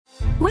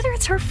Whether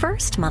it's her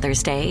first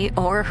Mother's Day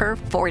or her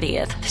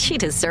 40th, she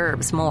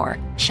deserves more.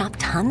 Shop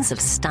tons of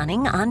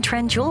stunning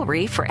on-trend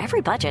jewelry for every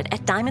budget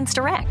at Diamonds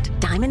Direct.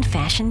 Diamond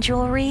fashion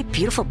jewelry,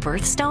 beautiful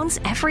birthstones,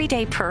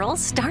 everyday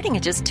pearls starting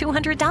at just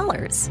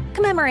 $200.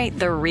 Commemorate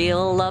the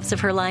real loves of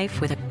her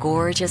life with a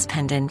gorgeous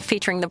pendant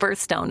featuring the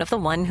birthstone of the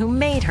one who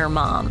made her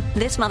mom.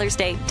 This Mother's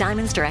Day,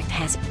 Diamonds Direct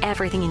has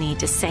everything you need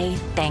to say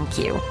thank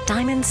you.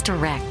 Diamonds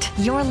Direct.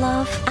 Your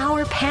love,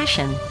 our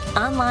passion.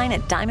 Online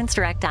at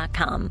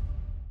diamondsdirect.com.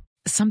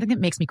 Something that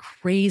makes me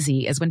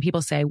crazy is when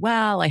people say,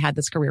 well, I had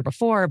this career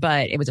before,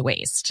 but it was a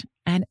waste.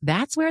 And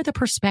that's where the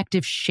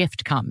perspective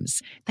shift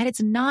comes, that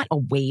it's not a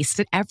waste,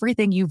 that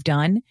everything you've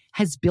done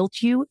has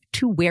built you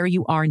to where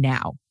you are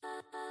now.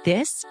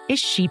 This is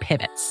She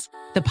Pivots,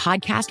 the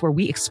podcast where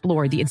we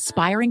explore the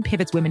inspiring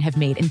pivots women have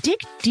made and dig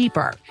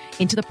deeper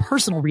into the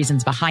personal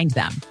reasons behind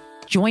them.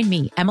 Join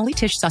me, Emily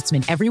Tish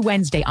Sussman, every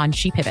Wednesday on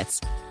She Pivots.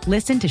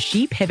 Listen to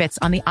She Pivots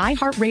on the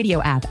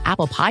iHeartRadio app,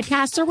 Apple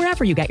Podcasts, or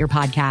wherever you get your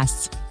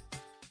podcasts.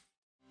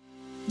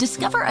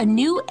 Discover a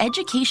new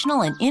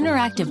educational and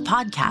interactive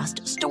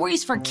podcast,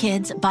 Stories for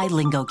Kids by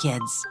Lingo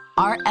Kids.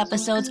 Our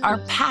episodes are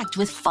packed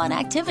with fun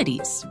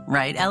activities.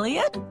 Right,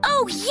 Elliot?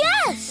 Oh,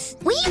 yes!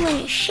 We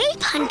went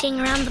shape hunting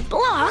around the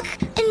block,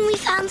 and we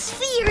found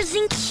spheres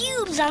and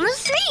cubes on the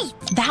street.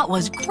 That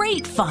was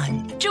great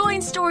fun.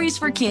 Join Stories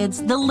for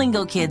Kids, the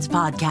Lingo Kids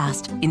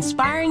podcast,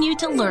 inspiring you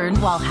to learn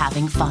while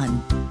having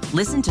fun.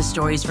 Listen to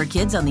Stories for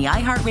Kids on the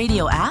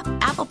iHeartRadio app,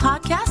 Apple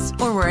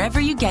Podcasts, or wherever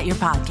you get your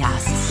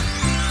podcasts.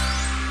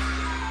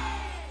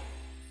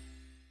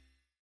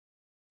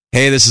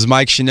 Hey, this is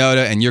Mike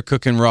Shinoda, and you're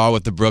cooking raw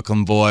with the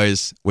Brooklyn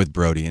Boys with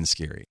Brody and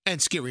Scary. And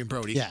Scary and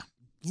Brody. Yeah.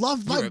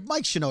 Love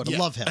Mike Shinoda. Yeah.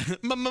 Love him.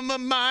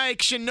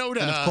 Mike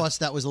Shinoda. And of course,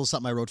 that was a little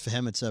something I wrote for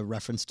him. It's a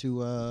reference to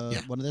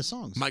one of their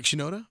songs. Mike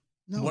Shinoda?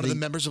 No. One of the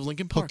members of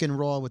Linkin Park. Cooking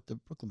raw with the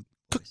Brooklyn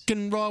Boys.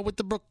 Cooking raw with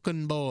the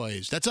Brooklyn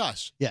Boys. That's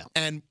us. Yeah.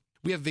 And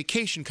we have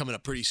vacation coming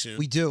up pretty soon.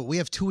 We do. We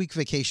have 2-week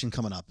vacation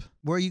coming up.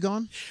 Where are you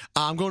going?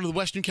 I'm going to the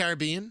Western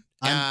Caribbean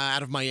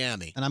out of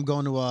Miami. And I'm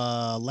going to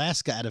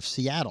Alaska out of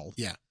Seattle.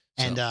 Yeah.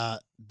 And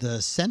the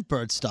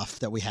Scentbird stuff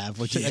that we have,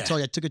 which I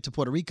told you I took it to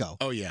Puerto Rico.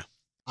 Oh, yeah.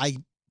 I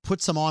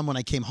put some on when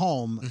I came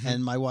home,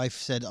 and my wife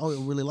said, oh,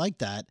 I really like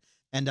that.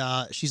 And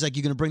she's like,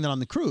 you're going to bring that on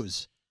the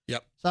cruise?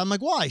 Yep. So I'm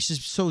like, why? She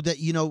says, so that,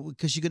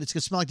 because it's going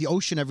to smell like the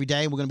ocean every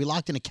day, and we're going to be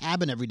locked in a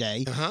cabin every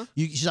day.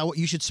 She said,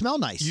 you should smell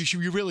nice.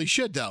 You really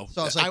should, though.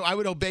 So I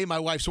would obey my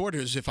wife's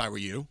orders if I were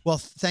you. Well,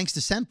 thanks to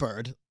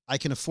Scentbird, I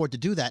can afford to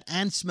do that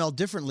and smell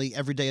differently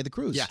every day of the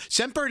cruise. Yeah,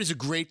 Scentbird is a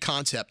great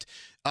concept.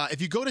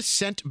 If you go to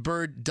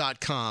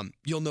scentbird.com,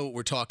 you'll know what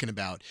we're talking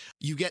about.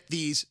 You get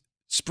these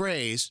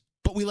sprays,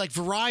 but we like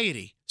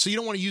variety. So you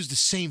don't want to use the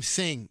same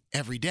thing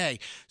every day.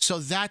 So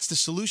that's the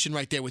solution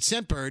right there with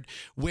Scentbird,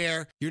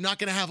 where you're not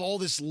going to have all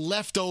this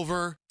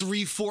leftover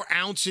 3-4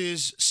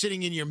 ounces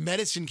sitting in your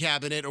medicine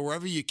cabinet or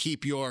wherever you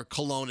keep your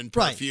cologne and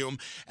perfume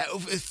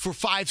for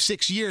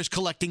 5-6 years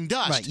collecting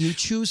dust. Right. You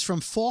choose from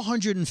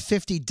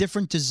 450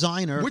 different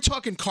designer. We're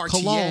talking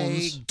Cartier,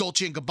 colognes.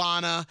 Dolce &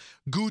 Gabbana,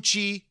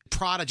 Gucci,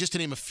 Prada, just to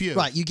name a few.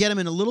 Right. You get them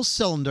in a little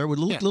cylinder with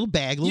a little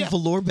bag, a little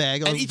velour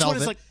bag. And each velvet.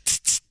 one is like...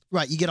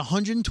 Right, you get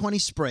 120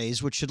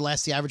 sprays, which should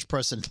last the average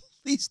person at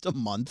least a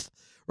month,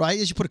 right?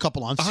 As you put a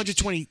couple on.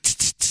 120.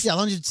 Yeah,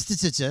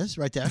 100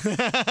 right there.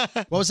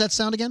 What was that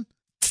sound again?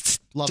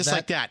 Love just that.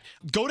 like that.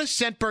 Go to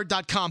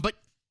Scentbird.com, but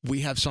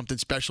we have something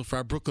special for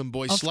our Brooklyn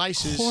Boys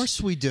slices. Of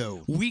course we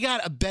do. We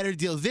got a better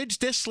deal. They're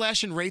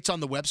slashing rates on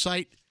the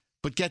website,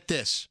 but get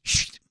this.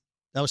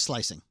 That was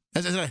slicing.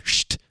 As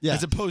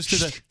opposed to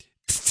the...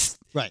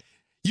 Right.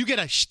 You get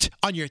a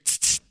on your...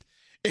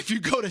 If you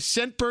go to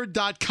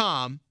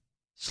Scentbird.com...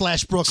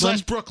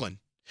 /Brooklyn.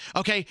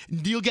 Okay,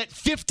 you'll get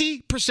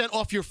 50%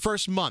 off your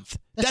first month.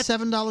 That's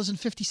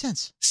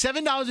 $7.50.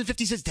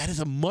 $7.50. That is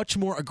a much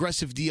more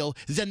aggressive deal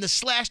than the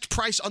slashed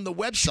price on the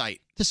website.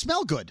 To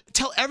smell good.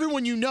 Tell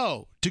everyone you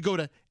know to go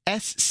to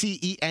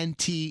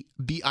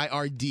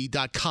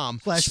scentbird.com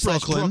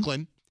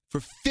 /Brooklyn for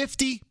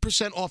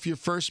 50% off your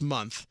first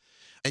month.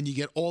 And you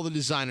get all the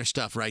designer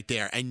stuff right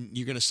there. And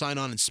you're going to sign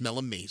on and smell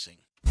amazing.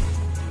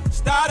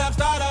 Start up.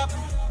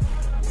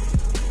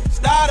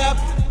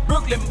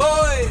 Brooklyn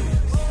Boys.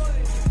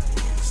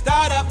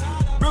 Start up,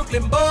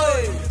 Brooklyn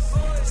Boys.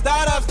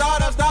 Start up.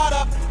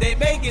 They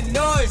making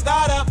noise.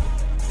 Start up.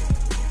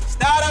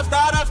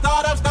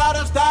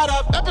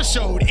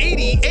 Episode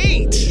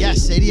 88.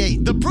 Yes,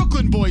 88. The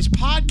Brooklyn Boys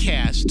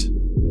podcast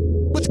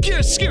with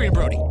Scary and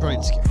Brody. Brody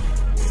and Scary.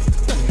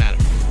 Doesn't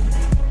matter.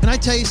 Can I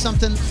tell you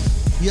something?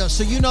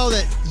 So you know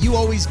that you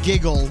always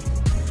giggle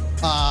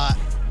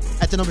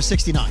at the number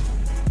 69.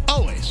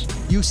 Always.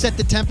 You set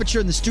the temperature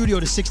in the studio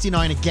to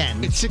 69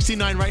 again. It's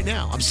 69 right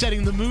now. I'm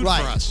setting the mood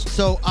Right. for us.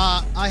 So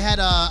I had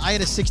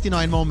a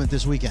 69 moment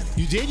this weekend.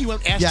 You did? You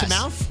went ass to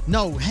mouth?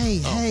 No,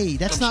 hey,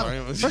 that's I'm not.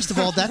 sorry. First of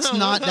all, that's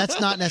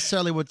not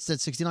necessarily what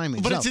that 69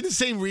 means. But No. it's in the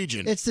same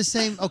region. It's the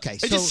same. Okay,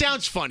 It just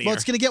sounds funnier. Well,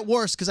 it's going to get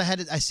worse because I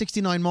had a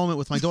 69 moment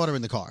with my daughter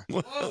in the car.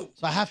 So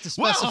I have to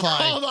specify.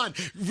 Whoa, hold on.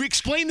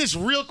 Explain this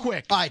real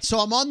quick. All right, so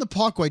I'm on the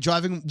Parkway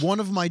driving one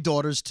of my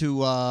daughters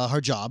to her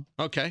job.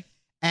 Okay.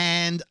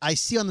 And I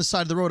see on the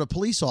side of the road a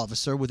police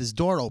officer with his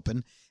door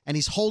open, and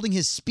he's holding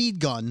his speed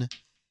gun.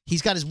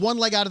 He's got his one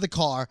leg out of the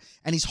car,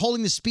 and he's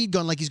holding the speed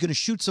gun like he's going to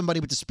shoot somebody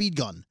with the speed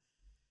gun.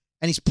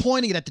 And he's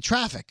pointing it at the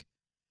traffic.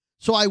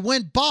 So I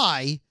went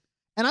by,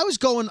 and I was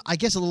going, I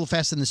guess, a little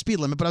faster than the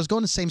speed limit, but I was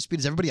going the same speed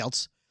as everybody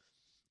else.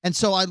 And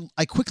so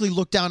I quickly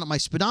looked down at my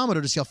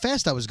speedometer to see how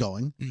fast I was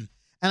going. And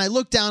I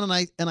looked down,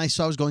 and I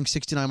saw I was going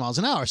 69 miles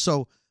an hour.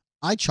 So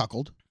I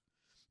chuckled.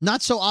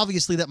 Not so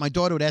obviously that my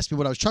daughter would ask me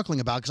what I was chuckling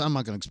about, because I'm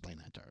not going to explain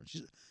that to her.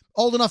 She's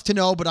old enough to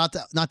know, but not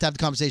to have the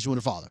conversation with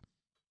her father.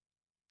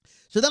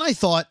 So then I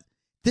thought,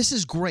 this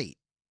is great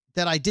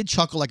that I did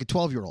chuckle like a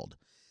 12-year-old.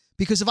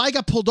 Because if I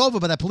got pulled over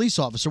by that police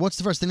officer, what's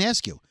the first thing they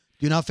ask you?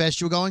 Do you know how fast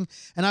you were going?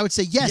 And I would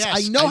say, yes,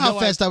 I know how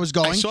fast I was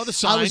going. I saw the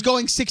sign. I was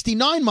going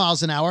 69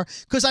 miles an hour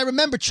because I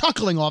remember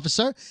chuckling,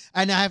 officer.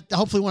 And I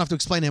hopefully won't have to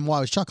explain to him why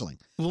I was chuckling.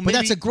 Well, but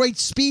that's a great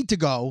speed to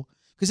go,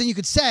 because then you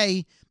could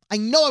say, I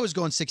know I was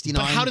going 69.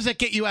 But how does that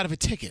get you out of a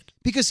ticket?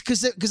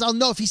 Because I'll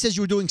know if he says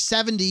you were doing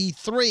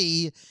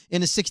 73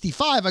 in a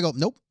 65, I go,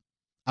 nope,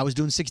 I was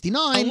doing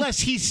 69. Unless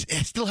he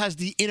still has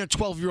the inner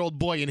 12-year-old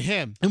boy in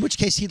him. In which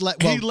case he'd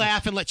he'd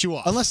laugh and let you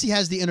off. Unless he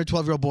has the inner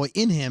 12-year-old boy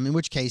in him, in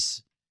which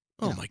case.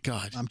 Oh my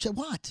God!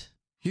 What?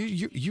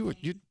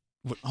 You.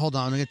 Hold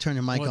on, I'm gonna turn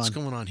your mic on. What's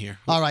going on here?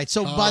 All right.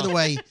 So by the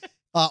way,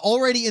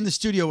 already in the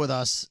studio with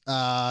us,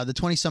 the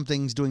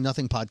 20-somethings Doing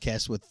Nothing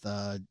podcast with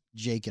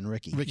Jake and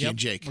Ricky. Ricky and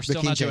Jake. We're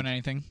still not doing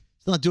anything.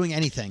 Still not doing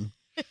anything.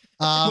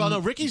 Well, no,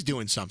 Ricky's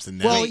doing something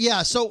now. Well,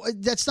 yeah. So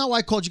that's not why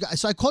I called you guys.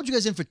 So I called you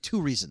guys in for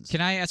two reasons. Can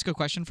I ask a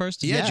question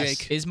first? Yeah, Yes.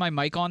 Jake. Is my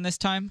mic on this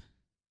time?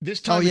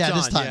 This time. Oh yeah,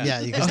 it's this on, time.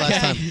 Yeah, because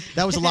last time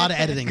that was a lot of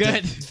editing.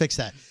 Good. To fix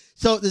that.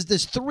 So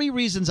there's three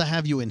reasons I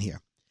have you in here.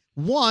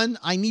 One,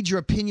 I need your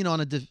opinion on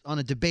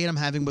a debate I'm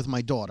having with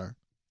my daughter.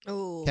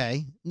 Oh.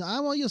 Okay. No,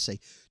 well, you'll see.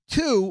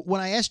 Two, when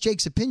I asked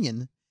Jake's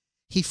opinion,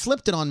 he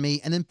flipped it on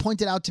me and then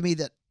pointed out to me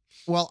that,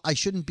 well, I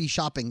shouldn't be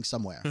shopping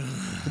somewhere.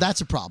 That's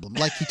a problem.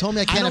 Like he told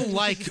me I can't. I don't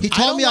like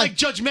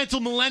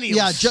judgmental millennials.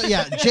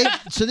 Yeah, Jake.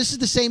 So this is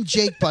the same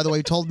Jake, by the way,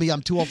 who told me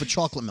I'm too old for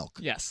chocolate milk.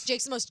 Yes.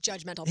 Jake's the most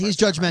judgmental. He's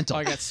person judgmental. Oh,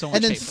 I got so much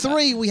and then hate for that.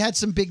 three, we had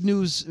some big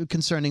news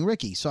concerning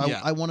Ricky. So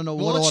I want to know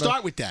Well, what let's order.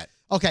 start with that.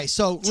 Okay,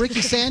 so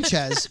Ricky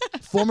Sanchez,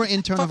 former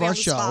intern Put of me our on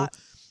the show,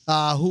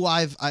 spot. who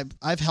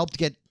I've helped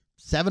get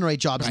 7 or 8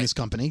 jobs in this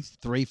company,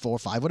 3, 4,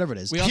 5, whatever it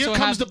is. We also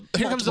comes the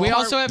we part-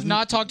 also have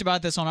not talked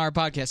about this on our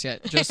podcast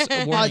yet. Just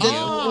warning you.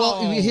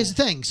 Well, here's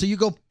the thing. So you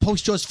go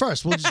post yours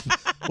first. Well,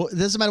 it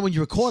doesn't matter when you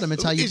record them.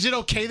 It's how you. Is it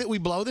okay that we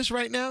blow this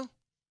right now?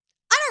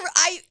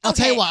 I'll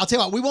tell you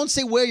what. We won't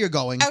say where you're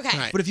going. Okay.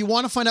 Right. But if you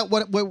want to find out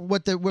what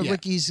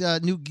Ricky's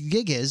new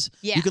gig is,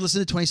 Yeah. you can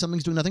listen to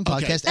 20-somethings Doing Nothing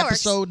Okay. podcast, That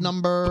works. episode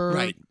number.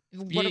 Right.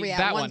 What are we at?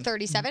 That one.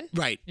 137?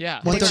 Right. Yeah.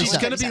 One But she's 137.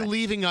 going to be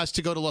leaving us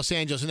to go to Los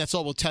Angeles, and that's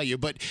all we'll tell you.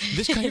 But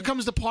here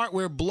comes the part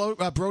where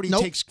Brody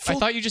Nope. takes I full...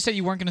 thought you just said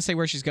you weren't going to say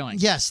where she's going.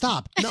 Yeah,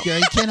 stop. Gary,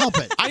 you can't help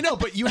it. I know,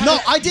 but you have... No,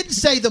 I didn't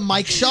say the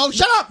Mike show.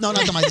 Shut up. No,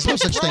 not the Mike. There's no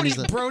such thing as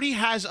the. Brody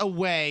has a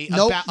way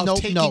Nope,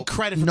 of taking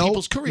credit for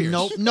people's careers.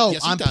 No.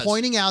 Yes, he I'm does.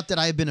 pointing out that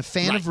I have been a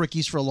fan of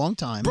Ricky's for a long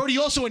time. Brody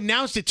also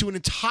announced it to an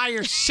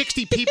entire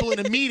 60 people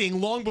in a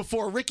meeting long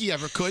before Ricky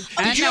ever could. Did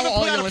And you now ever all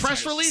put out your a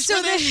press listeners. release So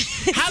for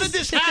this? How did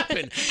this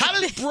happen? How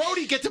does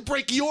Brody get to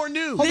break your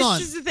news? Hold on.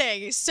 This is the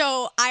thing.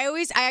 So I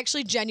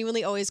actually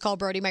genuinely always call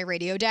Brody my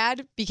radio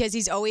dad because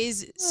he's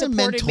always supported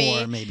mentor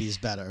me. maybe is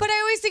better. But I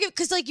always think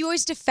because like you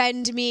always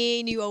defend me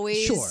and you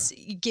always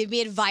give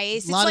me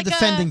advice. a lot of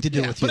defending to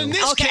do with But you. in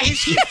this Okay.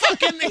 case, he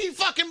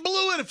fucking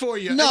blew it for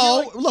you. No,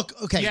 And you're look,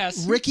 okay.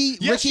 Yes. Ricky,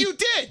 Yes, you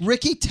did.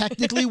 Ricky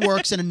technically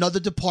works in another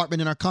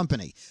department in our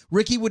company.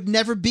 Ricky would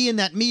never be in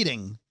that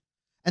meeting.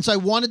 And so I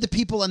wanted the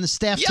people and the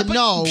staff to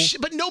know.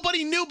 But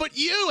nobody knew but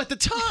you at the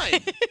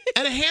time.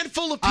 And a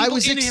handful of people I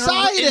was in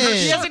excited. her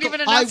He hasn't circle. even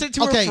announced it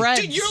to okay. her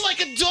friends. Dude, you're like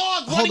a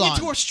dog Hold running on.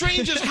 into a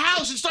stranger's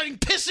house and starting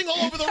pissing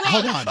all over the road.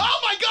 Hold on. Oh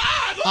my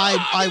God!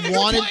 I I'm in a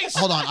wanted place.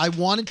 hold on. I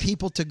wanted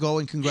people to go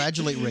and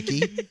congratulate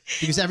Ricky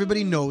because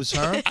everybody knows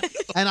her.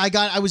 And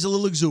I was a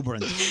little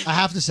exuberant. I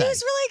have to say. I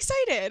was really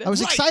excited. I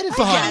was Right. excited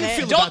for How do her. you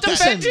feel Don't about that?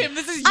 defend Listen, him.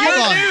 This is Hold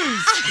your on.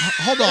 news.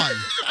 Hold on.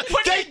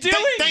 What are you doing?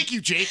 Thank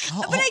you, Jake.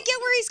 But I get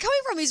where he's coming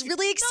from. He's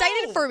really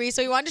excited for me,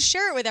 so he wanted to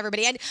share it with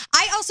everybody. And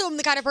I also am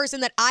the kind of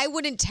person that I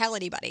wouldn't tell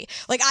anybody.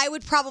 Like, I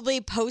would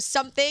probably post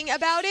something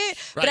about it,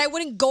 but Right. I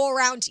wouldn't go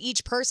around to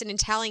each person and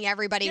telling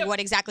everybody what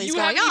exactly is You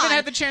going haven't on. even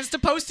had the chance to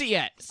post it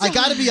yet. I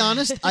got to be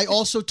honest. I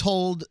also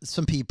told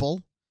some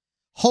people,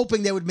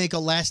 hoping they would make a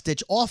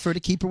last-ditch offer to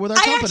keep her with our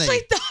I company. actually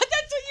thought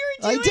that's what you were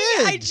I doing?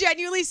 did. I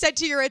genuinely said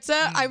to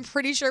Yuritsa, I'm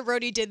pretty sure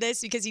Brody did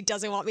this because he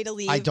doesn't want me to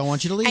leave. I don't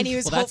want you to leave. And he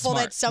was Well, that's hopeful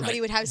smart. that somebody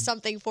Right. would have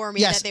something for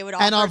me Yes, that they would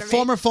offer and our to me.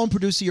 former phone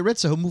producer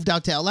Yuritsa, who moved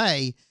out to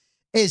L.A.,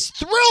 is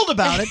thrilled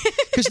about it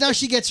because now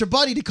she gets her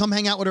buddy to come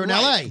hang out with her in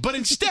Right. L.A. But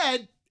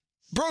instead,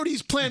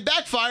 Brody's plan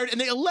backfired, and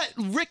they let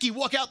Ricky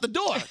walk out the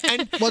door.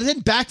 And Well, it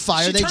didn't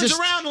backfire. she They turns just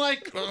around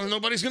like,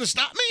 nobody's going to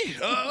stop me?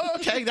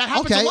 Okay, that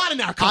happens a lot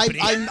in our company.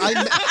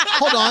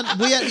 Hold on.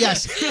 We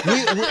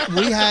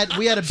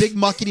had a big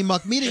muckety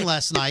muck meeting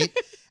last night,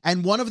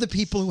 and one of the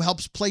people who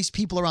helps place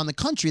people around the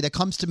country that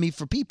comes to me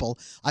for people,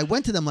 I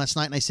went to them last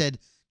night and I said,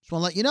 just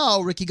want to let you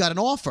know, Ricky got an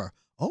offer.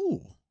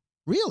 Oh,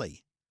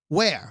 really?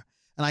 Where?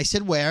 And I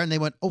said where, and they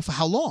went, oh, for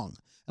how long?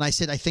 And I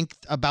said, I think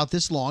about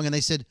this long, and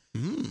they said,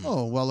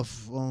 oh, well,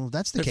 if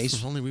that's the case.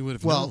 If only we would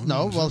have Well,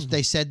 known. no. Well,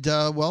 they said,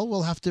 well,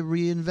 we'll have to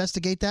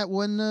reinvestigate that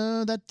when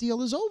that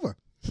deal is over.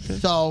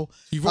 So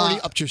You've already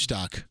upped your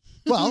stock.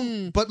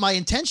 well, but my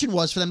intention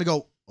was for them to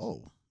go,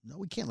 oh, no,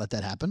 we can't let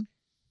that happen.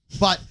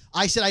 But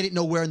I said I didn't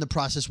know where in the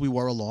process we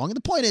were along. And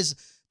the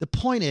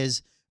point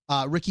is,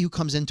 Ricky, who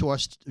comes into our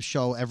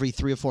show every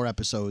 3 or 4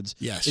 episodes,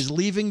 Yes. is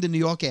leaving the New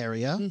York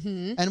area.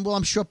 And will,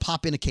 I'm sure,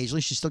 pop in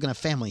occasionally. She's still going to have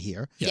family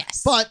here.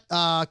 Yes. But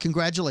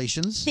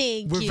congratulations.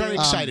 Thank We're you. very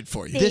excited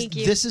for you. Thank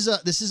you. This is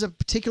a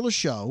particular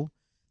show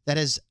that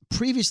has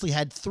previously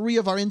had 3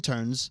 of our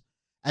interns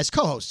as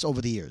co-hosts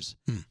over the years.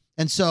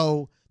 And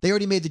so they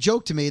already made the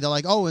joke to me. They're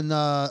like, oh, in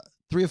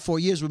 3 or 4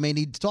 years, we may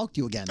need to talk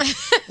to you again.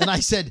 And I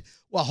said,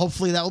 well,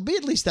 hopefully that will be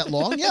at least that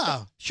long.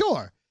 Yeah,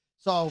 sure.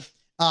 So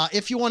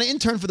if you want to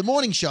intern for the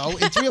morning show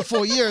in 3 or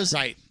 4 years,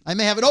 Right. I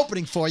may have an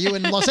opening for you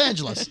in Los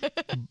Angeles.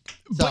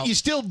 But you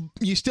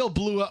still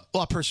blew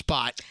up her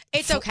spot.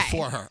 It's okay.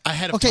 For her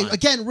ahead of Okay, time.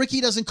 again, Ricky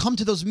doesn't come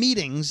to those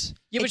meetings.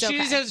 Yeah, but It's she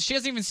okay.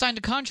 hasn't even signed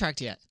a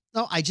contract yet.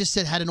 No, I just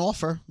said had an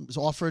offer. It was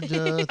offered.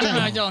 Thing.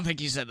 I don't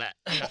think you said that.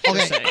 Okay. All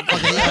right.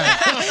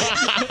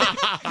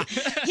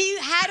 He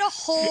had a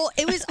whole.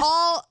 It was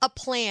all a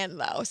plan,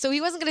 though. So he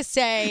wasn't going to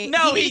say.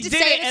 No, he needed did to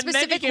say it, it in a and then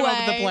specific he came way.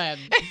 up with the plan.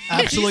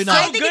 Absolutely He's not.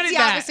 I so think good it's at the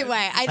that. opposite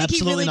way. I think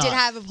Absolutely he really not. did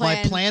have a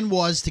plan. My plan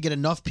was to get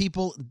enough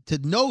people to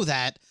know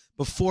that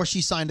before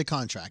she signed a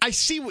contract. I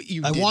see what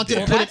you I did wanted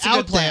there. to put That's it a out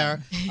good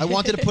plan. there. I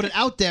wanted to put it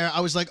out there.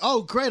 I was like,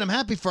 oh, great. I'm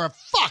happy for her.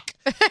 Fuck.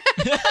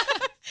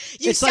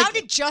 You It's like-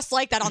 sounded just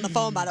like that on the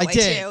phone, by the I way,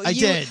 did. too. I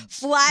You did.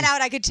 Flat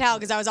out, I could tell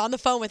because I was on the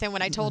phone with him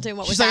when I told him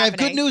what She's was like, I have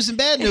happening. good news and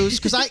bad news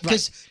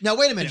because now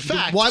wait a minute. In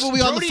fact, Why were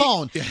we on the Brody-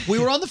 phone? We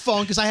were on the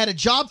phone because I had a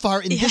job for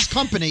her in this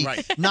company,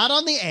 Right. not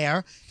on the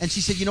air. And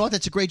she said, you know what?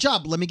 That's a great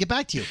job. Let me get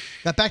back to you.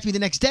 Got back to me the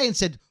next day and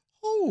said,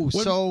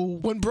 oh,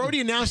 When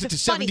Brody announced it to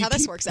Funny 70, how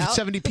this works out.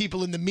 70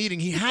 people in the meeting,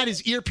 he had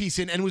his earpiece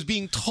in and was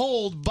being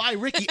told by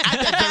Ricky at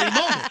that very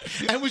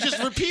moment and was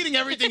just repeating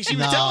everything she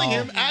was No. telling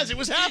him as it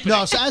was happening.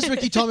 no. So as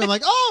Ricky told me, I'm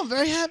like, oh, I'm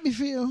very happy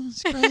for you.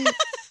 It's great.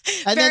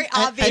 And Very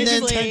and His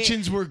obviously.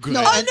 intentions were good.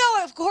 No, Oh, and-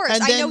 no, of course.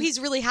 and I know then he's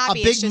really a happy.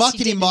 big It's just he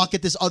muckety didn't- muck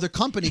at this other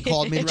company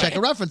called me to check a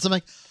Right. reference. I'm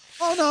like,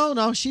 oh,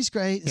 no, she's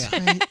great. It's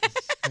great.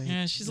 It's great.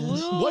 Yeah, she's a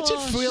little. What's it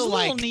she's a feel little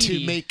like needy.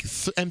 to make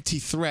empty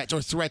threats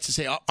or threats to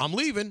say, oh, I'm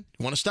leaving.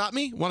 You want to stop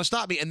me? Want to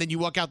stop me? And then you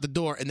walk out the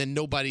door and then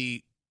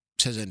nobody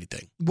says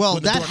anything. Well,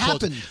 When the that door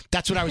closed. happened.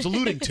 That's what I was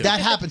alluding to. That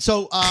happened.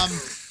 So,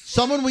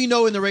 someone we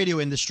know in the radio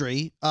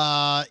industry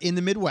in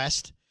the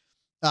Midwest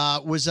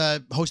was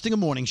hosting a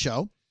morning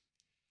show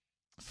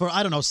for,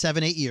 I don't know,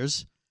 7-8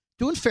 years,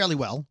 doing fairly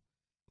well.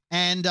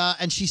 And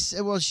she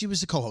said, well, she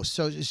was a co-host.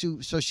 So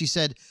she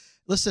said,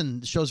 listen,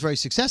 the show's very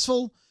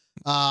successful.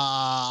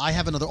 I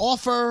have another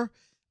offer.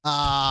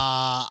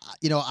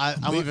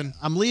 I'm leaving.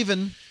 I'm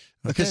leaving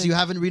because Okay. you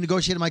haven't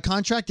renegotiated my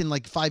contract in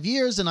like 5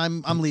 years, and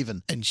I'm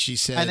leaving. And she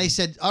said, And they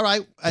said, all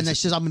right. And they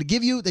said, I'm going to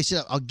give you,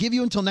 I'll give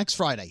you until next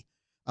Friday.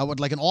 I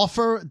would like an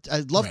offer.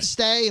 I'd love Right. to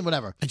stay and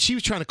whatever. and she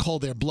was trying to call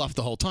their bluff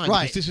the whole time.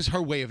 Right. Because this is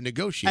her way of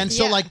negotiating. And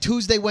so Yeah. like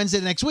Tuesday,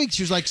 Wednesday next week,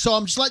 she was like, so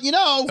I'm just letting you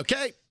know.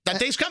 okay, that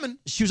day's coming.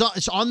 She was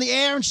it's on the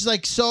air and she's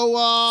like, so 48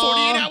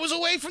 hours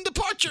away from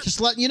departure. just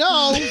letting you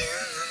know,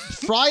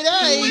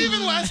 Friday.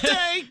 Leaving last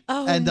day.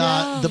 Oh, And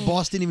no. the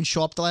boss didn't even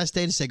show up the last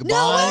day to say goodbye.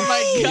 Oh,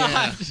 my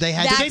God. They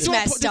had That's to,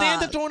 messed Did they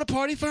end up. up throwing a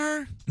party for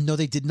her? no,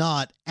 they did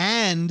not.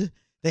 And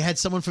they had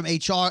someone from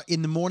HR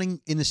in the morning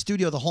in the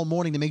studio the whole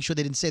morning to make sure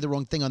they didn't say the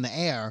wrong thing on the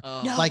air,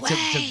 No like to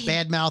way.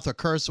 badmouth or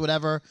curse or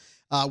whatever.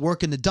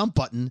 Working the dump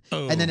button,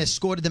 and then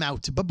escorted them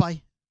out. Bye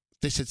bye.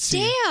 They said, see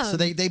ya. Damn. So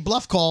they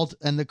bluff called,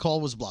 and the call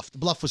was bluffed. The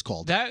bluff was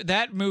called.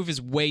 That move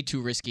is way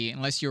too risky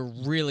unless you're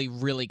really,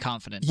 really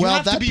confident. You well,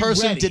 have to that be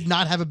person ready. did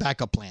not have a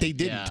backup plan. They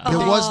didn't. Yeah. There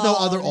was no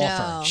Oh, other no.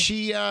 offer.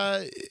 She,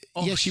 yeah,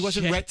 she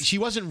wasn't shit. ready. She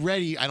wasn't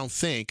ready, I don't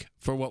think,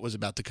 for what was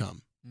about to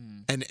come,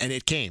 and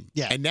it came.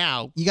 Yeah. And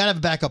now You got to have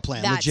a backup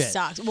plan. That legit.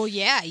 sucks. Well,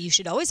 yeah, you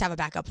should always have a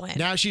backup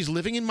plan. she's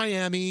living in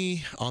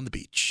Miami on the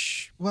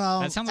beach. Well,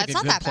 That sounds like That's a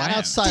not good that bad. plan.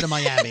 outside of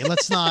Miami.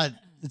 Let's not.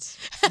 It's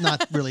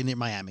not really near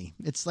Miami.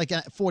 It's like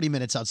 40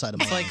 minutes outside of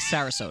It's Miami. like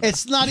Sarasota.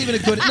 It's not even a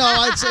good.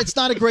 No, it's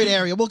not a great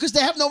area. Well, because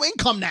they have no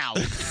income now.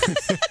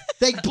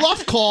 They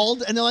bluff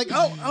called, and they're like,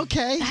 "Oh,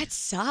 okay, That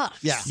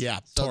sucks. yeah, Yeah,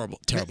 So,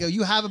 terrible.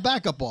 You have a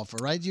backup offer,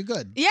 right? You're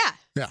good. Yeah.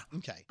 Yeah.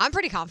 Okay. I'm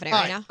pretty confident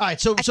right now. All right.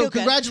 So I feel good.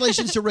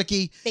 congratulations to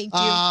Ricky. Thank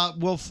you.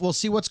 We'll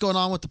see what's going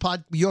on with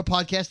your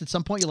podcast at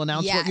some point. You'll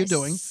announce what you're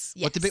doing.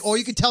 Yes. Or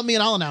you can tell me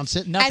and I'll announce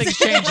it. Nothing's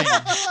changing.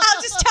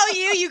 I'll just tell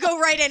you. You go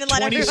right in and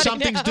let everybody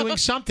 20-something's know. doing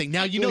something.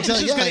 Now, you know, You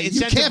this is going to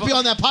incentivize... can't be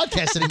on that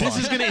podcast anymore. This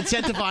is going to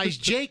incentivize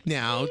Jake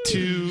now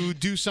to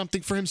do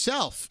something for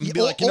himself. And be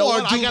or, like, you know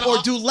or what? do, I gotta, or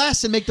do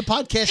less and make the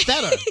podcast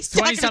better.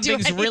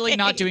 20-something's really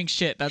not doing. doing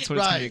shit. That's what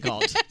it's going to be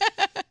called.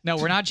 No,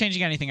 we're not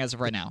changing anything as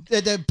of right now.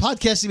 The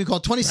podcast is going to be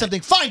called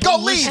 20-something. Fine, go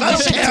leave. I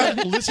don't care.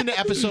 Listen to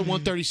episode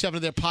 137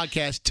 of their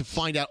podcast to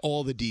find out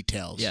all the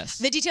details. Yes.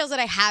 The details that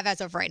I have as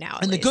of right now.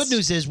 And the good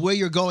news is where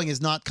you're going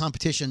is not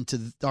competition to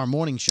our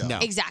morning show. No.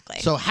 Exactly.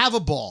 So have a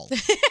ball.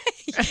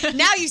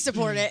 Now you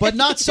support it. But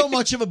not so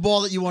much of a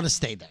ball that you want to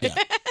stay there. Yeah.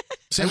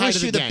 Say I hi wish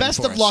to you the gang best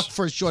for of us. luck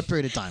for a short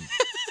period of time.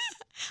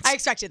 I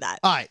expected that.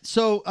 All right,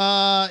 so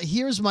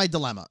here's my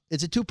dilemma.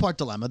 It's a two-part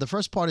dilemma. The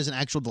first part is an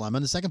actual dilemma,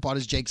 and the second part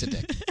is Jake's a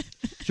dick.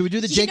 Should we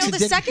do the Jake's a the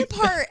dick? second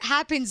part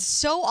happens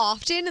so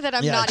often that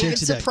I'm Yeah, not even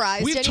Jake's a dick.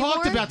 surprised We've anymore.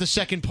 talked about the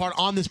second part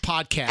on this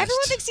podcast.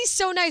 Everyone thinks he's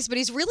so nice, but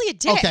he's really a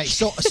dick. Okay,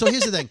 so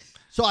here's the thing.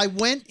 So I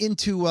went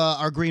into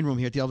our green room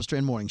here at the Elvis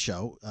Duran Morning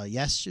Show.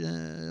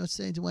 Let's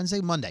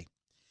say Monday.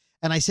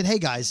 And I said, hey,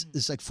 guys,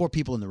 there's like 4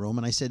 people in the room.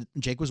 And I said,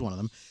 Jake was one of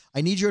them.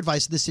 I need your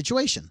advice in this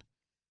situation.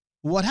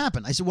 What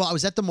happened? I said, well, I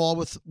was at the mall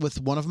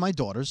with one of my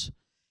daughters.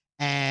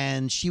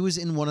 And she was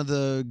in one of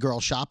the girl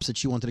shops that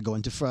she wanted to go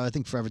into for, I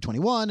think, Forever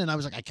 21. And I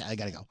was like, I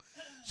got to go.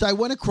 So I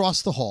went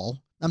across the hall.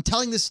 I'm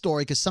telling this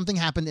story because something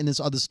happened in this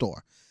other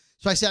store.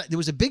 So I said, there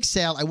was a big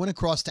sale. I went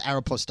across to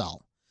Aeropostale.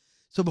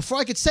 So before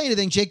I could say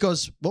anything, Jake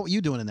goes, what were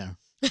you doing in there?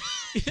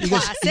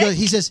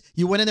 He says,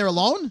 you went in there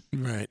alone?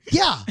 Right.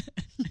 Yeah.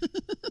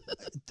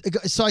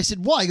 So I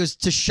said, why? He goes,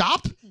 to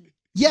shop?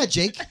 Yeah,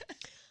 Jake.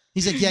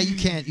 He's like, yeah, you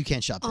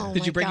can't shop there. Oh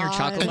Did you bring your God.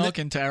 chocolate milk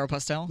into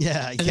Aeropostale?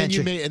 Yeah,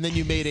 And then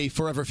you made a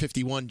Forever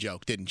 51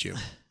 joke, didn't you?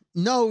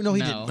 No, he No.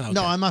 didn't. Okay.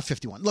 No, I'm not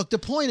 51. Look, the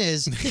point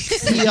is,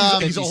 He's he,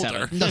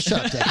 older. no,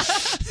 shut up, Dick.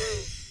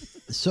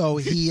 So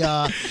he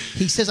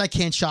says I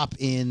can't shop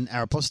in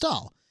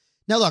Aeropostale.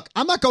 Now, look,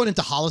 I'm not going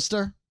into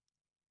Hollister,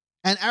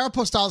 and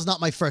Aeropostale is not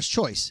my first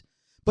choice.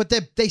 But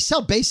they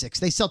sell basics.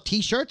 They sell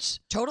T-shirts,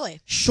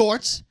 Totally.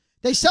 shorts.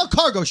 They sell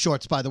cargo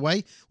shorts, by the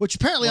way, which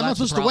apparently Well, I'm not that's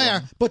the supposed to wear,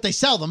 problem. but they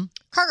sell them.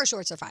 Cargo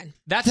shorts are fine.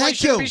 That's why you Thank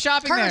shouldn't you. be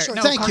shopping Cargo there. shorts.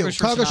 No, Thank cargo you.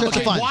 shorts Cargo are shorts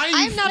not are fine. fine. Why are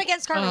you I'm not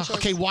against cargo shorts.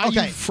 Okay, why are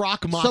you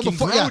frock mocking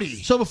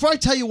Brody? So before I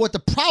tell you what the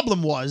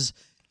problem was,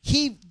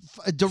 he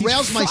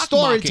derails He's my frock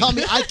story mocking. and tell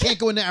me I can't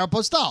go into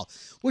Aeropostale.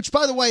 Which,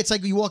 by the way, it's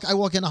like I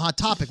walk into Hot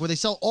Topic where they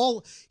sell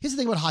all. Here's the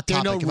thing about Hot There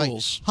are Topic. no right?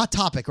 rules. Hot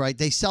Topic, right?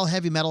 They sell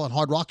heavy metal and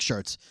hard rock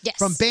shirts Yes.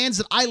 from bands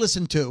that I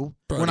listened to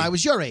when Brody, I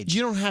was your age.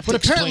 you don't have But to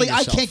explain apparently, I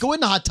yourself. can't go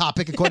into Hot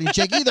Topic according to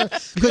Jake either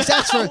because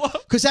that's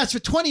for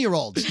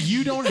 20-year-olds.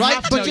 You don't Right?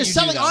 have to. But No, you're you do,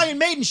 selling though. Iron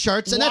Maiden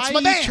shirts, and Why that's my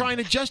are you band. trying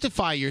to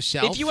justify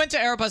yourself? If you went to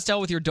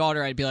Aeropostale with your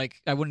daughter, I'd be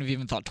like, I wouldn't have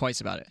even thought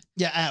twice about it.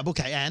 Yeah.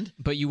 Okay. And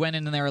But you went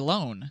in there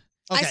alone.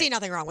 I Okay. see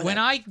nothing wrong with When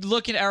it. I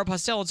look at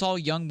Aeropostale, it's all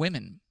young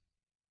women.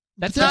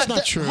 That's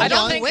not true. I don't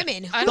Hold on. think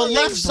Women. I the don't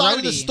left think side of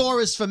the Brody-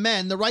 store is for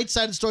men. The right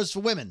side of the store is for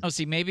women. Oh,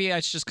 see, maybe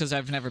it's just because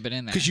I've never been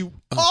in there. because you.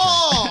 Okay.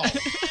 Oh,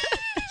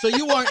 so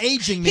you weren't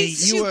aging me.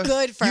 He's you too were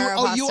good for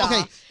okay.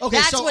 Okay,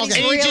 That's so what he's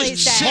okay. really Ageist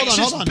saying.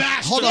 Hold on.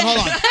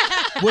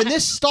 bastard. When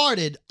this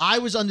started, I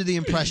was under the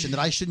impression that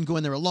I shouldn't go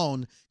in there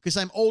alone because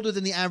I'm older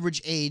than the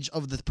average age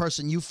of the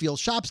person you feel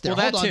shops there.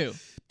 Well, Hold that on. too.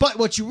 But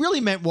what you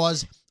really meant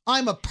was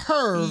I'm a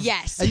perv.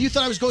 Yes. And you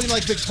thought I was going to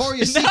like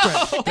Victoria's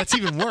Secret. That's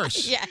even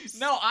worse. Yes.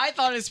 No, I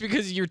thought it's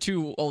because you're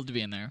too old to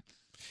be in there.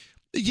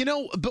 You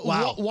know, but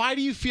Wow. why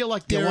do you feel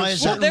like Yeah, there why are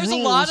is certain that? There's a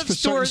rules lot of for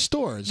certain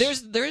stores.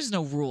 stores? There is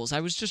no rules.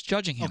 I was just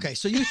judging him. Okay,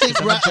 so you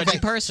think I'm a judgy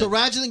person. so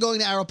rather than going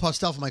to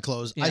Aeropostale for my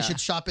clothes, I Yeah.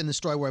 should shop in the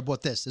store where I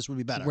bought this. This would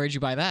be better. Where'd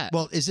you buy that?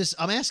 Well, is this?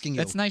 I'm asking you.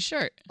 That's a nice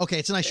shirt. Okay,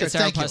 it's a nice shirt. It's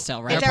Thank you.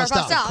 Aeropostale, right? It's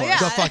Aeropostale, of course. yeah.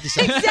 Go fuck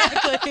yourself.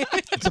 Exactly.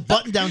 It's a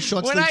button-down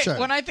short When sleeve I shirt.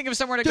 when I think of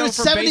somewhere to Dude, go it's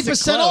for basic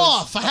 70% clothes,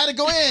 off. I had to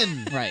go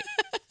in. Right.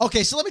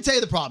 Okay, so let me tell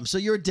you the problem. So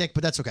you're a dick,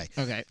 but that's okay.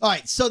 Okay. All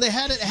right, so they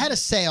had a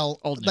sale,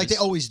 Old like news.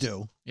 they always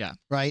do, Yeah.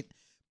 right?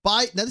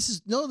 Now this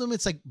is no of them.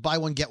 It's like buy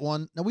one get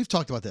one. Now we've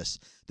talked about this.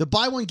 The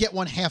buy one get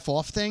one half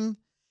off thing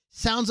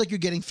sounds like you're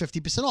getting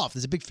 50% off.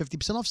 There's a big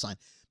 50% off sign,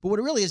 but what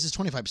it really is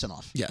 25%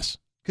 off yes.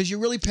 because you're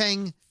really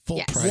paying Full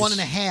Yes. price.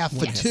 1.5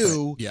 for Yes.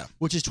 two, Right. Yeah.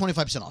 which is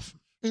 25% off.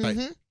 Right.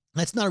 Mhm.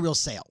 That's not a real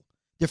sale.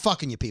 They're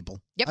fucking you people.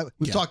 Yep.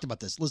 We've Yeah. talked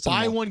about this. Listen, Buy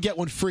to them all. one get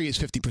one free is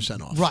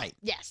 50% off. Right.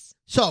 Yes.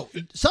 So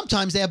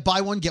sometimes they have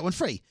buy one get one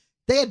free.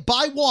 They had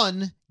buy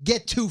one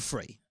get two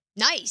free.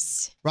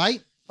 Nice.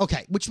 Right?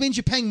 Okay, which means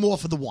you're paying more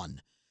for the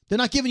one. They're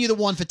not giving you the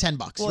one for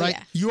 $10, Well, right?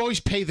 yeah. You always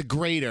pay the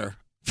greater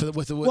for the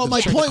with the. Well, the my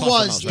shirt that point costs the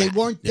was most, they right?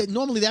 weren't. Yeah.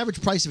 Normally, the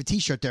average price of a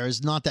T-shirt there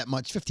is not that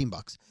much,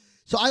 $15.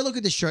 So I look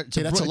at this shirt. It's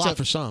Yeah, that's a it's lot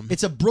for some.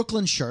 It's a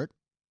Brooklyn shirt.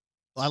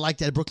 I like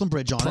that Brooklyn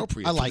Bridge on it.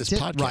 Appropriate I for liked this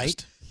it. podcast.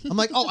 Right. I'm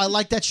like, oh, I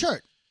like that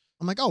shirt.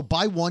 I'm like, oh,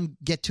 buy one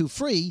get two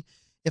free.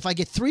 If I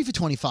get three for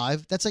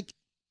 $25, that's like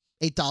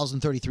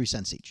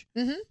 $8.33 each.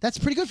 Mm-hmm. That's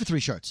pretty good for 3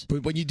 shirts.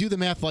 But when you do the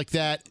math like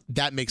that,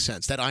 that makes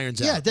sense. That irons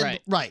Yeah, out. then,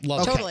 right.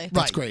 Love Okay, it. Totally.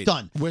 That's right, great.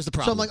 Done. Where's the So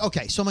problem?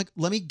 I'm like,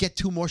 let me get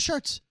 2 more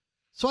shirts.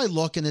 So I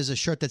look, and there's a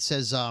shirt that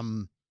says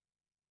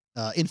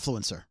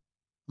influencer.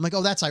 I'm like,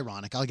 oh, that's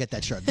ironic. I'll get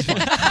that shirt. It's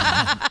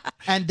fine.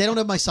 And they don't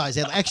have my size.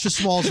 They have extra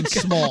smalls and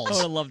smalls. I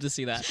would have loved to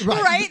see that.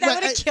 Right? That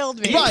would have killed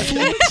me. Right.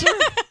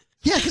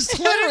 Yeah, because it's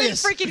That would've been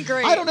hilarious. freaking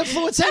great. I don't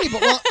influence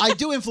anybody. Well, I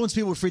do influence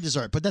people with free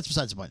dessert, but that's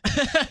besides the point.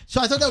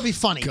 So I thought that would be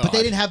funny, but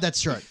they didn't have that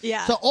shirt.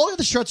 Yeah. So all of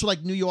the shirts were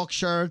like New York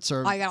shirts,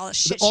 or I got all the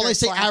shit all they shirts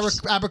say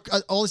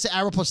left. all they say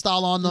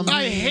Aeropostale on them.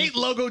 I hate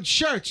logoed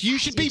shirts. You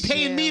should be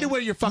paying me to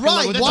wear your fucking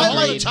Right? logo. That's Why a whole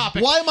other am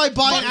topic. I buying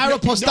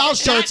But- Aeropostale no,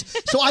 shirts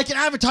so I can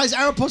advertise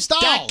Aeropostale?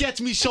 That gets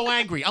me so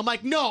angry. I'm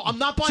like, no, I'm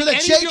not buying so that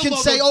any Jay of your can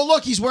logo. say, "Oh,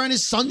 look, he's wearing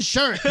his son's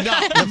shirt." No.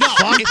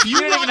 If you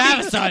don't even want have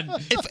me- a son.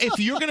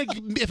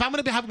 If I'm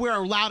gonna wear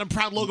a loud and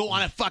proud logo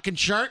on a fucking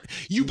shirt,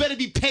 you better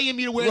be paying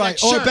me to wear Right,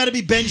 that or shirt. it better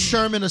be Ben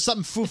Sherman or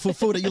something foo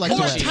that you like or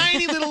to a wear.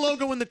 tiny little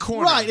logo in the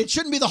corner. Right, it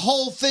shouldn't be the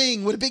whole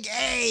thing with a big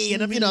A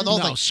and the whole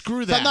No, thing.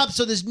 screw So I'm that.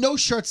 so there's no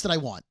shirts that I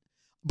want,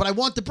 but I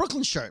want the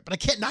Brooklyn shirt. But I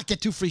can't not get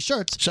 2 free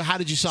shirts. So how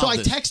did you solve So I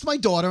this? text my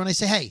daughter and I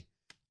say, "Hey,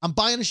 I'm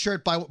buying a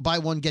shirt. Buy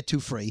one, get 2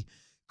 free.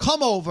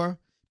 Come over,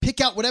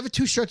 pick out whatever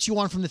 2 shirts you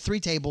want from the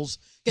 3 tables.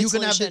 Good you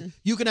can solution.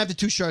 you can have the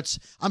 2 shirts.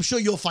 I'm sure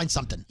you'll find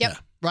something. Yep.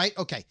 Right?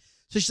 Okay."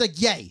 So she's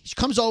like, "Yay!" She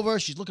comes over.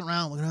 She's looking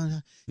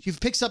around. She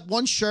picks up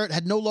one shirt,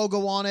 had no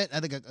logo on it,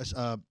 had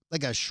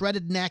like a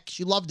shredded neck.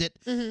 She loved it,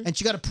 Mhm. and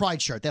she got a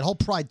Pride shirt. That whole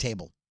Pride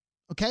table.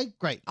 Okay,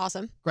 great,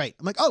 Awesome. great.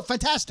 I'm like, "Oh,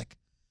 fantastic!"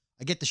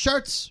 I get the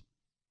shirts.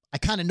 I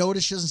kind of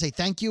notice she doesn't say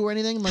thank you or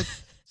anything. I'm like,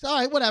 "It's all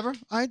right, whatever.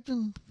 All right,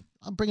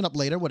 I'll bring it up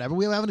later. Whatever.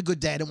 We were having a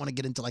good day. I didn't want to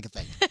get into like a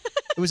thing.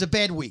 It was a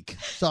bad week,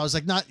 so I was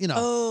like, not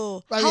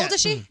Oh, Right, how yeah, old is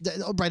she?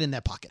 Right in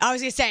that pocket. I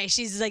was gonna say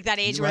she's like that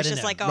age where Right it's in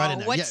just there, like, right in oh,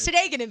 there. what's Yeah.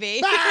 today gonna be?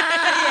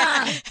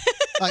 Ah!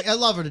 I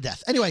love her to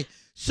death. Anyway,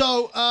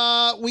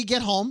 so we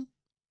get home,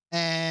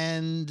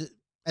 and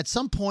at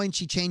some point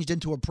she changed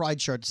into a Pride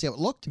shirt to see how it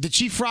looked. Did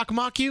she frock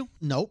mock you?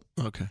 Nope.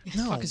 Okay.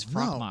 No, Fuck is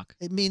frock no. mock?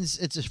 It means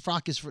it's a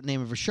frock is for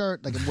name of a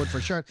shirt, like a word for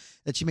a shirt,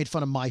 that she made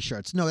fun of my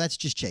shirts. No, that's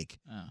just Jake.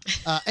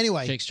 Oh.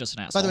 Anyway. Jake's just an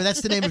By asshole. the way,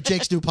 that's the name of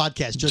Jake's new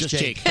podcast, Just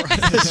Jake.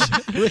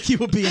 Jake. Ricky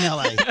will be in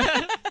L.A.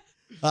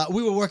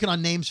 We were working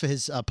on names for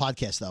his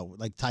podcast, though,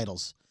 like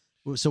titles.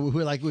 So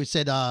we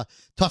said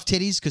Tough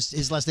Titties, because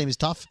his last name is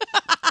Tough.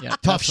 Yeah,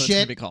 Tough that's what it's gonna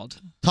shit. be called.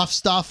 Tough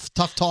Stuff,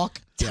 Tough Talk.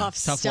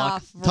 Tough Tough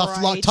luck. stuff.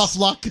 Tough luck, right. tough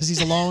luck, because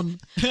he's alone.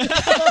 Tough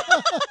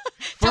luck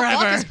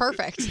Forever. is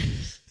perfect.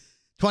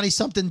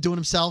 20-something doing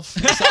himself.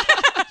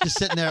 Just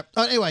sitting there.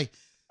 Anyway,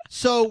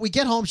 so we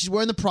get home. She's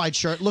wearing the Pride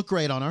shirt. Looked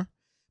great on her.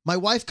 My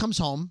wife comes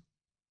home,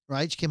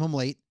 right? She came home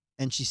late,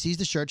 and she sees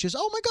the shirt. She goes,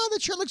 "Oh, my God,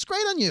 that shirt looks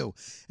great on you."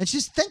 And she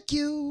says, "Thank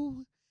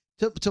you,"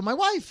 to my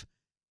wife.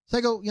 So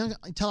I go,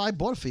 I tell her I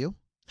bought it for you.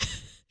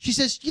 She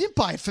says, "You didn't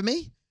buy it for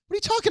me. What are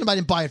you talking about? I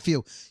didn't buy it for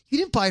you. You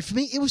didn't buy it for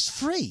me. It was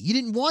free. You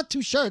didn't want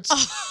 2 shirts.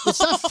 It's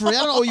not free.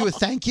 I don't owe you a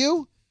thank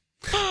you."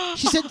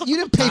 She said, "You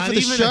didn't pay Not for the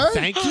even a shirt.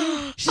 thank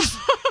you?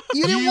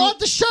 You didn't want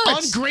the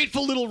shirts."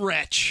 Ungrateful little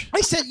wretch.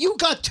 I said, "You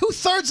got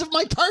 2/3 of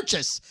my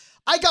purchase.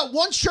 I got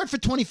 1 shirt for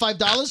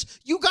 $25.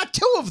 You got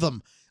 2 of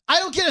them. I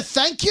don't get a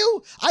thank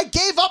you. I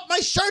gave up my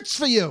shirts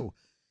for you."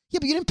 "Yeah,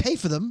 but you didn't pay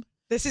for them.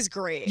 This is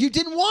great. You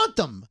didn't want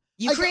them."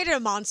 You created a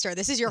monster.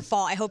 This is your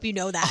fault. I hope you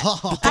know that.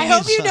 Oh, I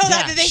hope you know that.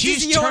 Yeah, That this she's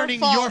is your turning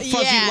fault. your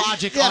fuzzy Yeah.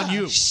 logic Yeah. on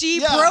you. She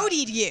Yeah.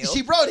 brodied you.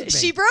 She brodied me.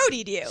 She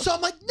brodied you. So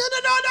I'm like,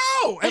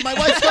 no. And my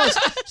wife goes,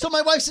 so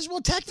my wife says,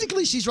 "Well,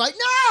 technically she's right."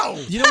 No.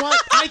 You know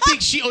what? I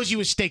think she owes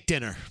you a steak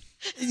dinner.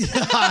 Here's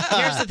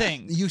the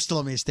thing. You still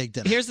owe me a steak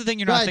dinner. Here's the thing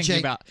you're Go not ahead, thinking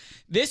Jake. about.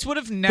 This would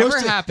have never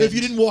First, happened if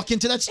you didn't walk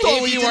into that store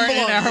if where you you weren't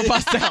in didn't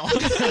belong.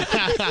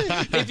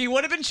 Aeropostale. If you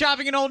would have been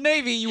shopping in Old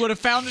Navy, you would have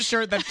found a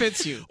shirt that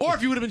fits you. Or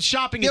if you would have been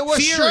shopping There at were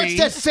Theory.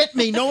 shirts that fit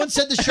me. No one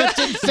said the shirts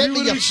didn't fit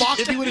me. You fuck.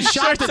 If you would have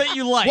shopped Shirts at, that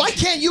you like. Why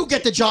can't you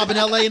get the job in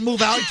L.A. and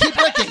move out and keep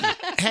Ricky?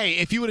 hey,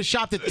 if you would have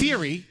shopped at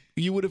Theory,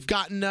 you would have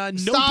gotten no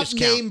Stop discount.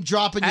 name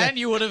dropping. And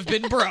you would have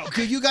been broke.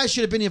 Dude, you guys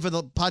should have been here for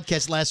the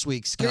podcast last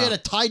week. Scary had a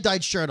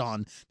tie-dyed shirt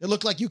on. It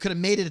looked like you could have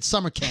made it at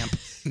summer camp.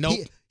 Nope.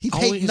 He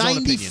Only paid his own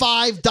opinion.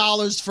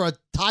 $95 for a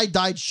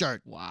tie-dyed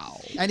shirt.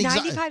 Wow. And he's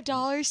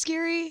 $95,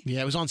 Scary?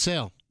 Yeah, it was on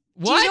sale.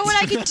 Do you know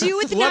what I could do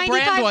with What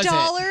brand was it?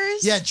 $95?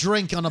 yeah,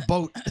 drink on a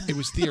boat. It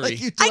was Theory. Like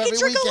you do I can every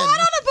drink weekend. a lot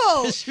on a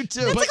boat. Yes, you do.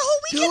 That's like a whole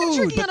weekend of Dude,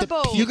 drinking but on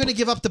a boat. You're going to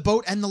give up the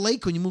boat and the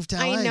lake when you move to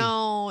LA. I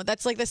know.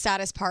 That's like the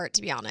saddest part,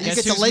 to be honest. You Guess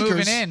get the who's Lakers.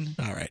 moving in?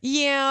 All right.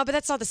 Yeah, but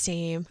that's not the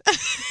same.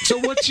 So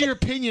what's your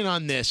opinion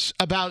on this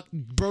about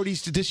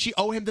Brody's? Does she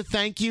owe him the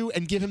thank you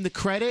and give him the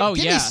credit? Oh,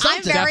 Give me yeah.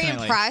 something. I'm very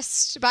Definitely.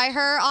 impressed by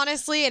her,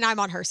 honestly, and I'm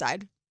on her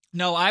side.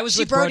 No, I was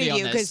She with Brody brodied on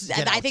you this. because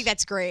Get I out. think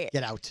that's great.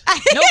 Get out.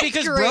 No,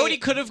 because Great. Brody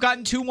could have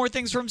gotten 2 more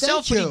things for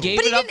himself, Thank but you. he gave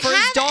But he it up didn't for his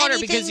have daughter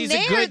anything because he's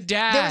there. a good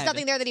dad. There was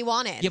nothing there that he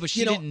wanted. Yeah, but she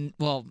You know- didn't.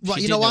 Well, Right,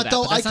 she you did know what, that,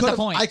 though? but that's not the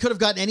point. I could have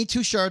gotten any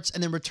 2 shirts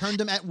and then returned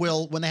them at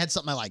will when they had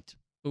something I liked.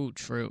 Ooh,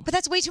 true. But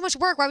that's way too much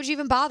work. Why would you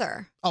even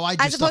bother? Oh, I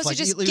do As stuff opposed like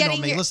to just you know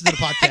getting me. your- Listen to the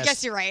podcast. I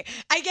guess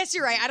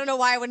you're right. I don't know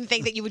why I wouldn't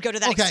think that you would go to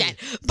that Okay.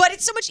 extent. But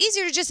it's so much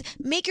easier to just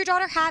make your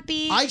daughter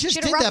happy. I just She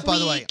had a did rough that, by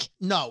the way. week.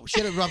 No,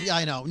 she had a rough.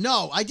 I know.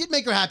 No, I did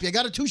make her happy. I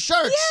got her 2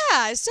 shirts.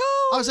 Yeah, so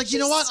I was like, you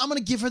know what? I'm going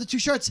to give her the 2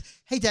 shirts.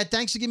 Hey, Dad,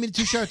 thanks for giving me the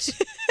 2 shirts.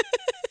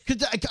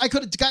 I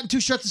could have gotten 2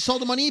 shirts and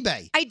sold them on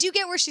eBay. I do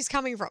get where she's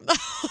coming from.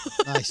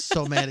 I'm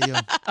so mad at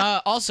you.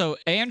 Also,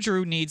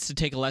 Andrew needs to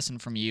take a lesson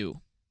from you.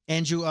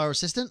 Andrew, our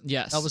assistant?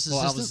 Yes. Elvis' well,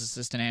 assistant? Elvis'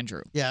 assistant,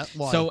 Andrew. Yeah,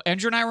 why? So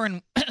Andrew and I were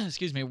in,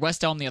 excuse me,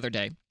 West Elm the other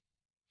day,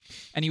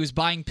 and he was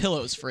buying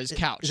pillows for his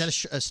couch. Is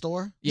that a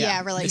store?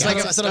 Yeah, really. It's Yeah.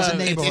 like I thought it was a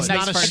neighborhood. It's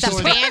not a It's a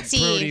store that fancy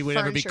Brody would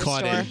ever be furniture caught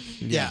store.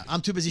 in. Yeah,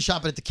 I'm too busy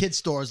shopping at the kids'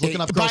 stores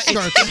looking up girls' By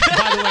skirts.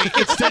 by the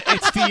way,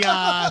 it's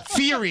the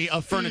theory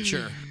of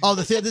furniture. Oh,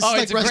 this is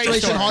like it's a great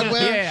Restoration store.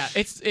 Hardware? Yeah.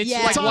 It's Yeah.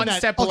 like It's on one that.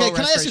 step below Okay,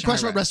 can I ask you a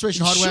question about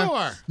Restoration Restoration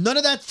Hardware? Sure. None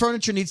of that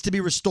furniture needs to be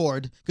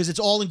restored because it's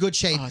all in good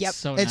shape. Hardware. Oh, Yep. it's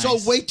so It's nice. all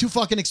way too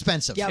fucking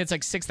expensive. It's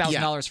like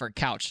 $6,000 for a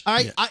couch. All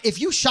right, if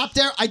you shop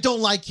there, I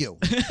don't like you.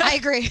 I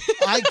agree.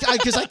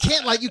 Because I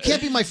can't like you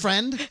can't be my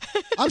friend.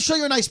 I'm sure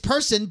you're a nice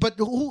person, but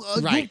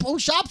Right. who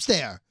shops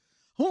there?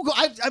 Who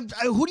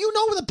do you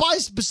know that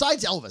buys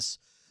besides Elvis?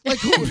 Like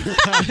who?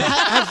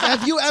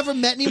 have you ever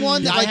met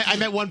anyone that like I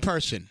met one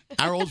person,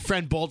 our old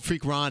friend Bald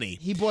Freak Ronnie.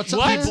 he bought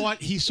something?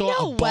 He saw No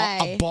a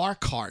way. bar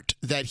cart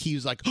that he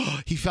was like,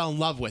 he fell in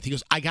love with. He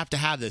goes, I have to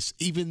have this,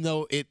 even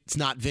though it's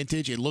not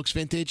vintage. It looks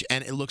vintage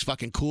and it looks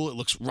fucking cool. It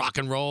looks rock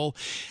and roll.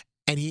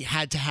 And he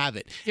had to have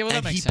it. Yeah, well, that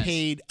and makes he sense.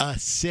 paid a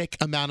sick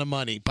amount of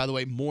money. By the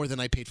way, more than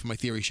I paid for my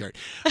Theory shirt.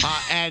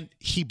 And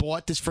he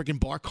bought this freaking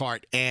bar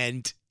cart,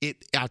 and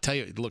I'll tell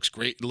you, it looks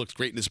great. It looks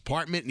great in his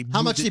apartment. And he How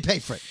moved much did it. he pay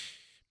for it?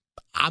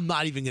 I'm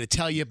not even going to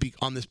tell you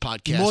on this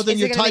podcast. More than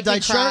Is your it gonna make me tie-dye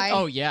shirt? cry?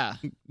 Oh, yeah.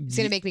 It's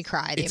going to make me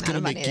cry, the It's amount going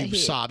of to money make that you he...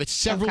 sob. It's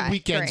several Okay,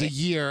 weekends great. a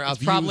year of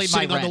probably you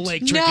my sitting on the rent.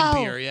 lake drinking No.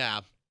 beer.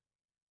 Yeah.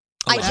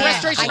 I It's can't-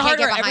 Restoration I can't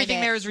Hardware. get behind Everything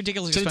it. there is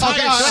ridiculously So the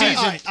expensive. entire Okay,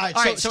 all season. right.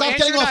 All right, So so stop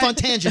getting Andrew off and I- on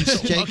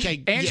tangents, Jake.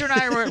 Okay. Andrew and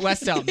I were at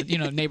West Elm,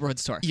 neighborhood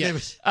store.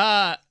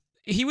 Yeah.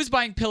 He was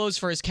buying pillows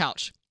for his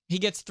couch. He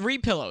gets 3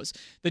 pillows.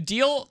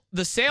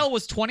 The sale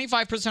was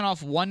 25%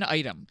 off one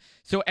item.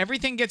 So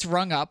everything gets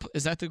rung up.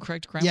 Is that the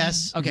correct grammar?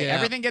 Yes. Okay, Yeah.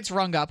 everything gets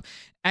rung up,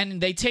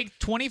 and they take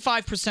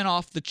 25%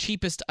 off the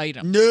cheapest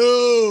item.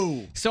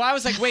 No. So I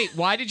was like, wait,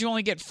 why did you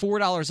only get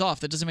 $4 off?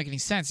 That doesn't make any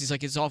sense. He's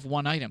like, it's off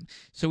one item.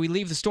 So we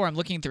leave the store. I'm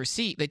looking at the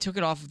receipt. They took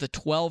it off of the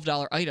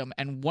 $12 item,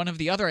 and one of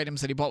the other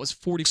items that he bought was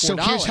 $44. So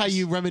here's how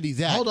you remedy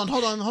that. Hold on.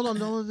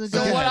 No, So go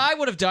what ahead. I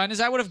would have done is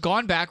I would have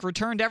gone back,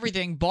 returned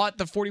everything, bought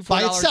the $44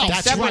 By itself. thing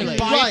That's separately. right.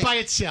 Buy Right. it by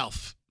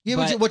itself. Yeah,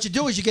 But- what you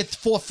do is you get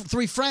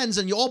 3 friends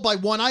and you all buy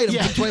one item.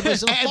 Yeah. For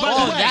 20% And off. by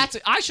the Oh,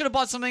 way- I should have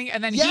bought something,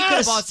 and then he could have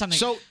Yes. bought something.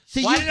 So-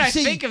 See, why didn't I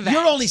see, think of that?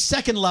 You're only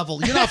second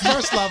level. You're not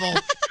first level.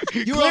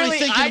 You were only Clearly,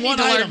 thinking I need one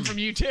to learn item. from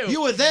you, too.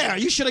 You were there.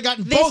 You should have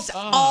gotten This both.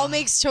 all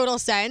makes total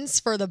sense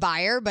for the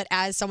buyer, but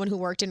as someone who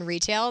worked in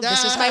retail,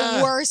 this was my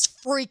Ah.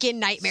 worst freaking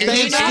nightmare. Thank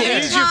Do you know how you. many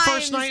It is your times-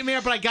 first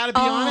nightmare, but I got to be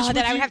honest with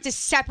that you. I would have to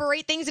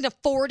separate things into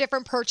 4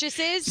 different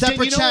purchases. Separate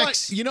Then you know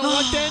checks. What? You know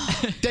what?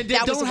 Then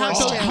That was don't the have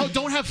worst, too.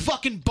 don't have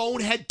fucking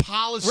bonehead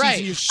policies Right.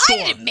 in your I store.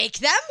 didn't make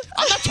them.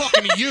 I'm not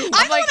talking to you.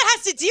 I'm the one that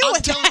has to deal I'm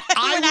with telling- that.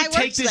 I when would I take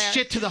worked this there.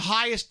 shit to the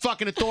highest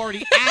fucking authority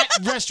at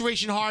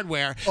Restoration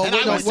Hardware. Oh, and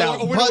wait, I no, would wait,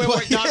 or wait, not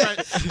wait.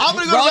 right. I'm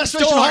going to go Wrong to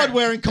Restoration store.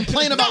 Hardware and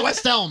complain about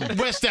West Elm.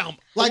 West Elm.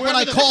 Like when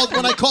I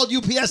Wherever called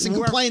UPS and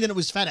complained and it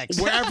was FedEx.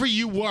 wherever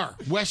you were,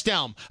 West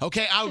Elm.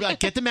 Okay, I would be like,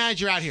 get the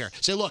manager out here.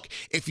 Say, look,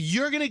 if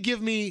you're gonna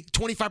give me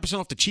 25%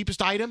 off the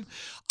cheapest item,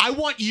 I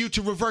want you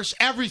to reverse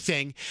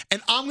everything,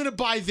 and I'm gonna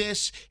buy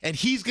this, and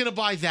he's gonna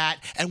buy that,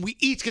 and we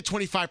each get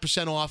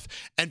 25% off,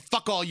 and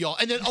fuck all y'all.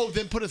 And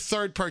then put a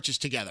third purchase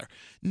together.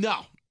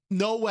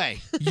 No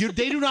way.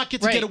 They do not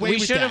get to Right, get away we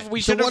with should that. have we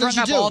So should have what rung did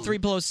up you do? all 3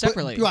 pillows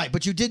separately. Right,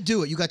 but you did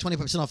do it. You got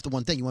 25% off the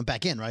one thing. You went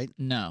back in, right?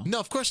 No, No,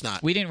 of course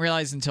not. we didn't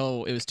realize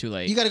until it was too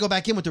late. You got to go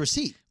back in with the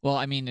receipt. Well,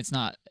 I mean, it's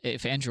not.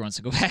 If Andrew wants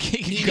to go back,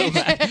 he can go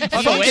back. You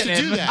I'm don't with get to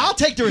him. do that. I'll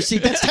take the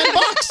receipt. That's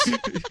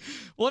 $10.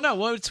 Well, no.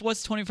 What's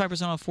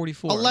 25% off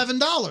 44?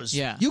 $11.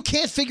 Yeah. You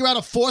can't figure out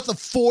a fourth of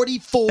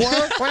 44. We're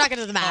not going to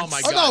do the math. Oh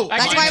my Oh, god. no. I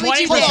That's can why do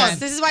we do 20%. this.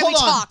 This is why Hold we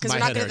on. talk, because My we're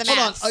not head good at the hurts.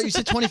 Hold on. math. Oh, you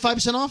said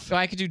 25% off? So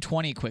I could do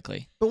 20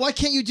 quickly. But why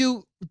can't you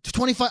do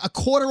 25, a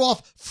quarter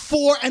off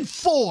 4 and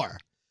 4?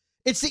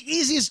 It's the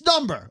easiest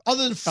number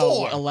other than 4.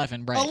 Oh,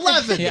 11, right?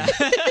 11. Yeah.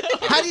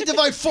 How do you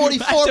divide I have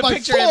 44 to by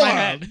picture 4? it in my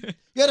head.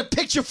 You got to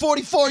picture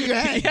 44 in your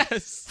head.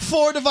 Yes.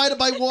 4 divided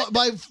by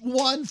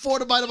 1, 4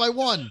 divided by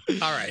 1.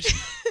 All right.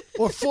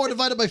 Or 4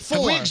 divided by 4.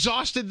 Have we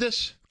exhausted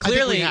this? I think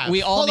Clearly, have.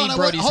 we all Hold need on,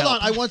 Brody's hold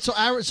help. on. I went so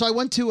I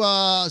went to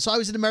so I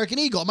was at American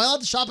Eagle. Am I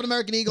allowed to shop at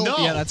American Eagle? No.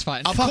 Yeah, that's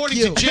fine. Fuck According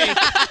you. to Jake,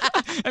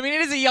 I mean,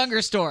 it is a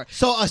younger store.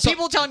 So,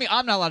 People telling me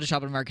I'm not allowed to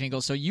shop at American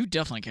Eagle, so you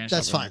definitely can't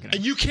That's shop at fine. American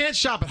and Eagle. you can't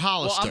shop at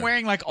Hollister. Well, I'm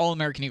wearing like all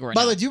American Eagle right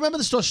by now. the way, do you remember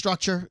the store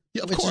structure?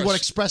 Yeah, of which is course. what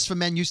Express for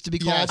Men used to be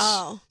called. Yes.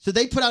 Oh. So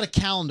they put out a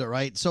calendar,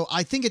 right? So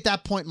I think at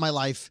that point in my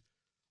life,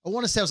 I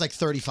want to say I was like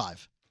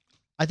 35.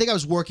 I think I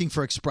was working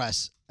for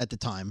Express at the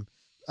time.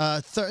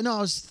 I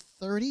was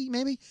 30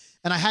 maybe,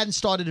 and I hadn't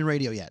started in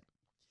radio yet.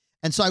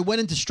 And so I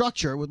went into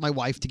Structure with my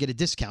wife to get a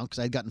discount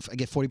because I get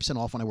 40%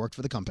 off when I worked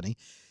for the company.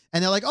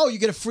 And they're like, oh, you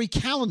get a free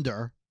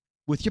calendar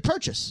with your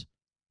purchase,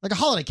 like a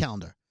holiday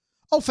calendar.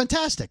 Oh,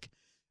 fantastic.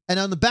 And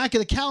on the back of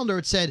the calendar,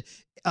 it said,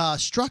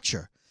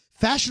 Structure,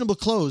 fashionable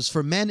clothes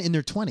for men in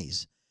their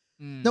 20s.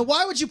 Now,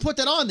 why would you put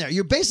that on there?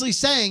 You're basically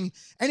saying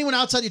anyone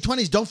outside your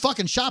 20s, don't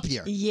fucking shop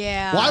here.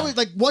 Yeah. Why would,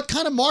 what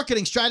kind of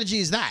marketing strategy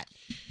is that?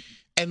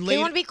 And they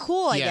want to be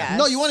cool, I guess.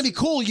 No, you want to be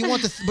cool.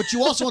 But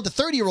you also want the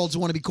 30-year-olds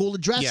who want to be cool to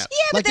dress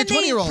like the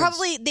 20-year-olds.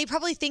 They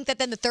probably think that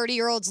then the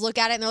 30-year-olds look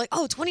at it and they're like,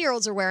 oh,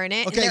 20-year-olds are wearing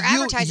it. Okay, and they're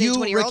advertising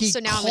 20-year-olds, Ricky, so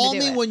now I'm going to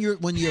do it. call me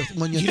when your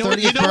 30th you know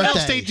birthday. what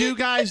else they do,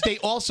 guys? They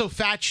also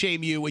fat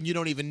shame you when you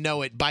don't even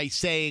know it by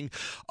saying,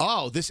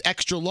 oh, this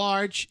extra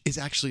large is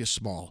actually a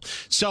small.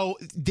 So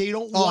they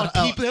don't want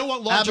people. They don't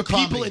want larger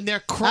people in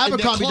their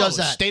Abercrombie clothes. does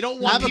that. They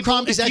don't want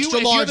Abercrombie's extra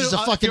large is a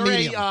fucking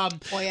medium.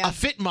 A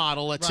fit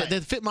model, let's say, the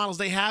fit models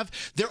they have,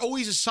 they're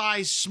always a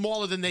size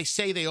smaller than they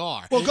say they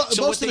are. Well,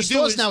 so most of the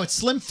stores now, it's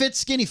slim fit,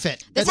 skinny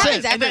fit. That's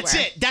it. And that's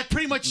it. That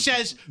pretty much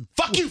says,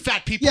 fuck you,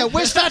 fat people. Yeah,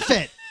 where's Fat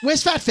Fit?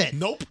 Where's Fat Fit?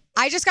 Nope.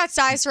 I just got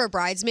sized for a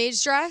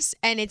bridesmaid's dress,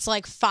 and it's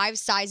like 5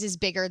 sizes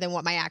bigger than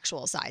what my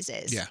actual size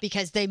is. Yeah.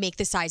 Because they make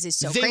the sizes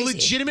so they crazy.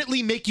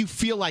 legitimately make you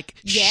feel like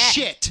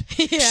shit.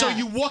 So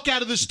you walk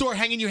out of the store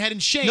hanging your head in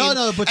shame.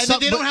 But and then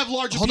they don't have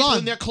larger people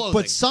in their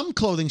clothing. But some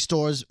clothing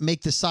stores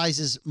make the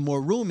sizes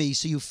more roomy,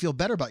 so you feel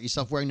better about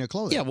yourself wearing their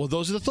clothing. Yeah, well,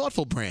 those are the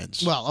thoughtful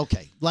brands. Well,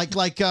 okay, like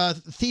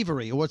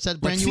Thievery, or what's that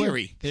brand you wear?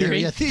 Theory.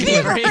 Yeah,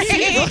 Thievery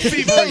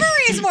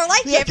is more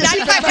like it.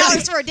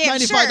 $95 for a damn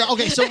shirt.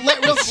 Okay, so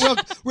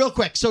real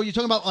quick. So you're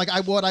talking about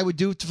what I would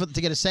do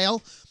to get a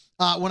sale.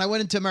 When I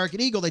went into American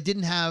Eagle, they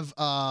didn't have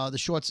the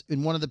shorts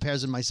in one of the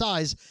pairs in my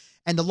size,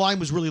 and the line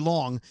was really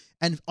long.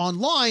 And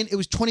online, it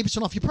was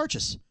 20% off your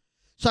purchase.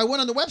 So I went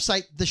on the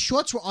website. The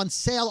shorts were on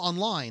sale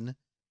online,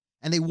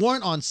 and they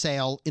weren't on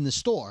sale in the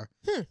store.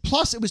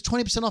 Plus, it was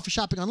 20% off for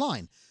shopping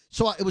online.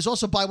 So it was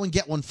also buy one,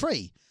 get one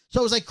free. So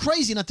it was like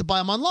crazy not to buy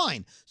them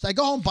online. So I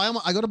go home, buy them.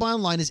 I go to buy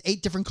online. There's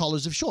 8 different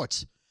colors of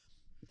shorts.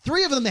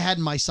 3 of them they had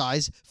in my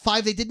size.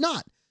 5 they did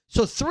not.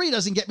 So 3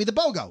 doesn't get me the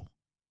BOGO.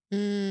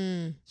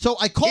 So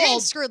I called. You're getting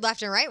screwed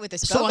left and right with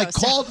this BOGO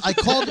So I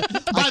called.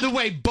 By the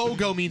way,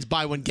 BOGO means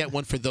buy one, get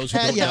one for those who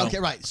don't know. Okay,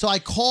 right. So I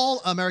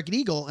call American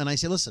Eagle and I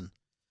say, listen,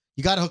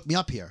 you got to hook me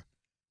up here.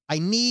 I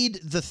need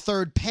the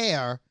 3rd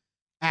pair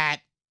at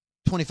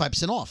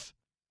 25% off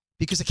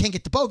because I can't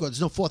get the BOGO.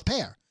 There's no 4th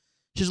pair.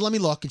 She says, let me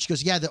look. And she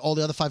goes, yeah, all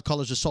the other 5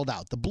 colors are sold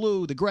out. The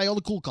blue, the gray, all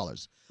the cool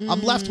colors.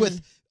 I'm left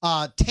with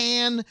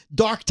tan,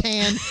 dark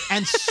tan,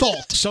 and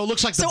salt. So it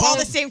looks like all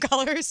the same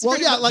colors. Well,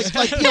 yeah, like the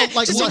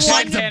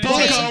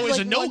BOGO is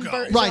a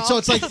no-go. Right, so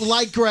it's like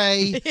light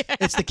gray,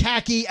 it's the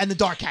khaki, and the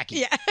dark khaki.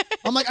 Yeah.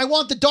 I'm like, I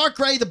want the dark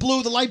gray, the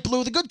blue, the light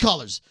blue, the good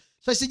colors.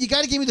 So I said, you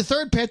got to give me the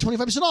 3rd pair,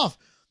 25% off.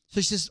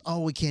 So she says,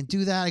 oh, we can't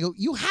do that. I go,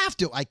 you have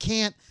to. I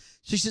can't.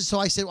 So she says, so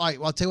I said, all right,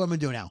 well, I'll tell you what I'm going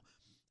to do now.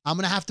 I'm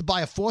going to have to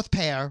buy a 4th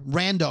pair,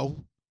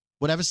 rando,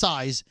 whatever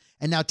size,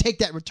 and now take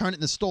that, return it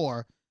in the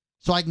store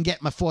so I can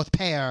get my 4th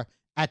pair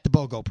at the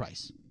BOGO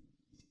price.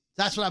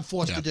 That's what I'm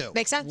forced to do.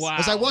 Makes sense. Wow.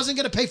 Because I wasn't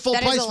going to pay full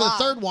price for the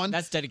 3rd one.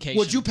 That's dedication.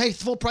 Would you pay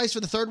full price for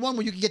the 3rd one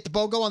when you can get the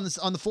BOGO on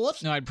the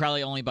 4th? No, I'd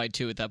probably only buy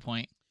 2 at that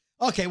point.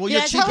 Okay, well,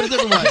 you're cheap in a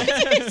different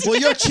way. Well,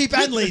 you're cheap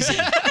and lazy.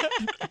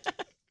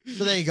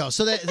 So there you go.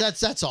 So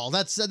that's all.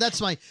 That's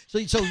my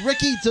so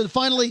Ricky to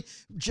finally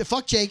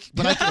fuck Jake,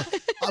 but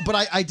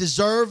I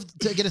deserve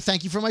to get a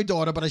thank you from my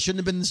daughter, but I shouldn't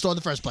have been in the store in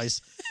the first place.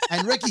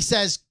 And Ricky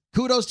says,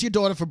 kudos to your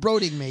daughter for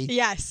brodying me.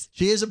 Yes,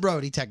 she is a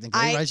brody technically,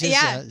 right? She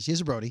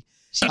is a brody.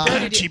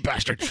 Cheap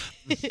bastard.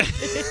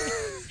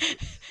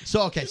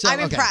 I'm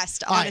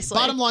impressed, honestly.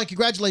 Bottom line,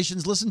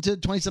 congratulations. Listen to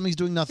 20-somethings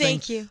Doing Nothing.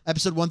 Thank you.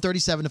 Episode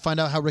 137 to find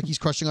out how Ricky's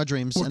crushing our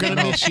dreams. We're going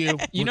to miss you.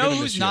 You know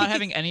who's not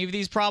having any of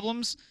these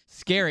problems?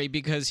 Scary,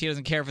 because he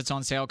doesn't care if it's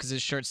on sale because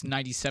his shirt's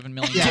 $97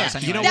 million. Yeah,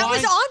 anyway. you know that why?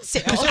 was on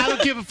sale. Because I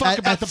don't give a fuck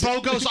about the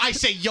BOGOs. I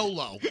say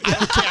YOLO. I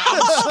don't care.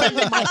 I'm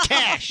spending my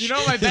cash. You know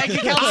what my bank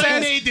account says? I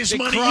made this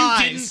money.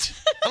 Cries. You didn't.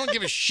 I don't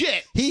give a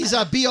shit. He's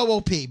a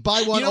BOOP.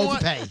 Buy one,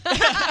 overpay.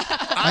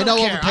 I know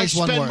care. overpay's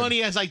one I spend word.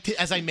 money as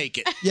I make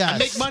it.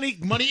 Yes. I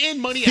make money in,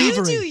 money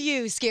Thievery. out. You do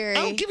you, Scary.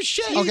 I don't give a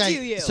shit. Okay, You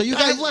do you. so you I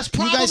guys have less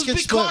problems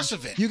because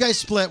of it. You guys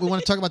split. We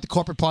want to talk about the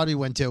corporate party we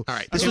went to. All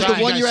right. This Okay, was thank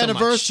the you 1-year guys so much.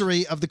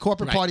 anniversary of the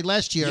corporate Right. party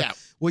last year, Yeah.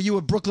 where you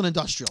were Brooklyn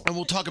Industrial. And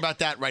we'll talk about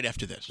that right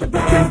after this.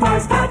 Brooklyn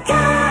Boys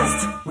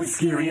Podcast with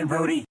Scary and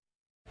Brody.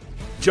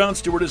 Jon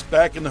Stewart is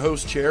back in the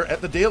host chair at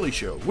The Daily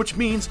Show, which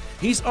means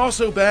he's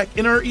also back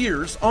in our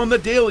ears on The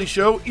Daily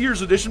Show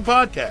Ears Edition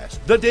podcast.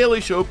 The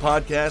Daily Show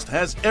podcast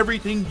has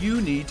everything you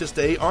need to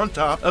stay on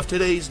top of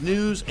today's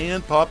news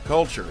and pop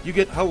culture. You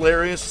get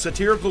hilarious,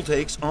 satirical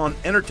takes on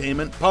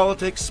entertainment,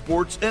 politics,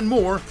 sports, and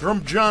more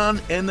from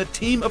Jon and the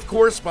team of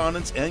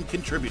correspondents and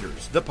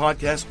contributors. The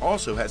podcast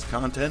also has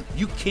content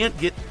you can't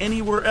get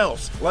anywhere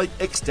else, like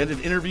extended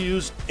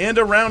interviews and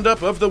a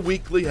roundup of the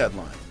weekly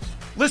headlines.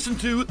 Listen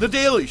to The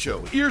Daily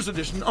Show, Ears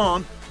Edition,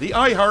 on the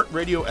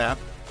iHeartRadio app,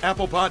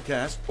 Apple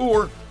Podcasts,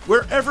 or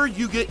wherever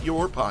you get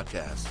your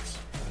podcasts.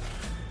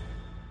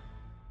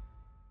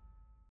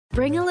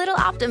 Bring a little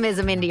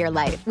optimism into your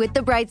life with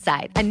The Bright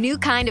Side, a new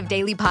kind of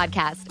daily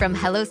podcast from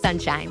Hello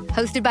Sunshine,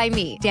 hosted by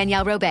me,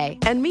 Danielle Robay.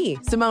 And me,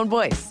 Simone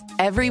Boyce.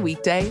 Every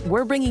weekday,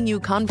 we're bringing you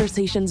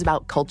conversations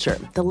about culture,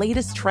 the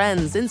latest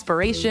trends,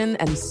 inspiration,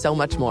 and so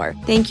much more.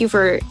 Thank you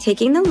for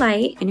taking the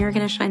light, and you're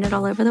going to shine it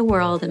all over the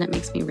world, and it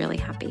makes me really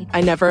happy.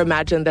 I never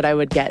imagined that I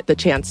would get the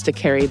chance to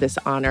carry this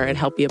honor and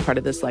help be a part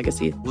of this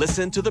legacy.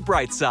 Listen to The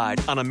Bright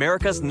Side on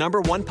America's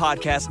 #1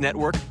 podcast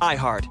network,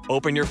 iHeart.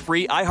 Open your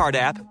free iHeart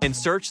app and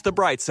search The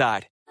Bright Side.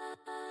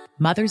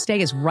 Mother's Day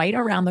is right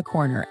around the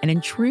corner, and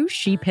in true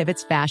She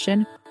Pivots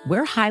fashion,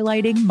 we're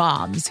highlighting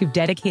moms who've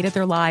dedicated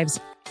their lives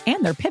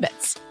and their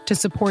pivots to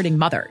supporting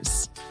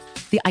mothers.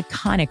 The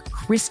iconic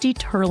Christy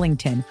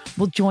Turlington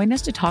will join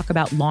us to talk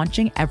about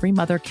launching Every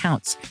Mother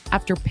Counts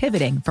after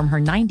pivoting from her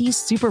 90s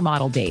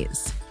supermodel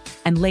days.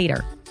 And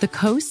later, the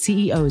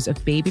co-CEOs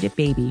of Baby to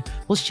Baby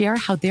will share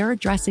how they're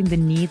addressing the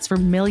needs for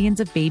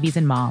millions of babies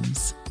and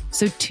moms.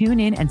 So tune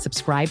in and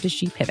subscribe to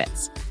She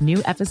Pivots.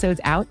 New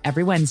episodes out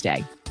every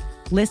Wednesday.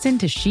 Listen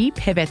to She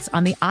Pivots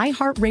on the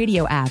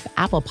iHeartRadio app,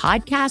 Apple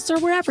Podcasts, or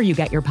wherever you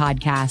get your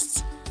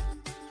podcasts.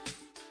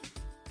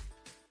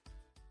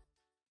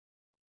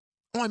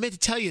 Oh, I meant to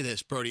tell you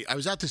this, Brody. I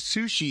was out to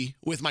sushi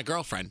with my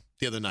girlfriend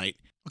the other night,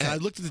 and I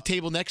looked at the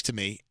table next to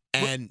me,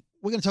 and...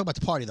 We're going to talk about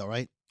the party, though,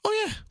 right?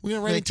 Oh, yeah. We're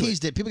going to I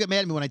teased it. People get mad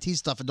at me when I tease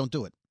stuff and don't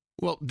do it.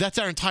 Well, that's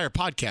our entire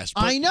podcast.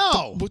 I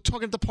know. We're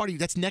talking at the party.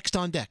 That's next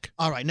on deck.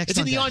 All right, next it's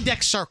on deck. It's in the on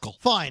deck circle.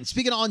 Fine.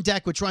 Speaking of on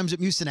deck, which rhymes with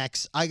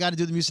Mucinex, I got to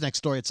do the Mucinex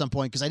story at some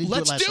point because I didn't do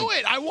it last week. Let's do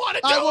it. I want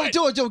to do it. I won't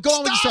do it. Go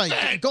on with the story.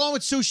 It. Go on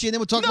with sushi, and then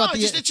we'll talk about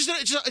the...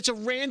 It's a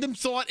random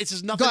thought. It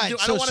has nothing to do...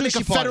 I don't want to make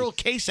a party. federal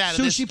case out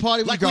of this. Sushi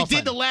party with like your we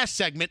did the last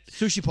segment.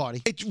 Sushi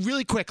party. It's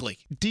really quickly.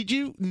 Did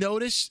you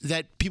notice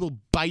that people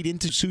bite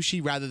into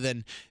sushi rather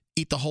than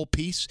eat the whole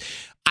piece?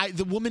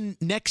 The woman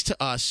next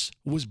to us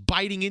was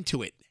biting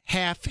into it.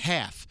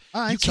 Half.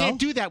 Right, you can't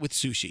do that with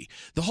sushi.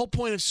 The whole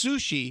point of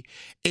sushi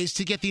is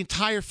to get the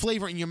entire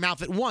flavor in your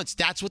mouth at once.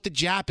 That's what the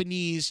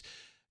Japanese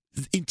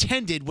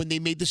intended when they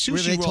made the sushi roll.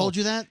 Really, they told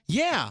you that?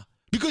 Yeah.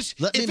 Because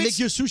let me make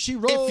your sushi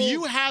roll. If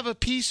you have a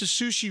piece of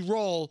sushi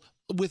roll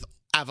with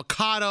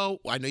avocado,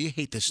 I know you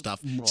hate this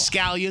stuff,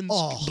 scallions,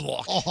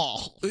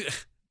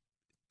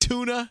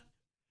 tuna,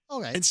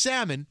 and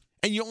salmon,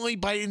 and you only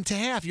bite it into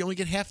half, you only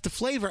get half the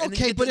flavor.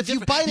 Okay, but if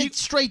you bite it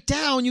straight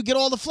down, you get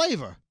all the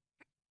flavor.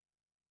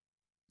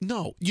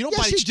 No, you don't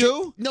yes, bite you it.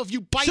 Do. No, if you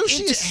bite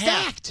sushi into is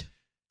half. stacked.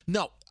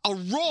 No, a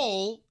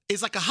roll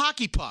is like a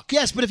hockey puck.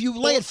 Yes, but if you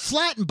lay it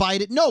flat and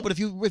bite it, no. But if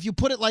you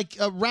put it like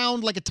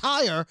around like a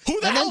tire and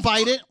then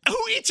bite it, who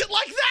eats it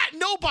like that?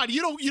 Nobody.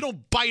 You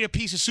don't bite a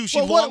piece of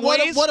sushi long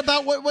ways. What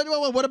about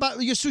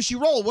your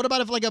sushi roll? What about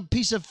if like a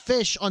piece of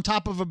fish on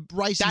top of a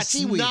rice and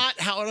seaweed?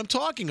 That's not what I'm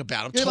talking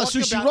about. I'm talking about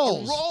sushi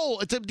rolls. A roll.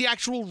 It's the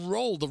actual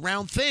roll, the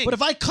round thing. But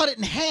if I cut it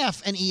in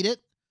half and eat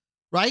it,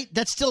 right?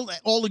 That's still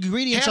all the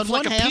ingredients on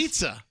one half. Half like a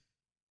pizza.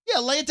 Yeah,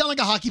 lay it down like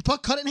a hockey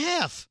puck, cut it in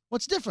half.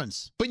 What's the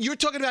difference? But you're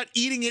talking about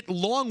eating it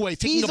long way,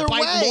 taking Either a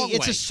bite way, long way.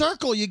 It's a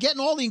circle. You're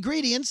getting all the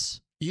ingredients.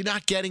 You're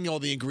not getting all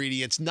the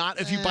ingredients. Not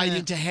if you bite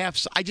into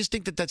half. I just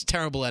think that's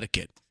terrible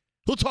etiquette.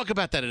 We'll talk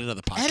about that in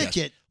another podcast.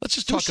 Etiquette. Let's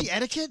just sushi talk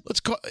etiquette.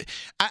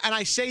 And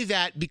I say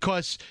that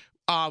because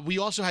we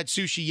also had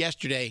sushi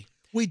yesterday.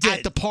 We did.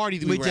 At the party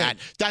that we were did. at.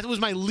 That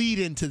was my lead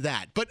into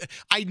that. But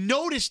I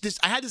noticed this.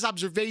 I had this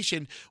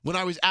observation when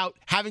I was out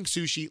having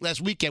sushi last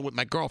weekend with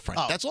my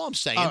girlfriend. Oh. That's all I'm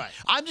saying. All right.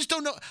 I just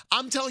don't know.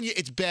 I'm telling you,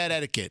 it's bad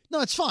etiquette.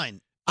 No, it's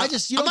fine. I'm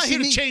not here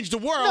to change the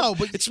world. No,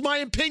 but it's my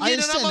opinion,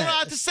 and I'm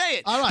allowed to say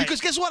it. All right. Because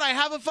guess what? I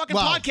have a fucking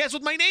podcast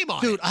with my name on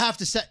it. Dude, I have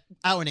to set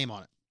our name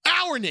on it.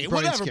 Our name,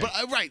 whatever. But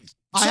right.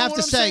 I So have what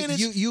to I'm say, saying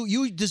is-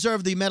 you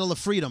deserve the Medal of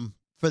Freedom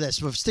for this,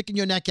 for sticking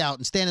your neck out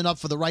and standing up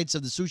for the rights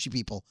of the sushi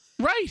people.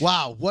 Right.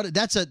 Wow.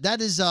 That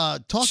is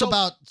talk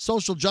about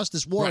social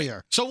justice warrior.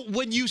 Right. So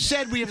when you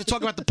said we have to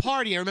talk about the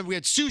party, I remember we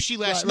had sushi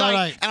last night,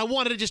 right. and I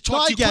wanted to just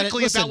talk to you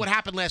quickly about what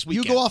happened last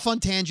weekend. You go off on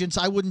tangents.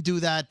 I wouldn't do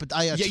that, but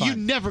it's fine. You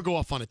never go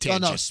off on a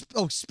tangent.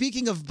 Oh,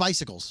 speaking of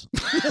bicycles.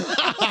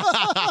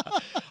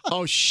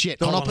 Oh, shit.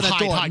 Don't open that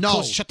door. No.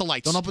 Close. Shut the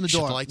lights. Don't open the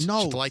door. Shut the lights.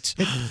 No. Shut the lights.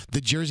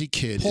 The Jersey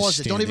Kid.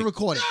 Pause it. Don't even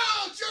record it.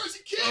 No, Jersey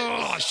Kid.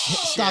 Oh, shit.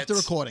 Stop the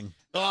recording.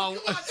 Oh.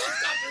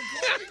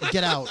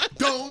 Get out.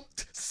 Don't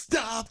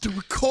stop the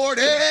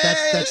recording.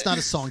 That's not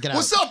a song. Get out.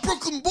 What's up,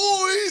 Brooklyn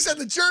boys and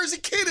the Jersey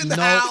Kid in the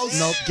house?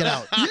 Nope, get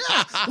out.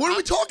 Yeah. What are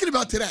we talking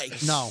about today?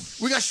 No.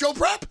 We got show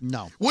prep?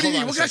 No. What do you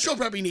need? What kind of show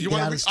prep you need?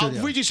 I'll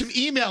read you some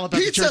email about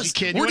the Jersey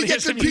Kid. Where do you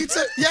get good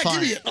pizza? Yeah, Fine.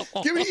 give me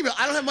it. Give me an email.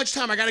 I don't have much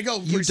time. I got to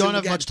go. You don't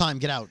have much time.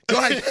 Get out. Go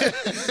ahead.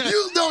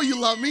 You know you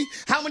love me.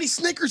 How many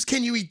Snickers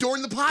can you eat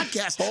during the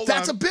podcast?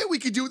 That's a bit we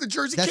could do with the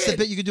Jersey Kid. That's the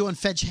bit you could do on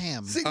Fetch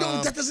Ham. See,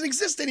 no, that doesn't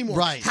exist anymore.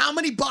 Right. How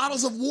many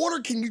bottles of water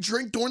can you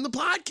drink during the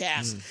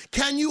podcast?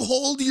 Can you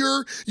hold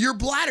your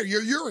bladder,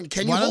 your urine?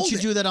 Can you Why hold don't you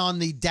it? do that on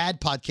the dad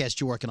podcast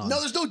you're working on? No,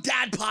 there's no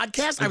dad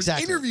podcast. I was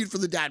Exactly. interviewed for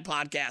the dad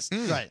podcast.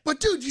 Right. But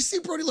dude, you see,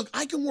 Brody, look,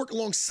 I can work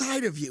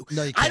alongside of you.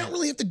 No, you I can't. don't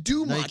really have to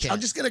do No, you much. can't.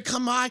 I'm just going to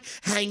come by,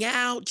 hang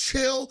out,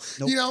 chill.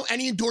 Nope. You know,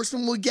 any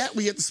endorsement we get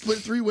to split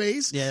it 3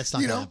 ways. Yeah, that's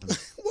not you gonna know? happen.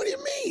 What do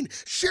you mean?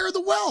 share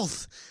the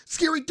wealth.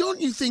 Scary,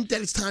 don't you think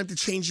that it's time to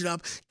change it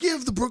up?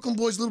 Give the Brooklyn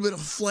Boys a little bit of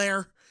a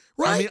flair.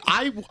 Right?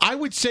 I mean, I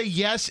would say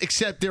yes,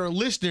 except there are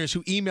listeners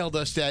who emailed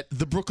us at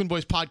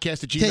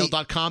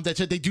thebrooklynboyspodcast@gmail.com that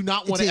said they do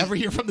not want to ever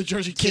hear from the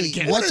Jersey Kid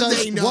again. What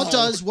does GEDOWT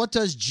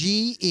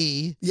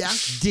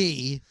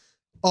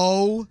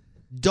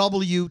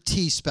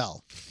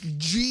spell?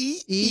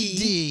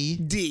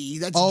 GED.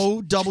 That's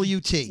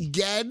OWT.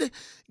 Get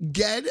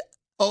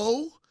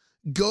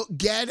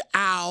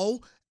out,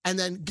 and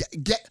then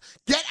get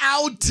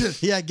out.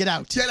 Yeah, get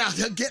out. Get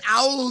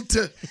out.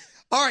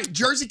 All right,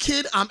 Jersey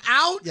Kid, I'm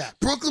out. Yeah.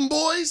 Brooklyn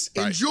Boys,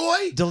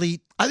 enjoy.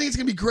 Delete. I think it's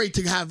gonna be great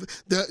to have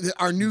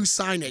our new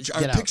signage,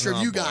 our picture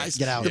of you guys,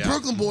 the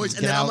Brooklyn Boys,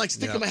 and then I'm like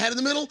sticking my head in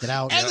the middle,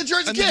 and the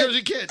Jersey Kid, And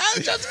the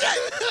Jersey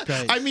Kid.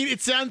 Great. I mean, it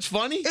sounds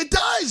funny. It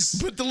does,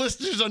 but the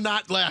listeners are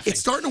not laughing.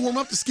 It's starting to warm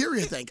up to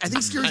Scary. I think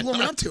Scary's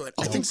warming up to it.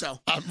 I think so.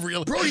 I'm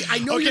really Brody. I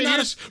know you're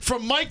not.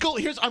 From Michael.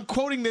 I'm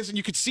quoting this, and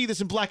you can see this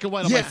in black and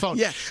white on my phone.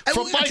 Yeah.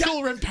 From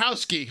Michael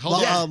Rempkowski.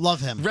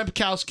 Love him.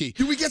 Rempkowski.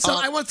 Do we get some?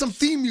 I want some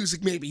theme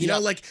music, maybe. You know,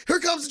 like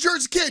here comes the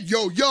Jersey Kid.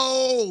 Yo,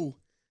 yo.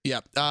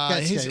 Yep.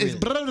 His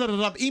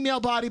email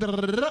body.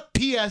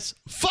 P.S.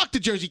 Fuck the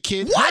Jersey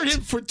Kid. What? Heard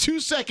him for 2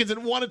 seconds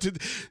and wanted to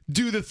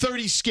do the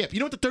 30 skip. You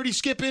know what the 30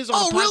 skip is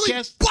on the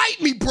podcast? Really? Bite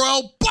me,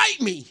 bro.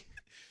 Bite me.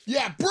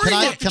 Yeah, bring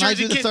it. Can I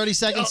do the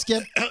 30-second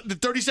skip? The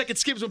 30-second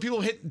skip is when people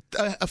hit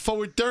a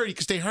forward 30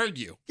 because they heard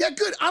you. Yeah,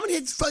 good. I'm going to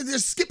hit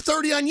skip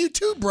 30 on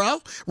YouTube,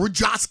 bro.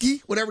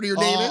 Rajowski, whatever your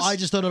name is. I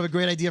just thought of a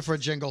great idea for a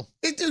jingle.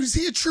 Hey, dude, is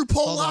he a true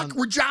Pollock?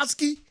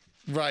 Rajowski?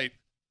 Right.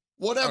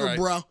 Whatever,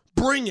 bro.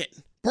 Bring it.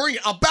 Bring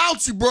it.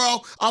 About you, bro.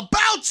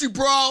 About you,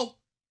 bro.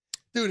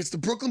 Dude, it's the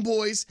Brooklyn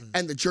Boys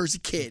and the Jersey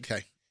Kid.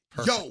 Okay.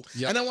 Yo,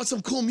 and I want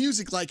some cool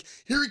music like,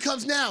 here he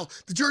comes now.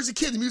 The Jersey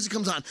Kid, the music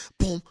comes on.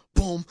 Boom,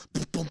 boom,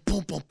 boom, boom,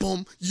 boom, boom,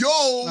 boom. Yo.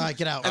 All right,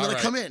 get out. And then I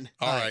come in.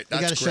 All right. We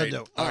got a show to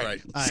do. All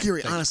right.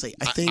 Scary, honestly,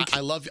 I think. I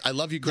love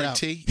you, Greg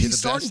T. He's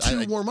starting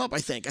to warm up, I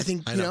think.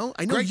 I know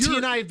Greg T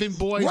and I have been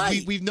boys.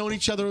 Right. We've known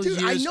each other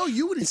Dude, years. I know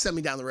you wouldn't send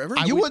me down the river.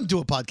 You wouldn't do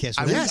a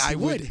podcast with Yes, I I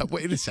would.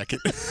 Wait a second.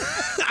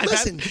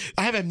 Listen.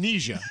 I have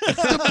amnesia.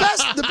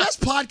 The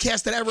best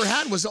podcast that I ever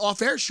had was the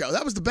off-air show.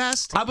 That was the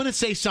best. I'm going to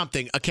say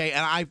something, okay?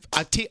 And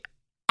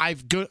I'm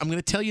going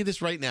to tell you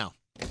this right now.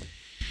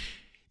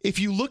 If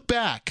you look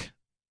back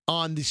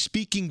on the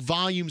Speaking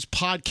Volumes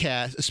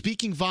podcast,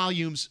 Speaking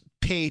Volumes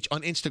page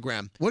on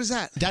Instagram. What is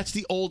that? That's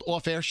the old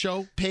off-air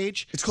show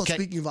page. It's called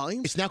Speaking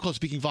Volumes? It's now called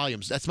Speaking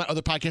Volumes. That's my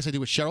other podcast I do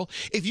with Cheryl.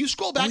 If you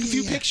scroll back a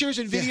few pictures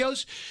and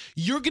videos,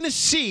 you're going to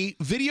see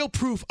video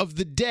proof of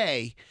the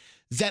day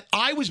that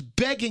I was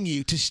begging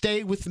you to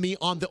stay with me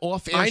on the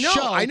off-air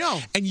show. I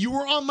know. And you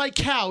were on my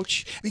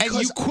couch, and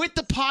you quit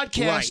the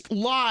podcast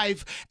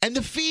live, and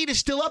the feed is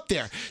still up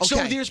there. So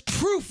there's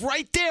proof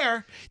right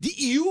there that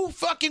you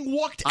fucking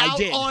walked out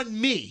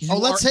on me.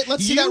 Let's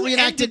see that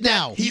reenacted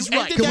now. He's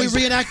right. Can we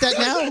reenact that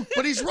now?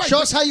 But he's right. Show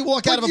us how you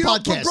walk out of a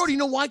podcast. But Brody, you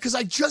know why? Because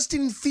I just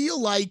didn't feel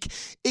like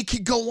it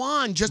could go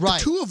on, just the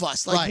two of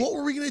us. Like, what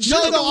were we going to do?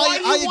 No,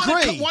 I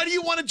agree. Why do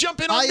you want to jump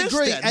in on I this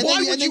agree. then? And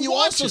Why then, would you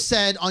want also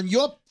said on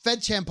your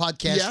FedChamp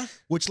podcast,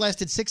 which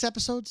lasted 6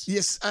 episodes?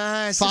 Yes.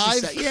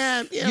 5?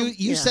 Yeah.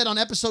 You said on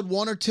episode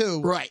 1 or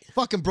 2, right?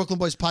 Fucking Brooklyn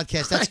Boys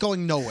podcast, that's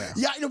going nowhere.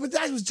 Yeah, but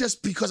that was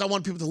just because I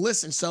want people to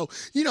listen. So,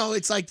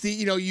 it's like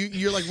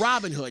you're like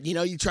Robin Hood.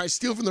 You try to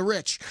steal from the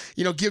rich,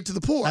 give to the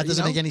poor. That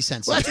doesn't make any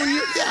sense. Well, that's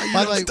when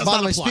by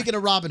the way, speaking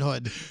of Robin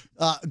Hood,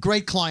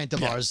 great client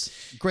of ours.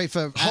 Great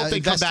for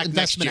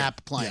investment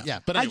app client. Yeah.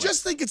 But anyway. I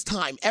just think it's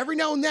time. Every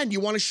now and then you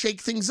want to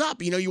shake things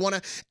up. You want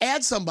to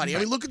add somebody. I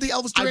mean, look at the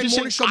Elvis Duran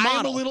morning show model.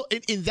 I'm a little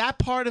in that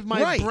part of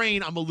my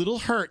brain. I'm a little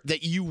hurt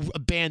that you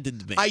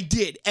abandoned me. I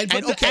did, and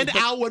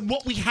Al and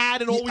what we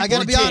had and all we. I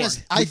got to be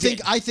honest. I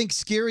think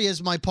Scary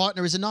as my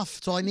partner is enough.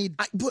 That's all I need.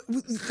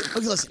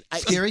 Listen,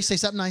 Scary, say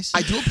something nice.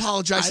 I do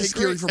apologize to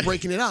Scary for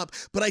breaking it up,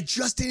 but I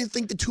just didn't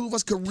think the two of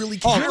us could really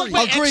carry. You're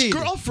my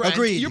ex-girlfriend.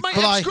 Agreed. You're my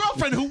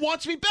ex-girlfriend who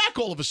wants me back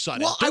all of a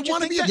sudden. Well, I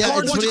want to be a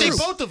part of it.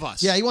 Both of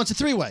us. Yeah, he wants a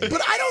 3-way.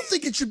 But I don't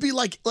think it should be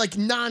like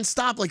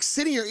nonstop, like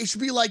sitting here. It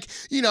should be like,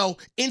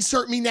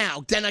 insert me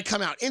now, then I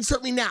come out.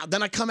 Insert me now,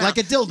 then I come out. Like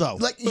a dildo.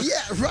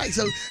 Right.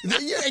 So,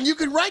 and you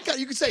could write.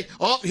 You could say,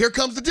 "Oh, here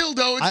comes the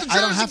dildo." It's the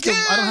Jersey Kid.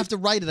 I don't have to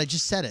write it. I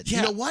just said it.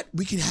 You know what?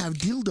 We can have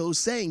dildos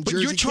saying but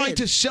Jersey you're trying Kid.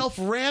 to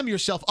self-ram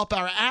yourself up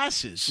our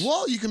asses.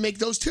 Well, you can make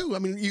those too. I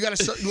mean, you got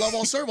to love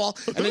all, serve all,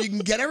 and then you can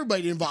get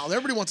everybody involved.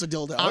 Everybody wants a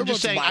dildo. I'm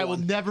just saying, I will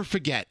never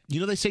forget. You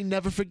know they say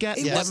never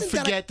forget. Never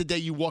forget the day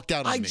you walked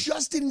out on me. I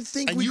just didn't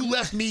think. And you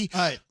left me.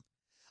 All right.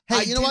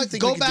 Hey, you know what?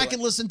 Go back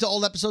and listen to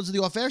old episodes of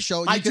the off-air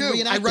show. I do.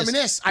 I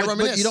reminisce.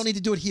 But you don't need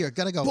to do it here.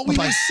 Gotta go. But we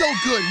were so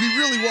good. We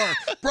really were.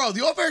 Bro,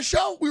 the off-air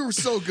show, we were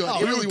so good.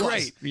 It really was.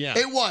 Great. Yeah.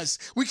 It was.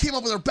 We came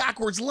up with our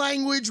backwards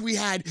language.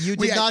 You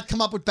did not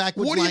come up with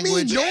backwards language. What do you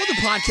mean? No other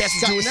podcast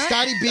is doing that.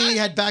 Scotty B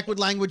had backward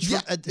language in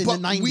the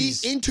 90s. We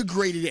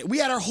integrated it. We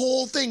had our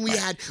whole thing. We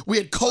had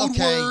code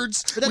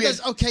words. But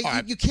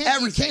you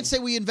can't say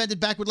we invented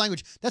backward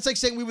language. That's like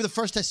saying we were the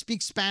first to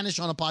speak Spanish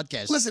on a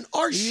podcast. Listen,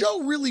 our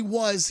show really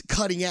was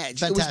cutting edge. edge.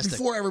 Fantastic. It was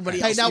before everybody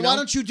Hey, else. now you why know?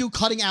 don't you do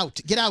cutting out?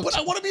 Get out. But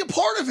I want to be a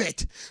part of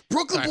it.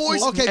 Brooklyn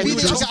Boys. Okay, and be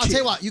we the, were I'll tell you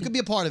kids. what. You can be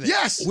a part of it.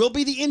 Yes. We'll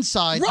be the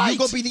inside. Right. You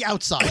go be the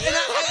outside.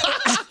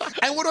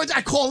 And what do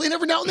I call in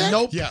every now and then?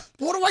 Nope. Yeah.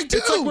 What do I do?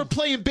 It's like we're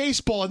playing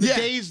baseball in the Yeah.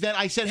 days that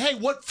I said, hey,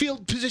 what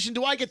field position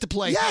do I get to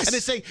play? Yes. And they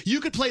say,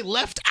 you could play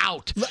left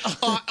out.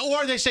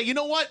 Or they say, you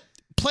know what?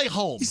 Play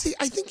home. You see,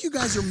 I think you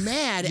guys are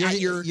mad You're, at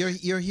your.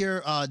 you're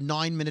here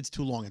 9 minutes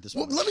too long at this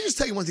Well, point. let me just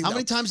tell you one thing. How though.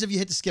 many times have you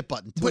hit the skip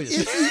button? But Tweet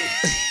us.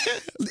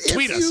 if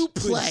Tweet you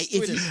us. play,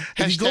 Tweet if you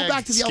us. go Hashtag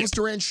back to the skip. Elvis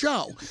Duran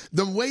show,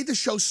 the way the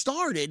show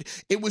started,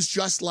 it was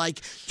just like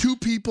two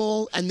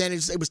people, and then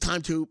it was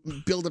time to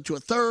build up to a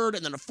third,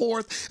 and then a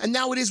fourth, and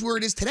now it is where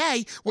it is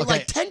today. We're Okay.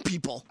 like 10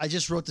 people. I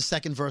just wrote the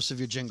second verse of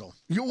your jingle.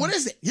 What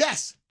is it?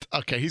 Yes.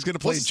 Okay, he's going to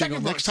play a What's the jingle.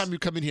 second Next verse? time you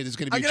come in here, there's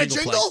going to I be a got a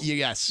jingle, jingle? playing.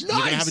 Yes. Nice. You're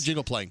going to have a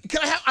jingle playing.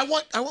 Can I have?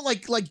 I want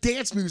like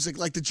dance music,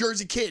 like the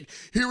Jersey Kid.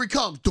 Here we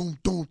come, dum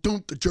dum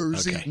dum. The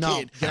Jersey Okay. No,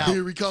 Kid. get out.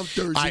 Here we come,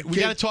 Jersey All right, we Kid.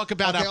 got to talk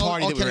about Okay, our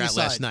party all that we were kidding at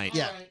last aside. night.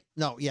 Yeah.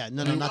 No,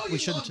 no, not. We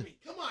shouldn't. Love me.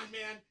 Come on,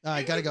 man. All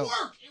right, gotta go.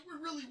 Work. It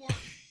would really work.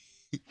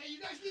 Hey,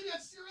 you guys need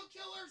that serial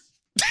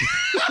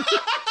killers?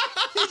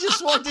 He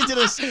just walked into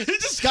this.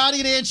 Scotty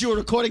and Andrew are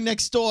recording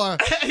next door.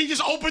 He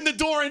just opened the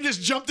door and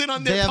just jumped in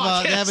on They their have,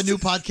 podcast. they have a new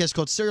podcast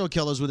called Serial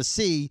Killers with a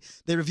C.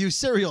 They review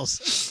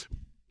cereals.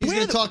 He's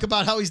going to talk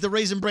about how he's the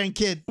Raisin Bran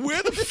Kid.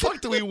 Where the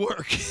fuck do we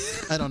work?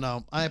 I don't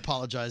know. I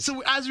apologize.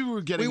 So as we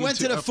were getting We went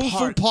to into the a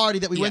Foo party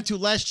that we went to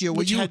last year, where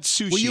Which you had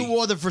sushi. where you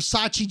wore the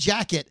Versace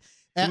jacket.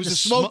 It And was the a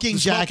smoking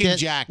smoking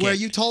jacket. where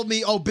you told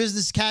me, oh,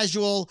 business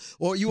casual,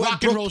 or you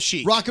Rock had and roll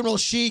chic. rock and roll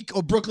chic,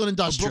 or Brooklyn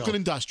industrial. Brooklyn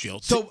Industrial.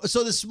 So we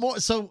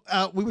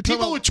were talking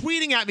People were about,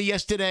 tweeting at me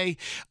yesterday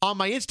on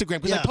my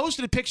Instagram because I Yeah.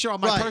 posted a picture on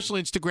my Right. personal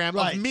Instagram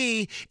Right. of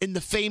me in the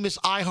famous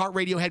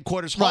iHeartRadio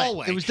headquarters right.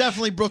 hallway. It was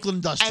definitely Brooklyn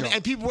industrial.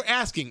 and people were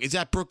asking, is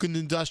that Brooklyn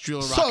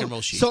Industrial or Rock and Roll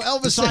Chic? So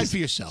Elvis Decide says, for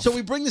yourself. So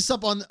we bring this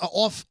up on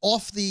off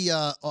the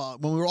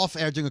when we were off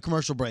air during a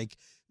commercial break.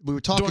 We were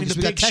talking During the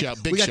because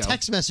big we got show.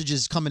 text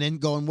messages coming in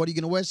going, "What are you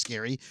going to wear,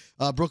 Scary?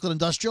 Brooklyn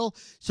Industrial."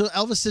 So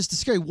Elvis says to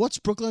Scary, "What's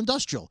Brooklyn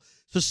Industrial?"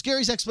 So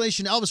Scary's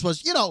explanation to Elvis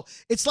was,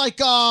 it's like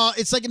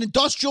an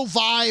industrial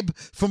vibe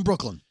from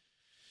Brooklyn.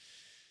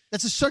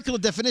 That's a circular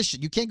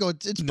definition. You can't go.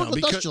 It's No, Brooklyn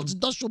because- Industrial. It's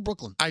industrial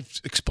Brooklyn.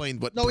 I've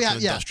explained what No, we Brooklyn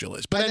have- yeah. Industrial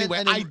is. But And then- anyway,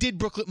 and then- I did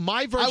Brooklyn.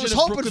 My version I was of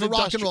hoping Brooklyn for rock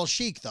and Industrial- roll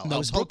chic, though. No, I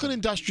was Brooklyn hoping.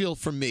 Industrial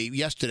for me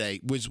yesterday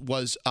was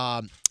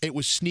it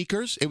was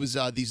sneakers. It was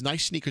these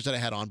nice sneakers that I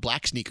had on,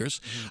 black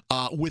sneakers,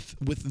 Mm-hmm.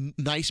 with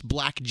nice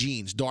black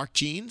jeans, dark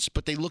jeans,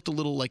 but they looked had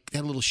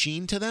a little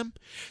sheen to them.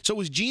 So it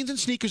was jeans and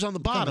sneakers on the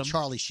Kind of bottom, a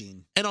Charlie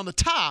Sheen. and on the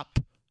top,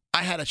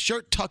 I had a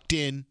shirt tucked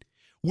in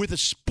with a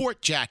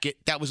sport jacket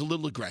that was a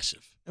little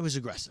aggressive. It was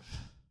aggressive.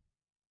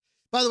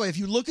 By the way, if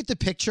you look at the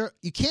picture,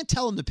 you can't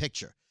tell in the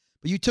picture,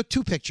 but you took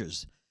two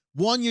pictures.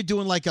 One, you're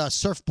doing like a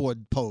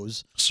surfboard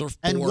pose.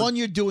 And one,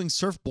 you're doing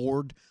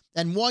surfboard.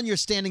 And one, you're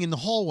standing in the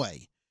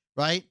hallway,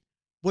 right?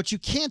 What you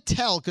can't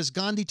tell, because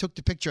Gandhi took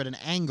the picture at an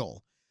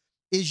angle,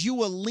 is you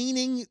were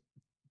leaning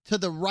to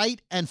the right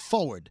and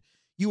forward.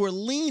 You were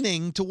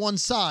leaning to one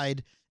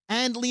side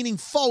and leaning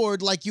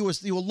forward like you were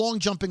long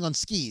jumping on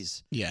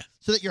skis. Yeah.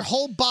 So that your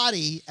whole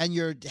body and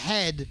your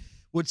head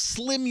would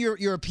slim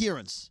your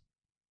appearance.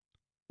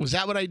 Was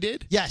that what I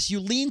did? Yes, you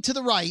leaned to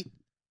the right.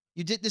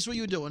 You did. This is what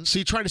you were doing. So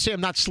you're trying to say I'm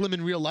not slim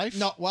in real life?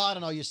 No, well, I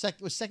don't know. Your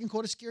was second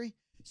quarter scary.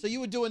 So you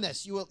were doing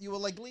this. You were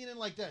like leaning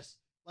like this,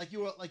 like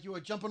you were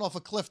jumping off a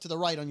cliff to the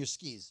right on your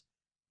skis.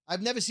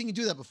 I've never seen you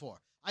do that before.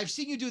 I've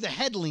seen you do the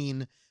head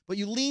lean, but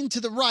you lean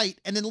to the right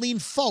and then lean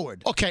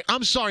forward. Okay,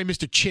 I'm sorry,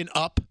 Mr. Chin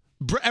Up.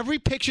 Every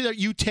picture that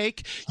you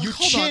take, your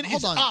chin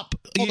is up.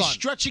 You're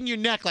stretching your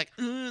neck like,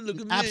 look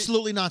at me.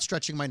 Absolutely not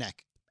stretching my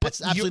neck.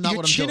 That's absolutely not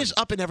what I'm doing. Your chin is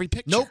up in every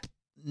picture.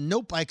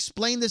 Nope. I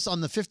explained this on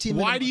the 15-minute.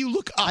 Why do you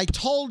look up? I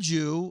told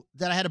you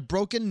that I had a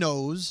broken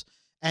nose,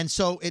 and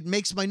so it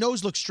makes my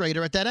nose look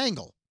straighter at that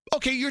angle.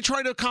 Okay, you're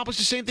trying to accomplish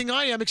the same thing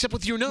I am, except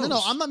with your nose.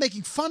 No, I'm not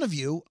making fun of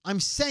you.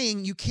 I'm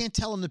saying you can't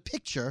tell in the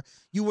picture.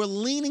 You were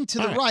leaning to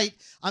the right.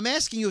 I'm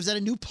asking you, is that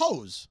a new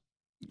pose?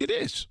 It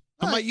is.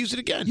 I might use it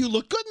again. You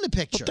look good in the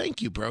picture. Well,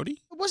 thank you,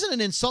 Brody. It wasn't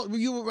an insult.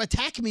 You were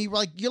attacking me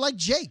like you're like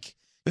Jake.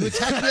 You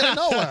attacked me out of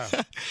nowhere.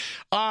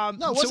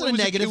 No, it wasn't a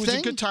negative thing. It was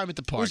a good time at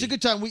the party. It was a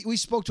good time. We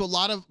spoke to a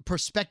lot of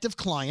prospective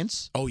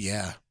clients. Oh,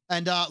 yeah.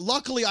 And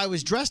luckily, I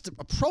was dressed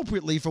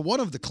appropriately for one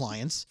of the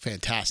clients.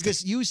 Fantastic.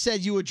 Because you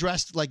said you were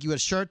dressed like you had a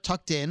shirt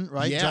tucked in,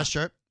 right? Yeah. Dress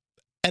shirt.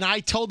 And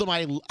I told him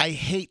I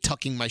hate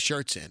tucking my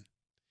shirts in.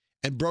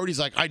 And Brody's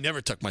like, I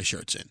never tuck my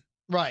shirts in.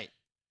 Right.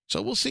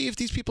 So we'll see if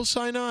these people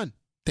sign on.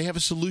 They have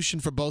a solution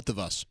for both of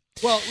us.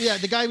 Well, yeah,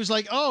 the guy was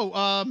like,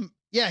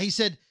 yeah, he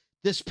said,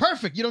 this is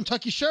perfect. You don't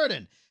tuck your shirt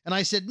in. And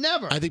I said,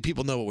 never. I think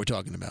people know what we're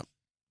talking about.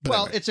 But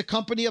Well, anyway. it's a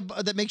company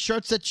that makes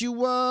shirts that you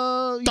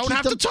don't keep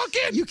have them, to tuck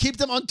in. You keep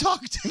them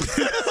untucked.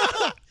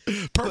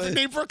 Perfect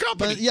name for a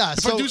company. But yeah,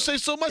 if I do say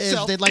so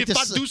myself. If they'd like if to,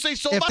 I do say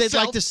so if myself. they'd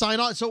like to sign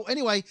on. So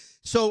anyway,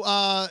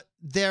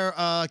 their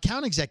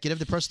account executive,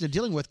 the person they're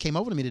dealing with, came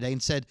over to me today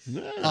and said,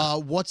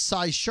 what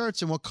size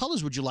shirts and what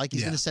colors would you like?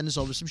 He's going to send us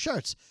over some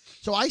shirts.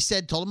 So I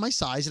told him my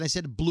size, and I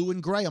said blue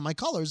and gray on my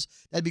colors.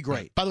 That'd be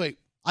great. By the way,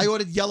 I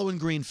ordered yellow and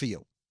green for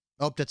you.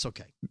 I hope that's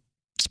okay.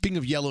 Speaking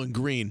of yellow and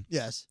green,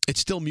 yes, it's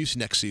still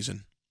Mucinex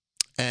season.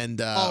 And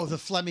the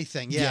phlegmy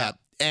thing, yeah.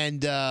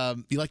 And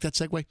you like that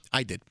segue?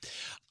 I did.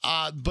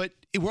 But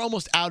we're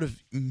almost out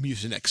of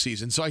Mucinex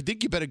season, so I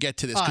think you better get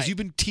to this because you've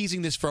been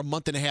teasing this for a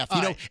month and a half.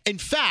 In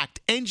fact,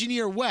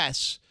 Engineer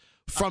Wes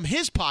from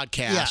his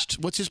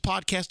podcast, what's his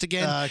podcast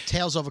again?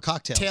 Tales Over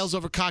Cocktails. Tales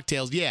Over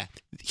Cocktails, yeah.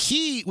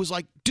 He was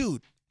like,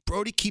 dude,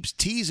 Brody keeps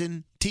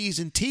teasing,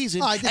 and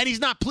he's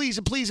not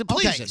pleasing.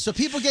 Okay, so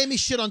people gave me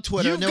shit on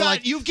Twitter. And they're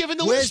like, you've given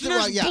the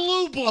listeners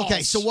blue balls.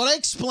 Okay, so what I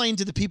explained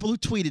to the people who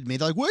tweeted me,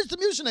 they're like, where's the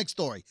Mucinex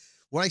story?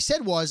 What I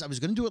said was I was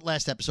going to do it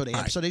last episode,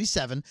 episode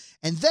 87,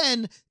 and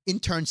then, in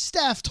turn,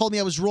 Steph told me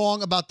I was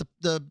wrong about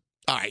the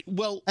All right,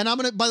 well... And I'm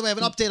going to, by the way, I have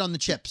an update on the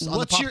chips, on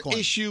the popcorn. What's your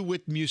issue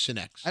with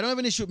Mucinex? I don't have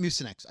an issue with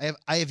Mucinex.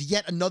 I have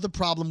yet another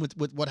problem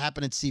with what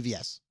happened at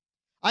CVS.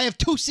 I have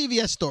 2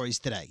 CVS stories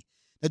today.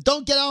 Now,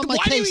 don't get on my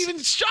case. Why do you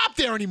even shop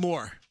there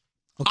anymore?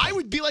 Okay. I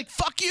would be like,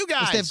 fuck you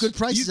guys. They have good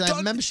prices and I have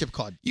a membership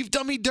card. You've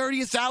done me dirty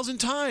 1,000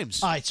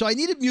 times. All right, so I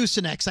needed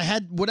Mucinex. I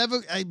had whatever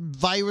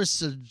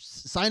virus,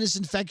 sinus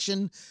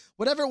infection,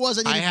 whatever it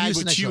was. I had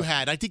what you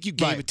had. I think you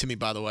gave it to me,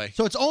 by the way.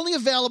 So it's only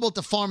available at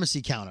the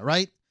pharmacy counter,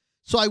 right?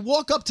 So I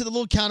walk up to the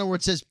little counter where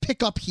it says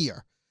pick up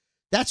here.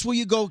 That's where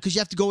you go because you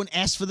have to go and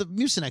ask for the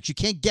Mucinex. You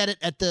can't get it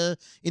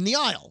in the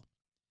aisle.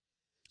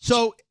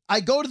 So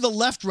I go to the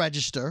left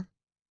register.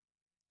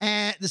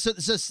 And so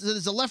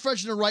there's a left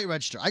register and a right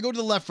register. I go to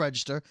the left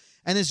register,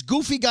 and this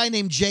goofy guy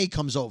named Jay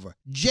comes over.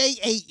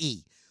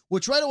 J-A-E,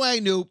 which right away I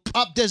knew,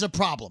 there's a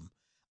problem.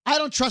 I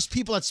don't trust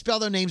people that spell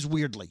their names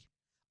weirdly.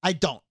 I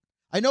don't.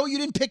 I know you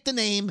didn't pick the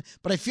name,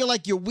 but I feel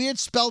like your weird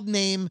spelled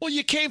name... Well,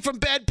 you came from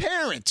bad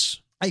parents.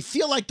 I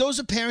feel like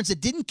those are parents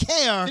that didn't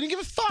care... They didn't give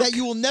a fuck. ...that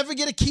you will never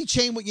get a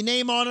keychain with your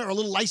name on it or a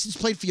little license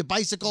plate for your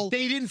bicycle.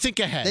 They didn't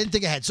think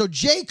ahead. So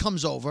Jay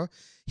comes over.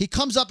 He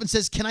comes up and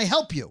says, can I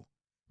help you?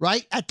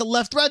 Right? At the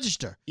left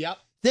register. Yep.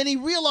 Then he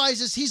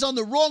realizes he's on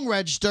the wrong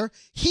register.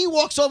 He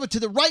walks over to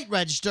the right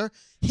register,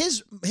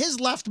 his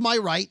left, my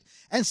right,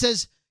 and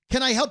says,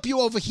 can I help you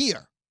over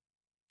here?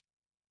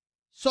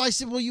 So I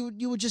said, well,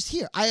 you were just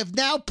here. I have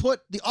now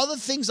put the other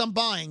things I'm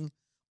buying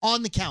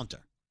on the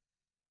counter.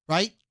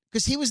 Right?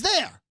 Because he was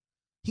there.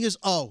 He goes,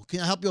 oh,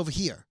 can I help you over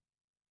here?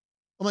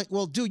 I'm like,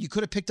 well, dude, you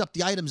could have picked up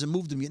the items and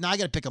moved them. Now I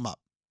got to pick them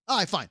up. All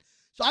right, fine.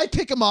 So I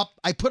pick them up.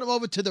 I put them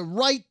over to the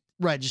right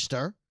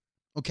register.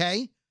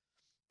 Okay?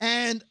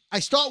 And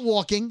I start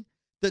walking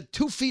the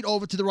 2 feet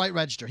over to the right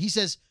register. He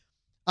says,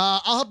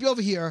 I'll help you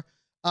over here.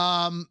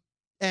 And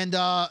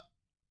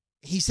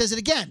he says it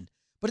again.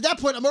 But at that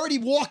point, I'm already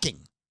walking.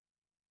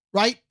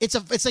 Right? It's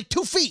like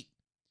 2 feet.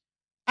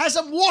 As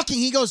I'm walking,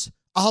 he goes,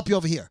 I'll help you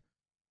over here.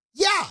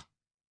 Yeah.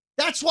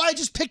 That's why I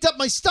just picked up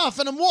my stuff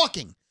and I'm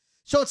walking.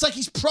 So it's like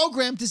he's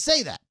programmed to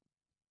say that.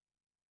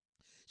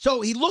 So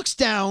he looks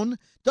down,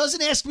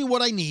 doesn't ask me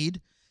what I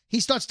need.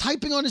 He starts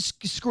typing on his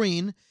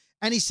screen.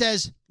 And he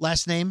says,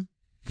 last name?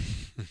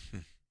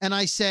 And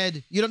I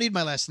said, you don't need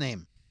my last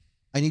name.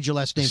 I need your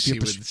last name for your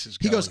prescription.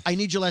 He goes, I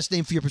need your last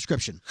name for your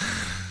prescription.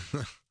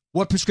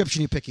 What prescription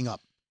are you picking up?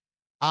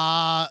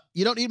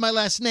 You don't need my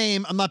last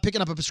name. I'm not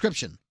picking up a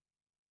prescription.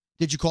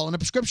 Did you call in a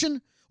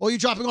prescription? Or are you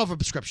dropping off a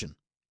prescription?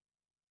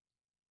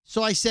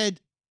 So I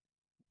said,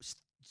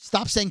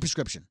 stop saying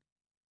prescription.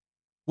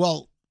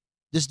 Well,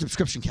 this is the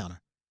prescription counter.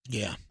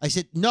 Yeah. I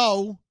said,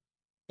 no,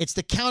 it's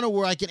the counter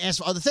where I can ask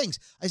for other things.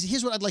 I said,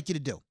 here's what I'd like you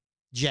to do.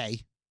 Jay,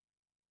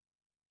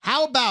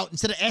 how about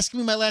instead of asking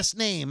me my last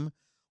name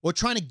or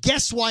trying to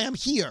guess why I'm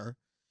here,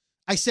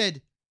 I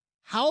said,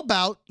 how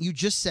about you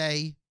just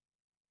say,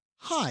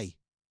 hi,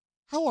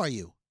 how are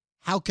you?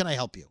 How can I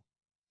help you?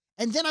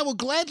 And then I will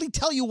gladly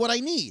tell you what I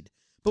need.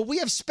 But we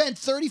have spent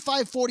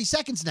 35, 40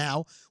 seconds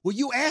now with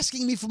you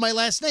asking me for my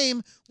last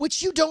name,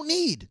 which you don't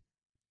need.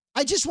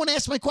 I just want to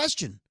ask my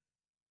question.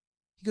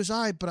 He goes,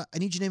 all right, but I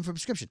need your name for a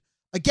prescription.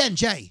 Again,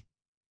 Jay,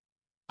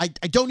 I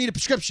don't need a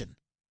prescription.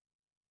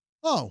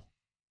 Oh,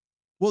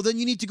 well, then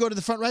you need to go to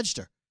the front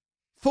register.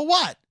 For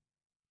what?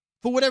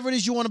 For whatever it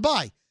is you want to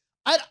buy.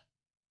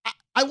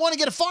 I want to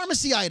get a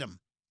pharmacy item.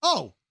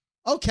 Oh,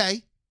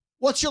 okay.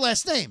 What's your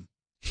last name?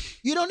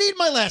 You don't need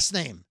my last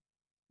name.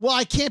 Well,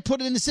 I can't put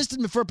it in the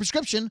system for a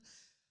prescription.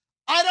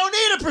 I don't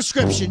need a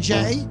prescription,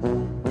 Jay.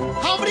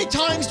 How many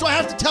times do I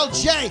have to tell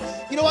Jay?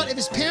 You know what? If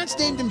his parents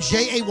named him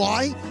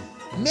J-A-Y,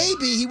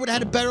 maybe he would have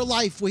had a better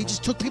life where he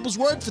just took people's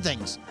word for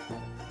things.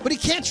 But he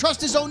can't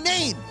trust his own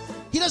name.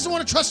 He doesn't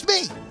want to trust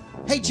me.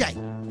 Hey, Jay.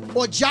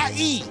 Or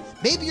Jai.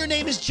 Maybe your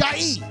name is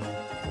Jai.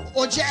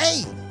 Or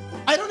Jay.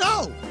 I don't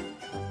know.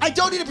 I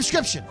don't need a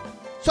prescription.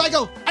 So I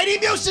go, I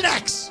need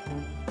Mucinex.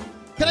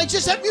 Can I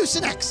just have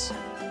Mucinex?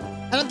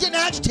 And I'm getting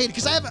agitated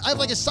because I have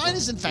like a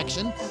sinus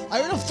infection.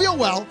 I don't feel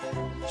well.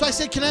 So I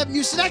said, can I have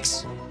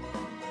Mucinex?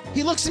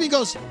 He looks at me and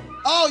goes,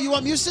 oh, you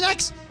want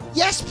Mucinex?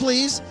 Yes,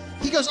 please.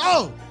 He goes,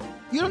 oh,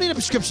 you don't need a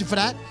prescription for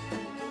that.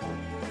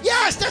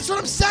 Yes, that's what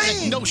I'm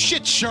saying. No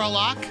shit,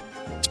 Sherlock.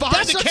 It's behind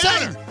That's the what I'm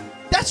counter. saying.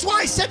 That's why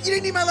I said you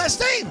didn't need my last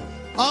name.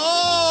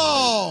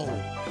 Oh,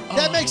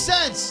 that makes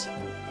sense.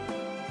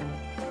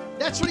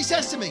 That's what he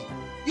says to me.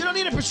 You don't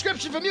need a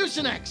prescription for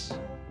Mucinex.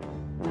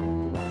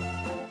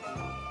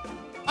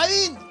 I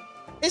mean,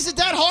 is it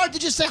that hard to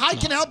just say, hi,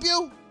 can I help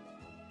you?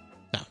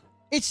 No.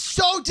 It's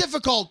so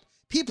difficult.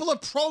 People are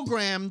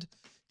programmed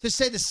to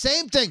say the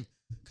same thing.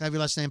 Can I have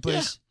your last name, please?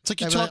 Yeah. It's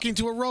like you're talking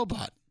to a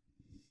robot.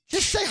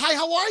 Just say, hi,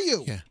 how are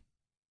you? Yeah.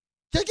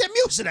 Just get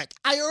Mucinex.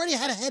 I already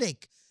had a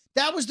headache.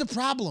 That was the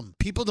problem.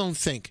 People don't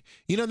think.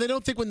 You know, they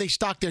don't think when they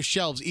stock their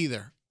shelves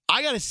either.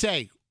 I got to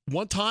say,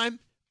 one time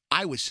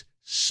I was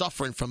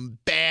suffering from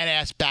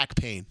badass back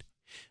pain.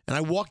 And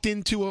I walked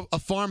into a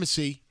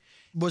pharmacy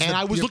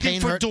I was looking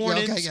for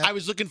Dornans. Yeah, okay, yeah. I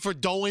was looking for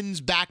Doan's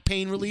back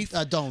pain relief.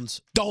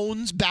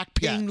 Doan's back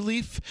pain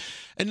relief.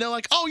 And they're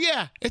like, oh,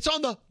 yeah, it's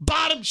on the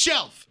bottom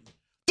shelf.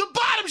 The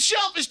bottom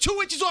shelf is 2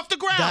 inches off the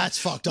ground. That's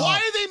fucked up. Why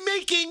are they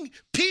making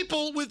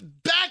people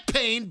with back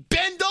pain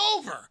bend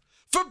over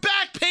for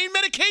back pain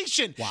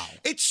medication? Wow.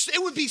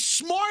 It would be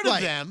smart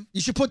of them.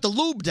 You should put the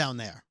lube down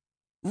there.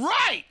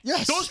 Right.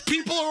 Yes. Those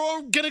people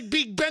are going to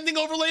be bending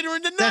over later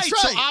in the night. That's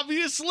right. So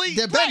obviously.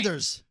 They're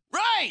benders.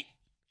 Right.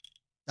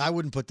 I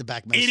wouldn't put the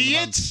back medicine.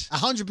 Idiots.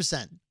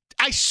 100%.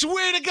 I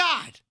swear to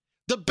God,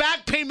 the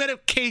back pain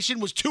medication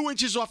was 2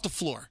 inches off the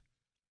floor.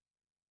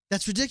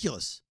 That's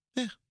ridiculous.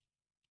 Yeah.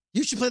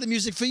 You should play the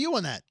music for you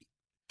on that.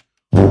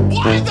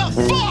 Why the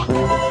fuck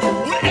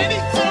would any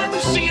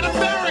pharmacy in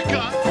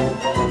America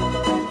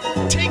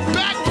take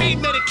back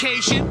pain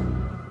medication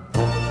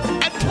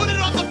and put it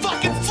on the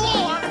fucking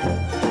floor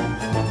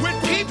when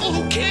people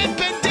who can't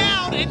bend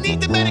down and need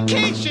the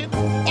medication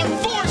are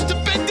forced to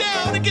bend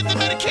down and get the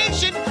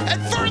medication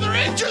and further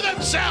injure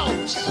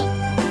themselves?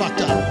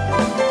 Fucked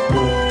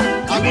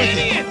up. I'm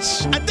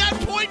idiots. At that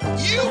point,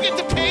 you get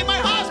to pay my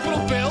hospital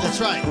bill.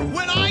 That's right.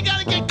 When I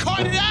gotta get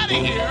carted out of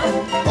here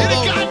in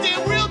a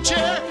goddamn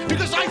wheelchair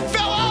because I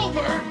fell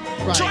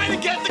over trying to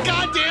get the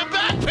goddamn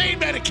back pain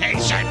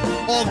medication.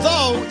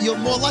 Although you're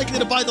more likely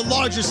to buy the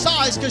larger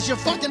size because your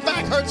fucking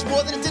back hurts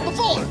more than it did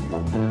before.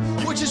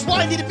 Which is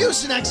why I needed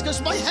Mucinex,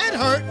 because my head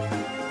hurt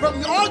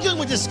from arguing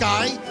with this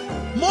guy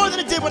more than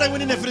it did when I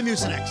went in there for the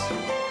Mucinex.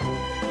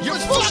 You're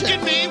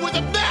fucking me with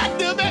a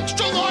Magnum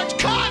extra large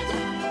condom.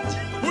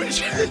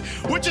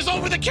 Which is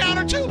over the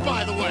counter too,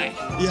 by the way.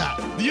 Yeah.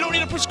 You don't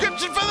need a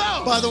prescription for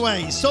those. By the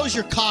way, so's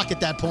your cock at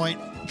that point.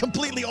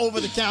 Completely over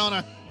the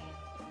counter.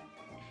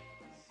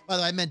 By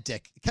the way, I meant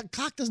dick.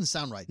 Cock doesn't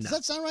sound right. Does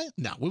that sound right?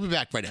 No, we'll be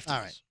back right after. All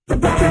right. The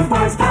Brooklyn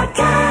Boys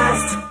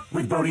Podcast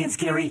with Brody and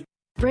Scary.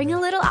 Bring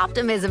a little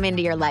optimism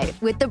into your life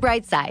with The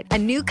Bright Side, a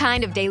new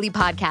kind of daily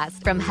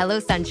podcast from Hello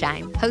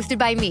Sunshine, hosted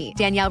by me,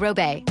 Danielle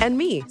Robay. And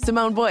me,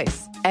 Simone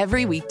Boyce.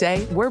 Every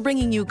weekday, we're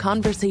bringing you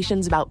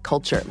conversations about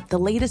culture, the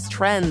latest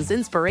trends,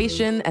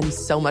 inspiration, and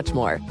so much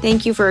more.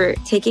 Thank you for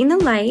taking the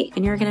light,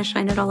 and you're going to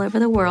shine it all over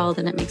the world,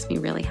 and it makes me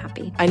really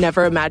happy. I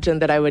never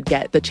imagined that I would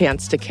get the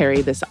chance to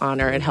carry this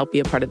honor and help be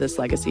a part of this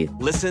legacy.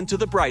 Listen to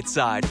The Bright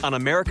Side on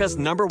America's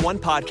 #1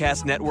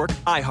 podcast network,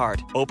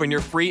 iHeart. Open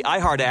your free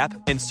iHeart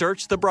app and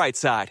search The Bright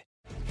Side.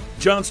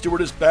 Jon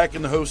Stewart is back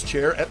in the host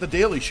chair at The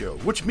Daily Show,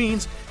 which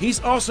means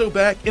he's also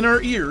back in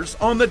our ears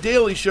on The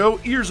Daily Show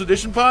Ears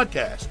Edition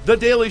podcast. The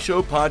Daily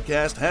Show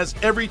podcast has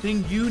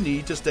everything you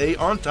need to stay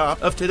on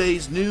top of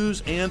today's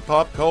news and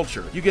pop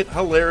culture. You get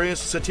hilarious,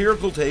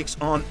 satirical takes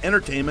on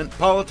entertainment,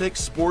 politics,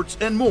 sports,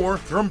 and more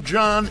from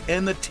Jon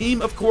and the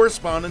team of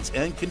correspondents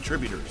and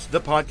contributors.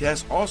 The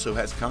podcast also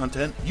has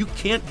content you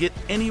can't get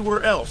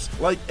anywhere else,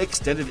 like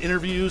extended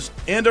interviews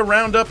and a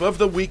roundup of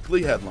the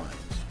weekly headlines.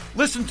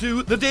 Listen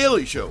to The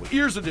Daily Show,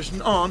 Ears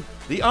Edition, on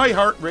the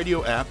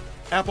iHeartRadio app,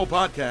 Apple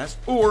Podcasts,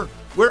 or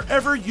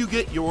wherever you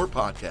get your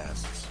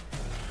podcasts.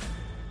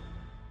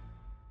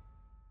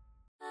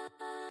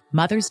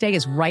 Mother's Day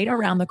is right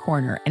around the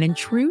corner, and in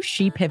true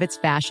She Pivots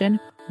fashion,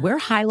 we're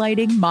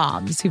highlighting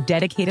moms who've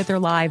dedicated their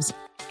lives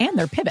and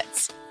their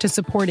pivots to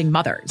supporting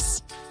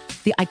mothers.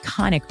 The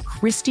iconic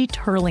Christy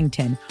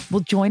Turlington will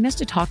join us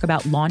to talk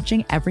about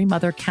launching Every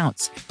Mother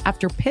Counts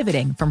after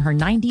pivoting from her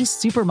 90s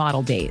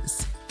supermodel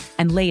days.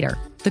 And later,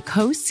 the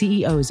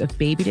co-CEOs of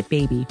Baby to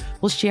Baby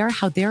will share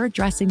how they're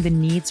addressing the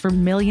needs for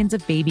millions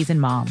of babies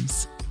and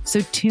moms.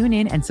 So tune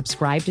in and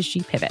subscribe to She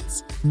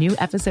Pivots. New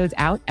episodes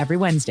out every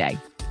Wednesday.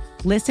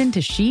 Listen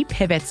to She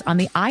Pivots on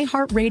the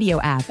iHeartRadio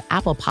app,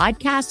 Apple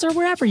Podcasts, or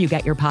wherever you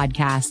get your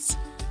podcasts.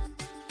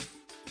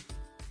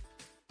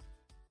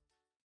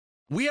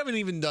 We haven't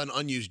even done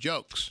unused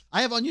jokes.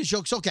 I have unused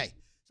jokes. Okay.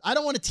 I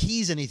don't want to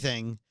tease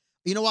anything.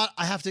 You know what?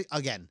 I have to,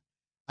 again,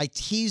 I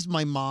teased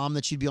my mom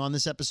that she'd be on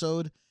this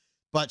episode,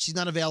 but she's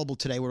not available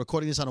today. We're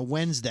recording this on a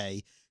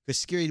Wednesday because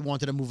Scary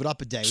wanted to move it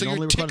up a day. So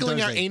you're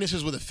tickling our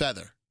anuses with a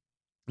feather.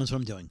 That's what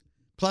I'm doing.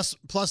 Plus,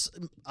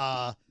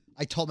 I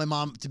told my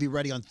mom to be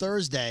ready on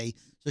Thursday,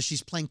 so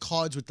she's playing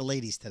cards with the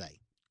ladies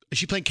today. Is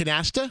she playing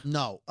canasta?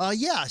 No.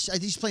 Yeah,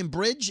 she's playing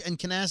bridge and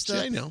canasta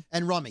See, I know.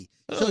 and rummy.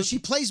 So she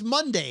plays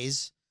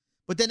Mondays,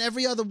 But then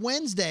every other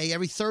Wednesday,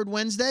 every third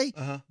Wednesday,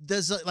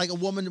 there's like a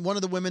woman, one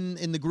of the women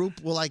in the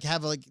group will like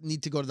have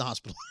need to go to the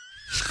hospital.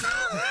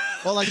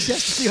 Or like she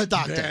has to see her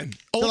doctor. Man.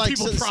 Old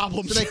people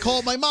problems. So they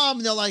call my mom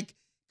and they're like,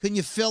 "Can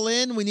you fill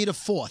in? We need a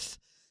fourth."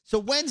 So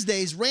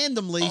Wednesdays,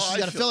 randomly, she's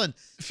got to fill in.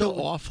 I feel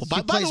awful. She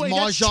By the way,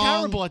 plays that's mahjong.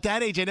 terrible. At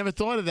that age, I never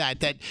thought of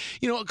that. That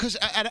because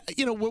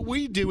what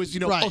we do is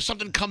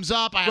something comes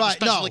up, I have a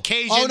special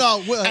occasion. Oh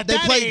no, At they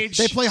that play age,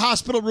 they play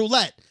hospital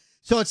roulette.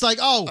 So it's like,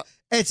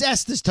 it's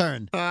Esther's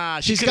turn.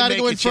 She's got to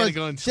go in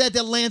first. They have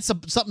to land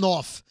something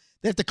off.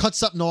 They have to cut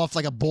something off,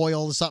 like a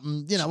boil or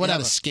something.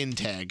 Whatever. A skin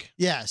tag.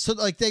 Yeah. So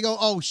like they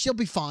go, she'll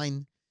be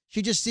fine.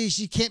 She just sees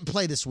she can't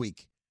play this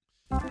week.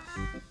 All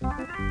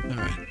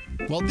right.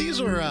 Well, these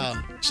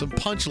are some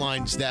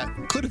punchlines that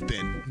could have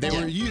been.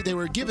 They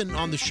were given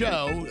on the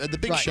show, the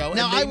big show,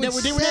 now, and they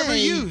were never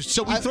used.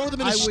 So we throw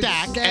them in a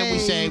stack and we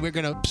say we're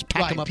going to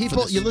pack them up. People,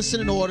 for this. you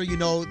listen in order, you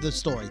know the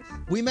story.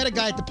 We met a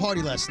guy at the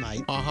party last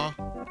night.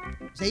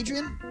 Was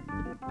Adrian?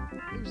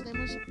 What his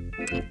name was?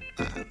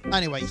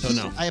 Anyway,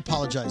 I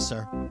apologize,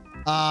 sir.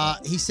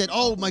 He said,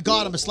 "Oh my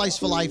God, I'm a slice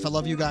for life. I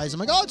love you guys." I'm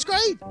like, "Oh, it's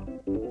great.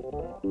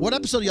 What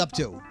episode are you up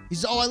to?" He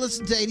said, "Oh, I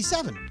listened to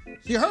 87.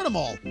 So you heard them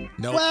all.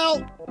 No.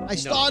 Well, I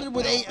started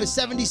with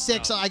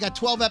 76. I got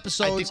 12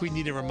 episodes. I think we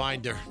need a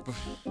reminder.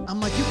 I'm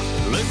like,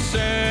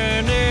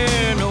 listen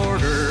in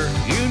order.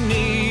 You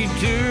need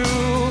to.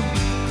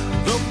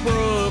 The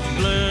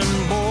Brooklyn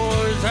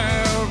boys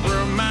have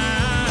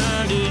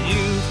reminded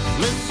you.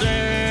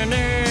 Listen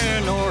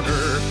in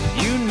order.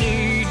 You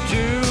need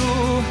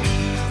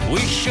to. We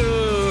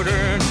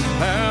shouldn't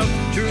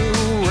have to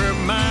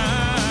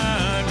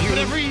remind you. But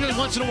every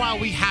once in a while,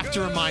 we have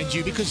to remind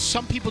you because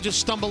some people just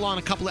stumble on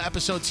a couple of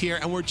episodes here,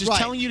 and we're just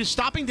telling you to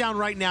stopping down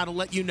right now to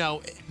let you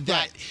know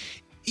that.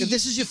 If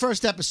this is your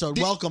first episode,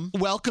 welcome.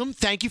 Welcome.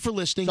 Thank you for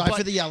listening. Sorry but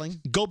for the yelling.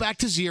 Go back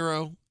to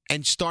 0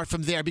 and start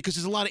from there because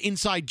there's a lot of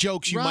inside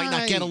jokes you might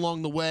not get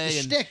along the way.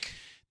 The shtick.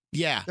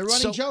 Yeah. They're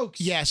running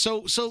jokes. Yeah.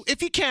 So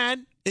if you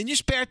can, in your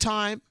spare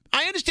time,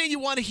 I understand you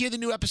want to hear the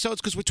new episodes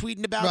because we're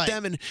tweeting about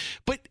them,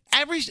 but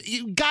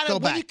you got to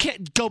when you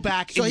can't go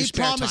back. So in he your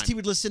spare promised time. he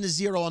would listen to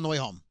 0 on the way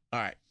home. All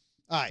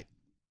right.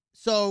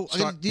 So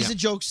these are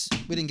jokes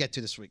we didn't get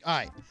to this week. All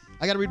right.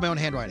 I got to read my own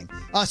handwriting.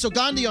 So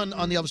Gandhi on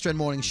the Elvis Duran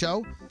Morning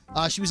Show,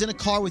 she was in a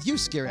car with you,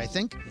 Scary, I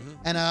think,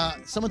 and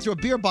someone threw a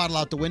beer bottle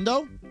out the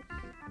window,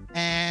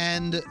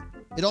 and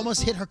it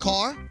almost hit her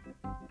car.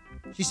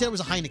 She said it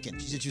was a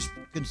Heineken. She said she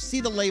could see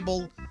the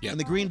label and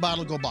the green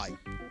bottle go by.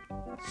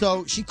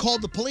 So she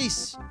called the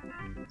police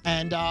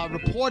and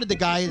reported the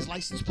guy, his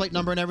license plate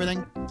number and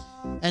everything.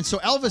 And so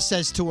Elvis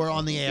says to her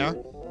on the air,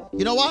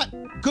 "You know what?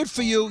 Good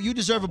for you. You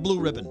deserve a blue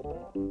ribbon."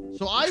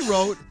 So I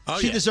wrote,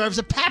 she deserves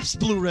a Pabst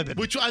Blue Ribbon.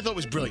 Which I thought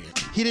was brilliant.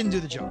 He didn't do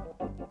the joke.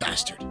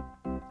 Bastard.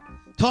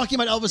 Talking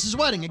about Elvis's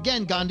wedding.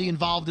 Again, Gandhi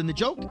involved in the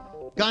joke.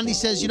 Gandhi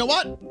says, "You know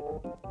what?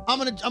 I'm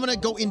gonna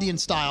go Indian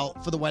style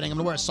for the wedding. I'm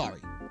gonna wear a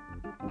sari."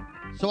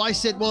 So I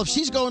said, "Well, if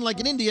she's going like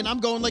an Indian, I'm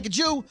going like a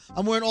Jew.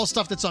 I'm wearing all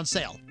stuff that's on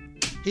sale."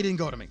 He didn't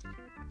go to me.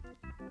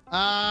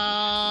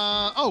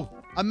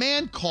 A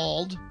man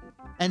called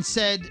and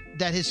said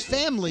that his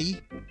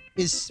family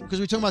is, because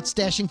we're talking about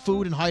stashing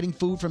food and hiding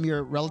food from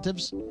your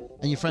relatives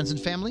and your friends and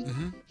family.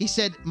 He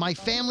said, "My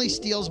family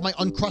steals my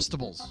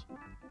Uncrustables."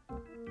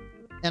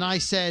 And I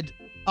said,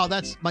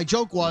 my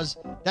joke was,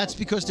 that's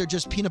because they're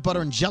just peanut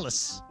butter and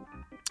jealous.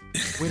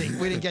 We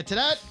didn't get to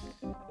that.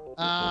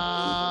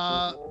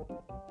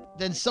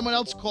 Then someone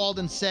else called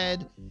and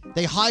said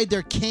they hide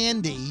their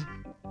candy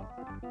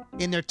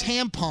in their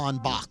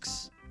tampon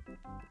box.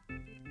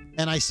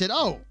 And I said,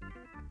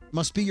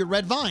 must be your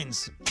red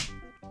vines.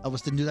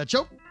 Elvis didn't do that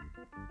joke.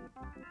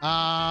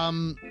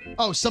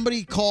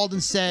 Somebody called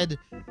and said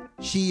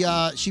she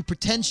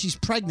pretends she's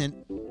pregnant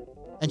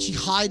and she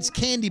hides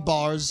candy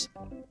bars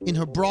in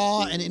her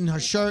bra and in her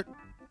shirt.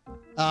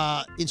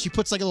 And she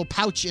puts like a little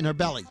pouch in her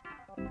belly.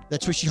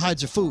 That's where she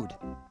hides her food.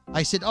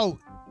 I said,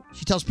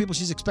 she tells people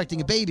she's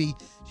expecting a baby.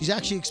 She's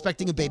actually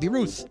expecting a baby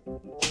Ruth.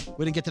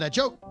 We didn't get to that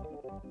joke.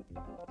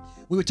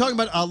 We were talking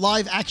about a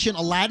live action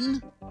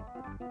Aladdin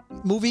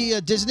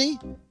movie, Disney,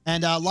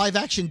 and live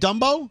action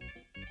Dumbo.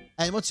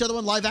 And what's the other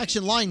one? Live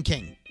action Lion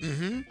King.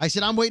 I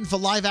said, I'm waiting for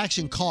live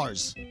action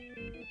Cars.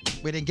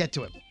 We didn't get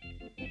to it.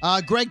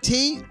 Greg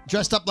T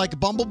dressed up like a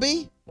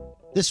bumblebee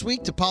this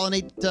week to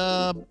pollinate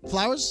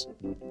flowers.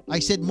 I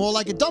said, more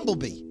like a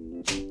dumblebee.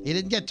 He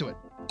didn't get to it.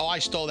 I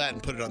stole that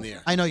and put it on the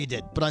air. I know you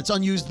did, but it's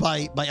unused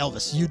by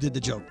Elvis. You did the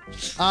joke.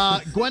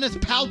 Gwyneth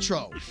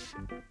Paltrow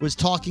was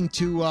talking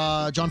to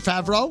Jon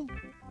Favreau,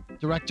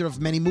 director of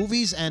many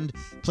movies, and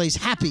plays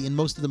Happy in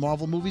most of the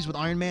Marvel movies with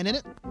Iron Man in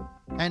it.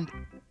 And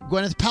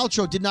Gwyneth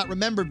Paltrow did not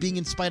remember being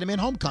in Spider-Man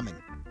Homecoming.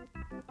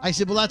 I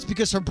said, well, that's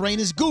because her brain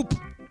is goop.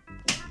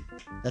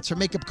 That's her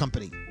makeup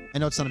company. I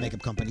know it's not a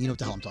makeup company. You know what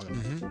the hell I'm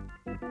talking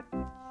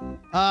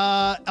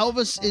about.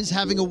 Elvis is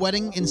having a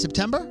wedding in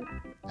September.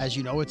 As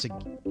you know,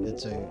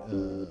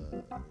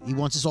 he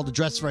wants us all to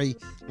dress very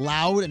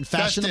loud and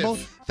fashionable,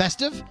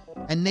 festive.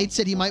 And Nate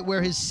said he might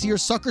wear his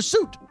seersucker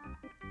suit.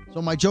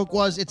 So my joke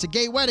was, it's a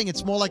gay wedding.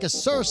 It's more like a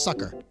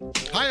sucker.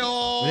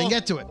 Hi-oh. We didn't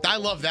get to it. I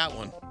love that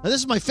one. Now,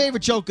 this is my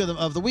favorite joke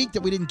of the week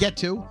that we didn't get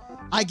to.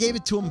 I gave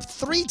it to him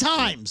 3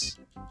 times.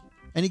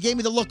 And he gave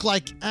me the look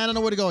like, I don't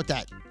know where to go with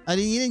that.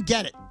 He didn't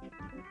get it.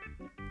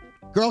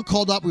 Girl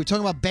called up. We were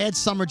talking about bad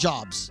summer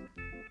jobs.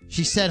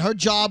 She said her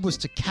job was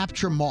to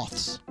capture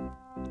moths.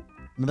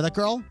 Remember that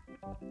girl?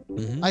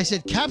 Mm-hmm. I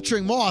said,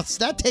 capturing moths,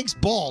 that takes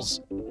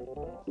balls.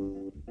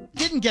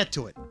 Didn't get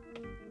to it.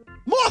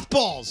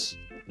 Mothballs!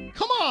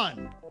 Come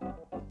on!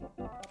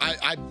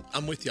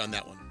 I'm with you on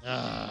that one.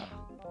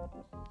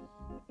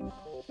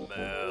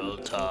 Mail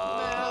time.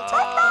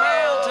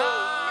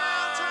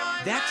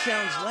 That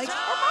sounds like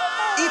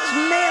it's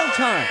mail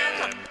time.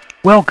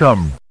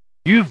 Welcome.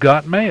 You've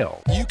got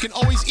mail. You can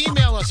always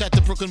email us at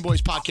the Brooklyn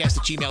Boys Podcast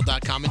at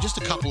gmail.com, and just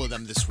a couple of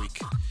them this week.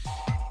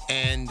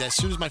 And as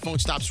soon as my phone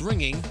stops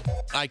ringing,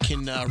 I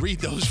can read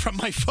those from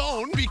my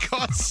phone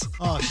because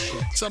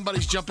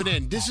somebody's jumping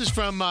in. This is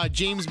from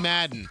James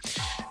Madden.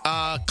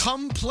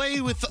 Come play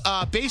with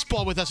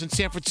baseball with us in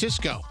San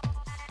Francisco.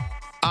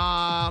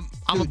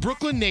 I'm a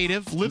Brooklyn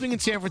native living in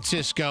San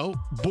Francisco,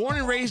 born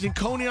and raised in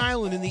Coney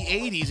Island in the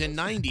 80s and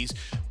 90s,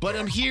 but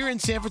I'm here in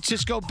San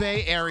Francisco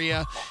Bay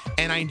Area,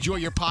 and I enjoy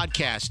your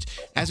podcast.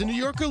 As a New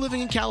Yorker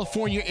living in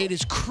California, it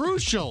is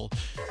crucial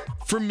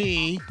for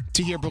me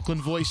to hear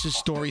Brooklyn voices,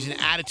 stories, and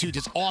attitudes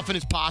as often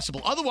as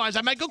possible. Otherwise,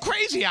 I might go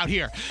crazy out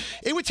here.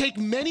 It would take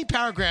many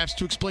paragraphs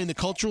to explain the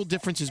cultural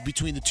differences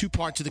between the two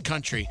parts of the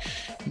country.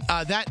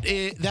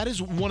 That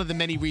is one of the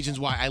many reasons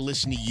why I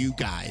listen to you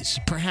guys.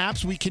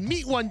 Perhaps we can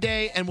meet one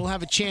day and we'll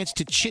have a chance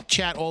to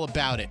chit-chat all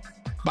about it.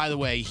 By the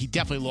way, he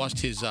definitely lost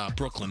his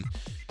Brooklyn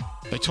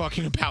by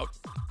talking about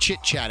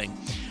chit-chatting.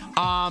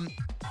 Come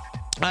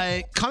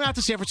out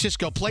to San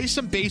Francisco, play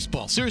some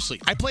baseball.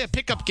 Seriously, I play a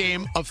pickup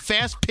game of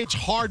fast-pitch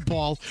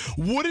hardball,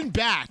 wooden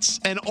bats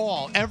and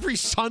all, every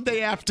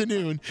Sunday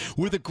afternoon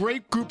with a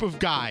great group of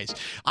guys.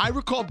 I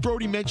recall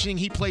Brody mentioning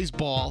he plays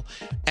ball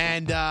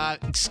and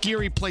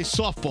Scary plays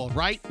softball,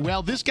 right?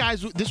 Well, this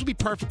would be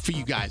perfect for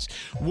you guys.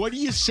 What do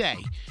you say?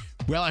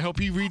 Well, I hope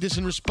you read this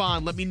and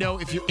respond. Let me know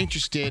if you're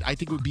interested. I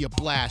think it would be a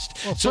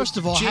blast. Well, first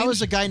of all, how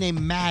is a guy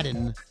named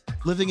Madden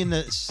living in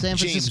the San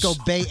Francisco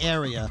Bay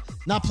Area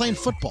not playing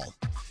football?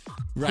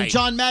 Right. And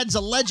John Madden's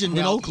a legend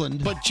in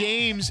Oakland. But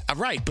James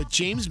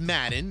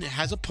Madden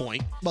has a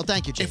point. Well,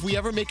 thank you, James. If we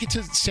ever make it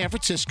to San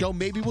Francisco,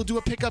 maybe we'll do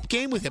a pickup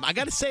game with him. I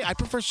got to say, I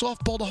prefer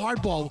softball to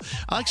hardball.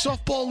 I like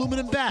softball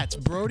aluminum bats.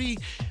 Brody,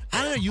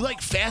 I don't know, you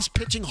like fast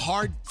pitching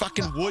hard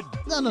fucking wood?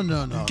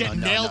 No. Get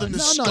nailed in the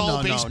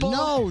skull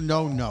baseball?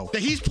 No.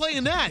 He's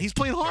playing that. He's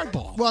playing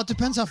hardball. Well, it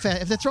depends how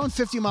fast. If they're throwing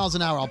 50 miles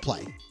an hour, I'll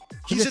play.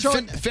 He's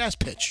a fast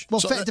pitch.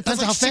 Well, it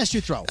depends on how fast you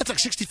throw. That's like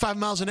 65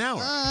 miles an hour.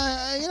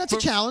 That's a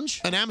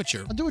challenge. An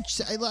amateur. I'll do it.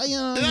 They're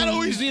not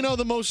always,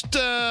 the most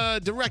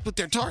direct with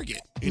their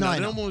target. They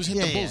don't always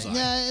hit the bullseye.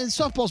 Yeah, and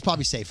softball's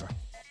probably safer.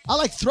 I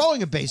like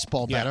throwing a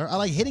baseball better. I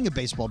like hitting a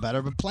baseball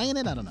better, but playing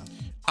it, I don't know.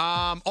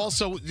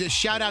 Also, the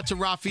shout out to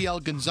Rafael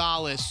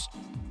Gonzalez,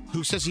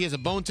 who says he has a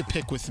bone to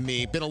pick with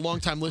me. Been a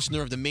longtime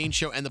listener of the main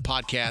show and the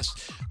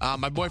podcast.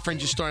 My boyfriend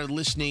just started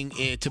listening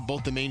to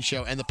both the main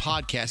show and the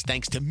podcast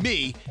thanks to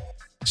me.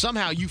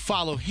 Somehow you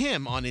follow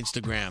him on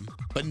Instagram,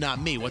 but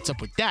not me. What's up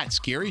with that,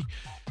 Scary?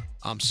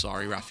 I'm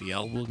sorry,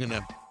 Raphael. We're going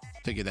to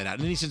figure that out.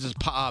 And then he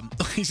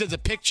sends a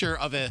picture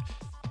of an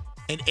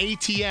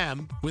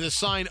ATM with a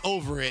sign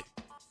over it.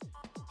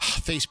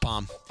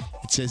 Facepalm.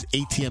 It says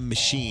ATM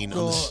machine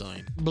on the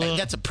sign.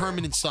 That's a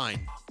permanent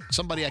sign.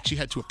 Somebody actually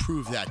had to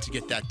approve that to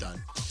get that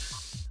done.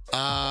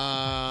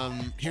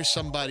 Here's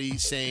somebody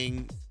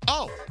saying,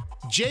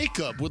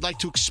 Jacob would like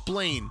to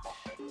explain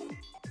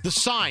the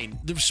sign,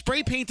 the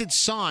spray-painted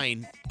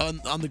sign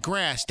on the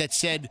grass that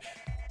said,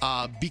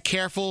 be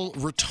careful,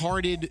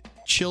 retarded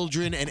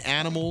children and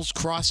animals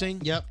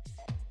crossing. Yep.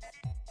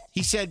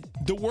 He said,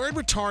 the word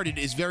retarded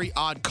is very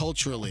odd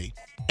culturally,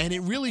 and it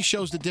really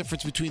shows the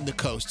difference between the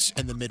coasts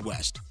and the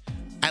Midwest.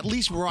 At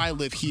least where I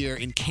live here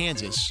in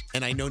Kansas,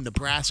 and I know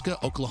Nebraska,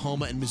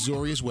 Oklahoma, and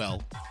Missouri as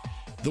well,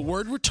 the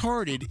word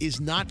retarded is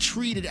not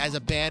treated as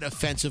a bad,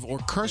 offensive, or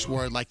curse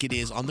word like it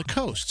is on the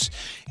coasts.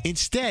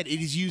 Instead,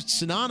 it is used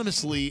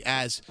synonymously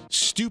as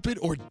stupid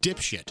or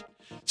dipshit.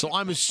 So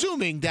I'm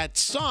assuming that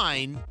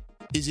sign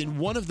is in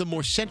one of the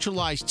more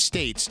centralized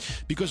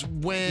states because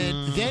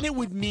then it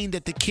would mean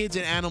that the kids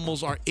and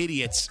animals are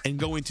idiots and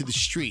go into the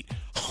street.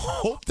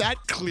 Hope that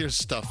clears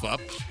stuff up.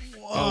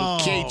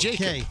 Okay,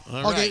 Jacob. Okay,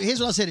 right.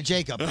 Here's what I'll say to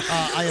Jacob.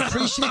 I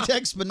appreciate the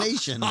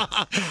explanation,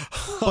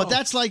 but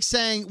that's like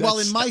saying, well,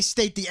 in my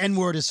state, the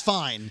N-word is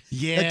fine.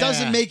 Yeah. That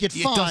doesn't make it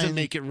fine. It doesn't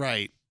make it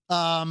right.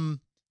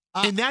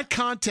 In that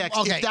context,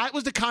 if that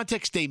was the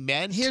context they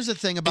meant, here's the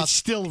thing about it's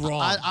still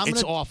wrong.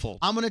 It's awful.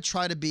 I'm going to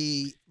try to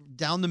be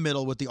down the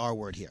middle with the R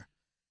word here.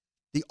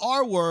 The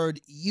R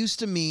word used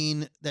to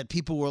mean that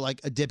people were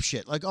like a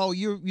dipshit. Like, oh,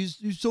 you're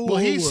so Well,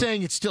 he's over.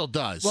 saying it still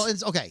does. Well,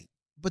 it's okay.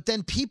 But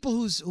then people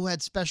who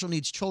had special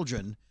needs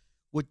children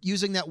were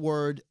using that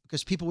word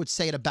because people would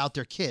say it about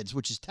their kids,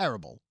 which is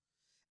terrible.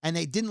 and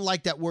they didn't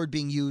like that word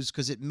being used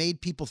because it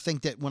made people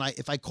think that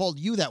if I called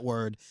you that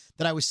word,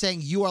 that I was saying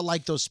you are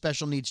like those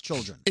special needs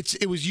children.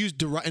 It was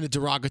used in a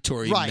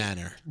derogatory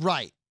manner.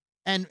 Right.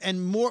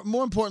 And more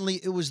importantly,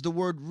 it was the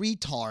word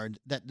retard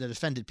that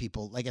offended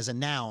people, like as a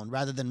noun,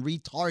 rather than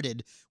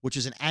retarded, which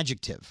is an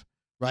adjective,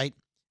 right?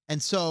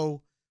 And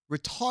so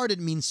retarded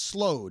means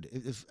slowed.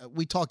 If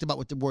we talked about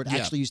what the word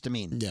actually used to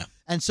mean. Yeah.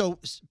 And so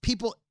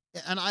people,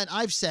 and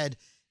I've said,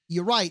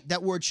 you're right,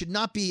 that word should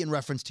not be in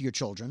reference to your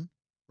children,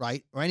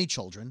 right? Or any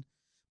children.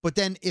 But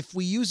then if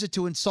we use it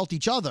to insult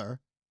each other,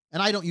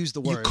 and I don't use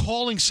the word. You're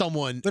calling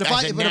someone but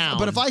as a noun.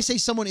 But if I say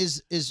someone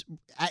is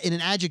in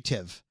an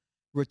adjective,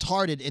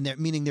 retarded,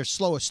 meaning they're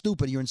slow or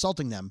stupid, you're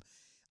insulting them,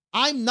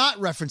 I'm not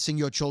referencing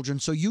your children,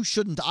 so you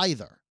shouldn't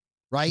either,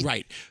 right?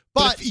 Right.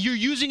 But if you're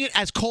using it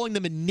as calling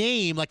them a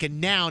name, like a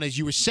noun, as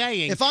you were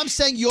saying. If I'm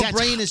saying your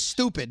brain is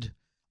stupid,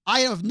 I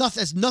have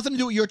nothing. It has nothing to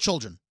do with your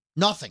children.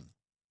 Nothing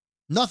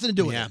to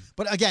do with it.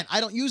 But again, I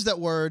don't use that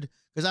word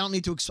because I don't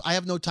need to. I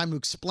have no time to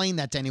explain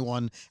that to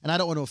anyone, and I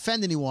don't want to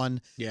offend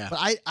anyone. Yeah. But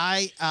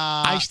I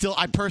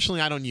personally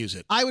don't use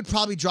it. I would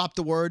probably drop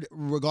the word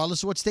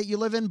regardless of what state you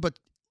live in, but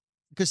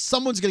because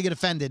someone's going to get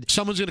offended.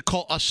 Someone's going to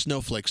call us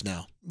snowflakes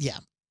now. Yeah.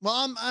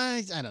 Well,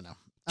 I don't know.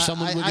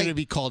 We're going to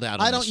be called out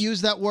on I don't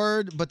use that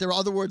word, but there are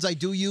other words I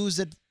do use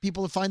that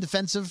people find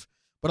offensive,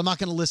 but I'm not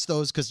going to list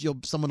those because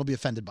someone will be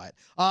offended by it.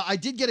 I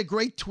did get a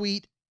great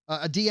tweet,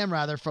 a DM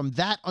rather, from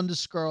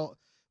 _.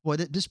 Boy,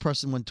 this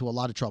person went to a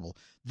lot of trouble.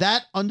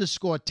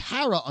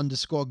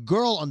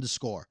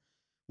 _Tara_girl_,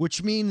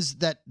 which means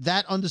that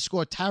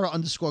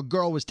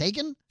 _Tara_girl was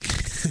taken.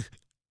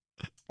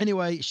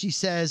 Anyway, she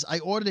says, I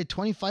ordered a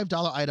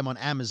 $25 item on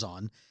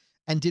Amazon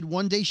and did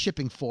 1-day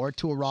shipping for it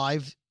to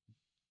arrive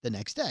the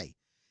next day.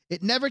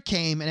 It never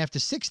came, and after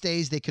 6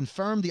 days, they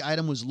confirmed the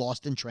item was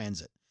lost in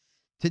transit.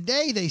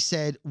 Today, they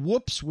said,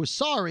 whoops, we're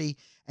sorry,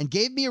 and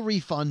gave me a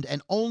refund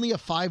and only a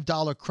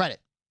 $5 credit.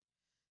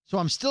 So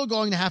I'm still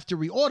going to have to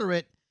reorder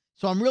it,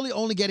 so I'm really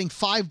only getting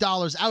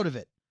 $5 out of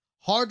it.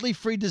 Hardly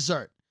free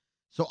dessert.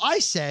 So I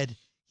said,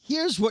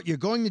 here's what you're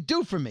going to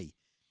do for me.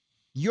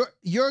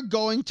 You're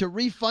going to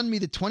refund me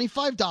the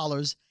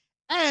 $25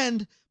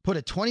 and put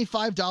a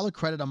 $25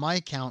 credit on my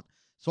account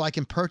so I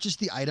can purchase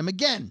the item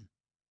again.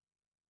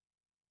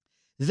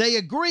 They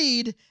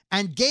agreed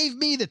and gave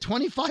me the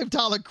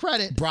 $25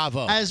 credit.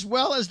 Bravo. As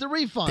well as the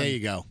refund. There you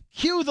go.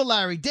 Cue the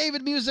Larry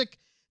David music.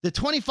 The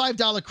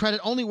 $25 credit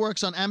only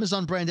works on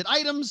Amazon branded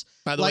items.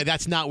 By the way,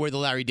 that's not where the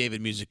Larry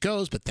David music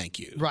goes, but thank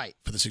you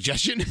for the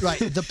suggestion. Right.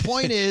 The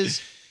point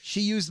is,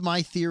 she used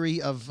my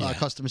theory of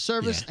customer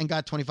service and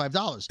got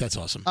 $25. That's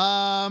awesome.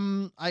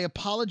 I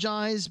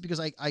apologize because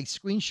I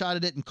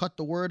screenshotted it and cut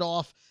the word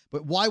off.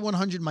 But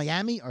Y100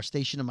 Miami, our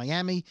station in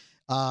Miami,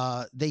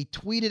 they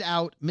tweeted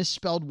out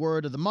misspelled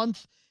word of the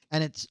month,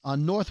 and it's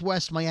on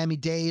Northwest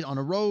Miami-Dade on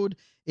a road.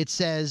 It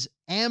says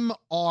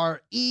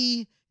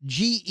MREGE,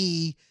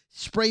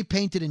 spray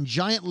painted in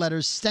giant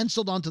letters,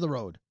 stenciled onto the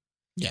road.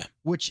 Yeah.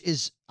 Which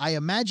is, I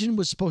imagine,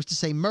 was supposed to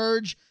say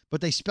merge, but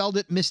they spelled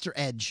it Mr.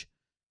 Edge.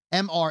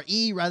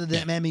 MRE rather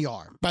than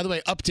MER. By the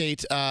way,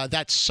 update,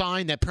 that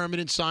sign, that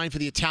permanent sign for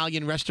the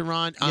Italian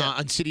restaurant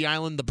on City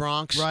Island, the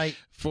Bronx, right?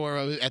 For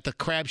at the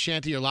crab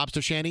shanty or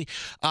lobster shanty,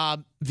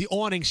 the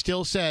awning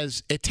still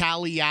says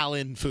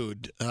Italian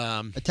food.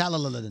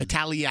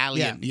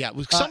 Italian. Yeah.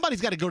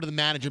 Somebody's got to go to the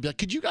manager and be like,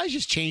 could you guys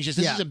just change this?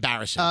 This is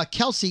embarrassing.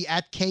 Kelsey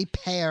at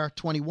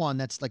KPear21,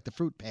 that's like the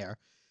fruit pear.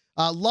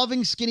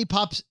 Loving Skinny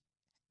Pops,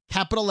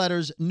 capital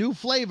letters, new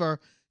flavor,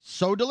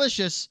 so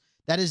delicious.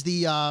 That is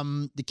the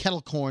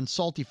kettle corn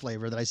salty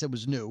flavor that I said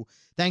was new.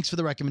 Thanks for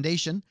the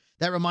recommendation.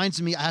 That reminds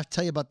me, I have to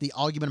tell you about the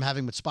argument I'm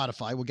having with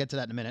Spotify. We'll get to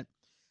that in a minute.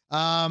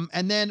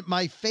 And then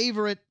my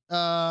favorite,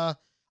 I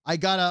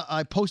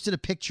posted a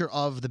picture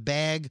of the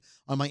bag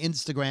on my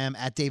Instagram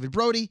at David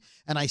Brody,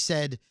 and I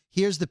said,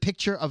 here's the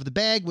picture of the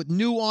bag with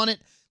new on it.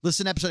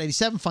 Listen to episode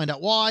 87, find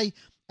out why.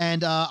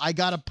 And I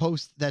got a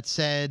post that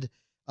said,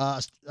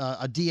 a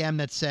DM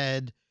that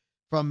said,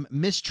 from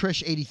Miss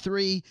Trish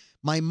 83,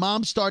 my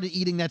mom started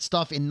eating that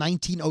stuff in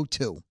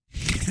 1902.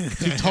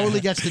 She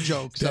totally gets the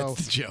joke. So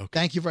that's the joke.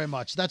 Thank you very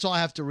much. That's all I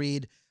have to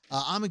read.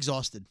 I'm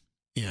exhausted.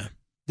 Yeah.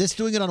 This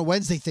doing it on a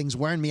Wednesday thing's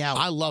wearing me out.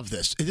 I love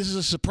this. This is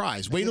a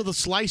surprise. Wait till the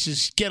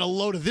slices get a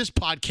load of this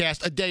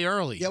podcast a day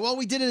early. Yeah, well,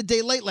 we did it a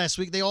day late last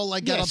week. They all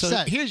got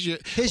upset. So here's your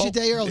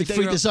day early,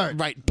 free dessert.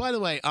 Right. By the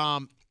way,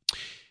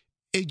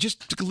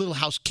 just took a little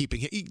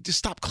housekeeping. Just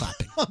stop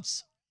clapping.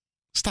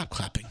 Stop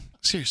clapping.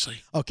 Seriously.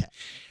 Okay.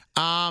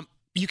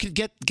 You can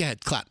go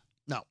ahead, clap.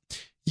 No.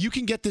 You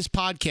can get this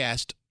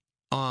podcast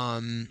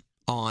on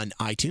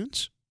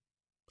iTunes,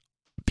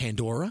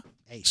 Pandora,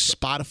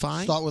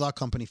 Spotify. Start with our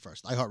company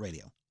first,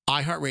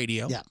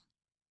 iHeartRadio. Yeah.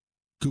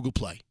 Google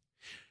Play.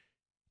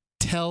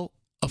 Tell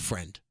a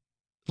friend.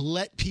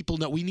 Let people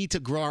know. We need to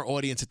grow our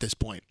audience at this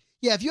point.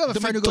 Yeah, if you have a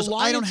friend who goes,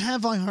 I don't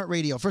have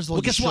iHeartRadio. First of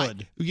all, guess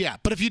what? Yeah,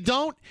 but if you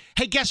don't,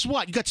 hey, guess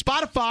what? You got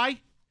Spotify.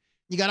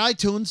 You got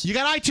iTunes.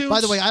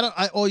 By the way,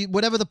 or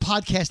whatever the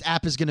podcast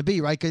app is going to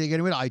be, right? Because you're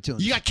getting rid of iTunes.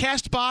 You got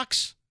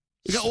CastBox.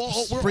 We're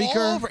Spreaker.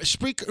 all over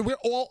Spreaker. We're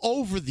all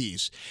over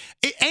these.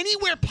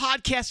 Anywhere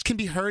podcasts can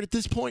be heard at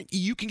this point,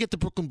 you can get the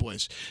Brooklyn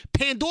Boys.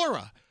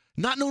 Pandora,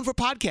 not known for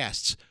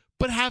podcasts,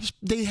 but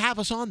they have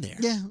us on there.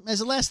 Yeah,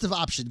 as a last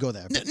option, go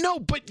there. No,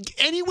 but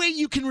any way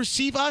you can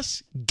receive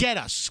us, get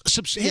us.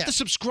 Hit the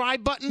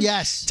subscribe button.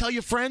 Yes. Tell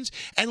your friends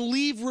and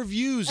leave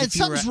reviews. And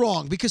something's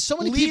wrong because so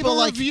many Leave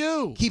people a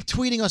review. keep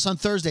tweeting us on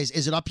Thursdays.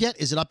 Is it up yet?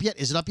 Is it up yet?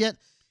 Is it up yet?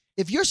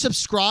 If you're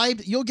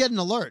subscribed, you'll get an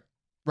alert.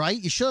 Right?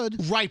 You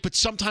should. Right, but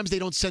sometimes they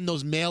don't send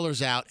those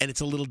mailers out, and it's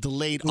a little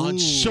delayed on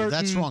certain.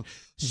 That's wrong.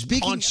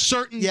 On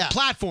certain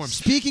platforms.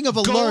 Speaking of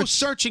alerts, go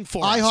searching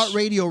for us.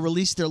 iHeartRadio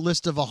released their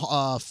list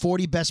of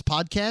 40 best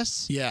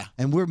podcasts. Yeah,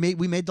 and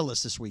we made the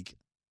list this week.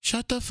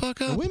 Shut the fuck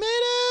up. We made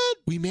it.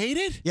 We made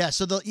it. Yeah.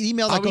 So the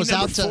email that goes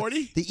out to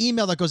 40? the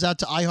email that goes out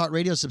to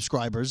iHeartRadio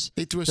subscribers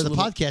they threw us to a the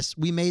little... podcast,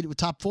 we made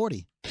top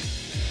 40.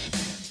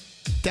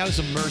 That was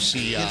a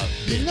mercy.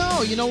 Bid.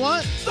 No, you know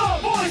what?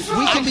 The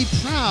we can be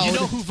proud. You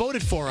know who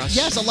voted for us?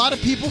 Yes, a lot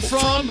of people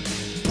from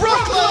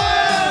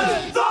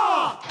Brooklyn!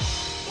 The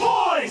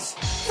boys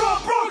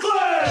from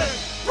Brooklyn!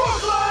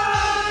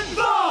 Brooklyn!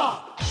 The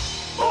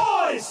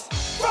boys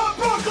from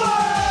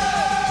Brooklyn!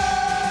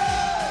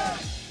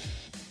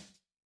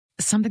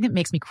 Something that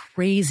makes me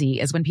crazy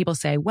is when people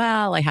say,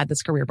 well, I had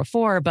this career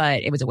before,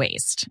 but it was a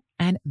waste.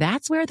 And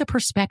that's where the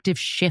perspective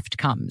shift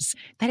comes,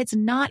 that it's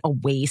not a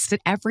waste, that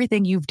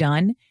everything you've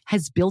done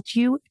has built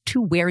you to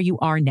where you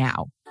are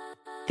now.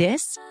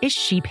 This is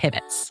She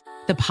Pivots,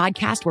 the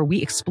podcast where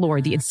we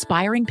explore the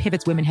inspiring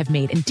pivots women have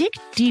made and dig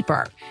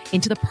deeper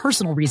into the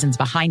personal reasons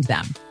behind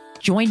them.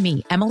 Join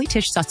me, Emily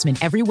Tish Sussman,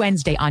 every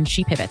Wednesday on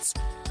She Pivots.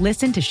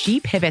 Listen to She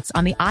Pivots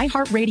on the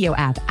iHeartRadio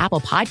app,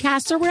 Apple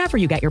Podcasts, or wherever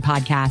you get your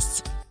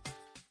podcasts.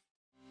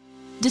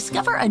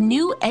 Discover a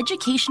new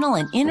educational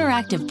and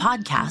interactive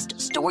podcast,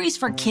 Stories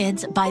for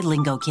Kids by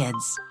Lingo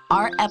Kids.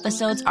 Our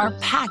episodes are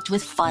packed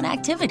with fun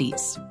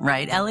activities.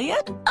 Right,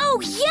 Elliot? Oh,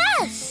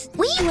 yes!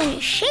 We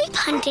went shape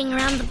hunting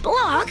around the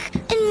block,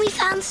 and we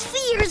found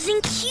spheres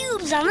and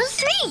cubes on the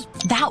street.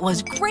 That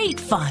was great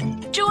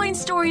fun. Join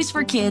Stories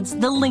for Kids,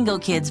 the Lingo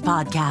Kids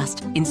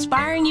podcast,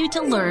 inspiring you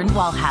to learn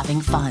while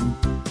having fun.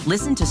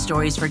 Listen to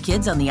Stories for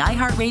Kids on the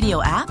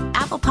iHeartRadio app,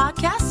 Apple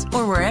Podcasts,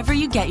 or wherever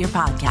you get your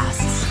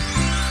podcasts.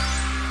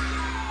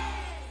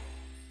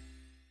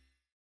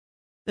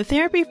 The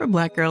Therapy for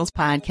Black Girls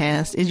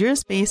podcast is your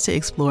space to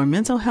explore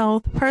mental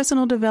health,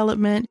 personal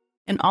development,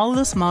 and all of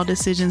the small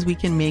decisions we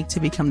can make to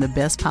become the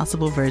best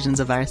possible versions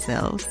of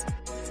ourselves.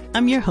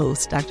 I'm your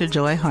host, Dr.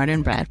 Joy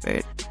Harden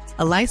Bradford,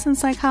 a licensed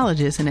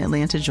psychologist in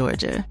Atlanta,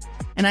 Georgia,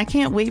 and I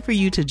can't wait for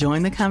you to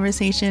join the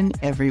conversation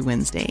every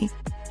Wednesday.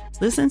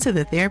 Listen to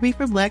the Therapy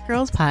for Black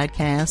Girls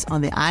podcast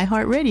on the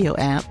iHeartRadio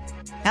app,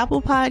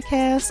 Apple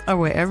Podcasts, or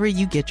wherever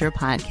you get your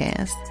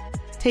podcasts.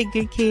 Take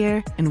good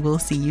care, and we'll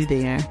see you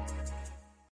there.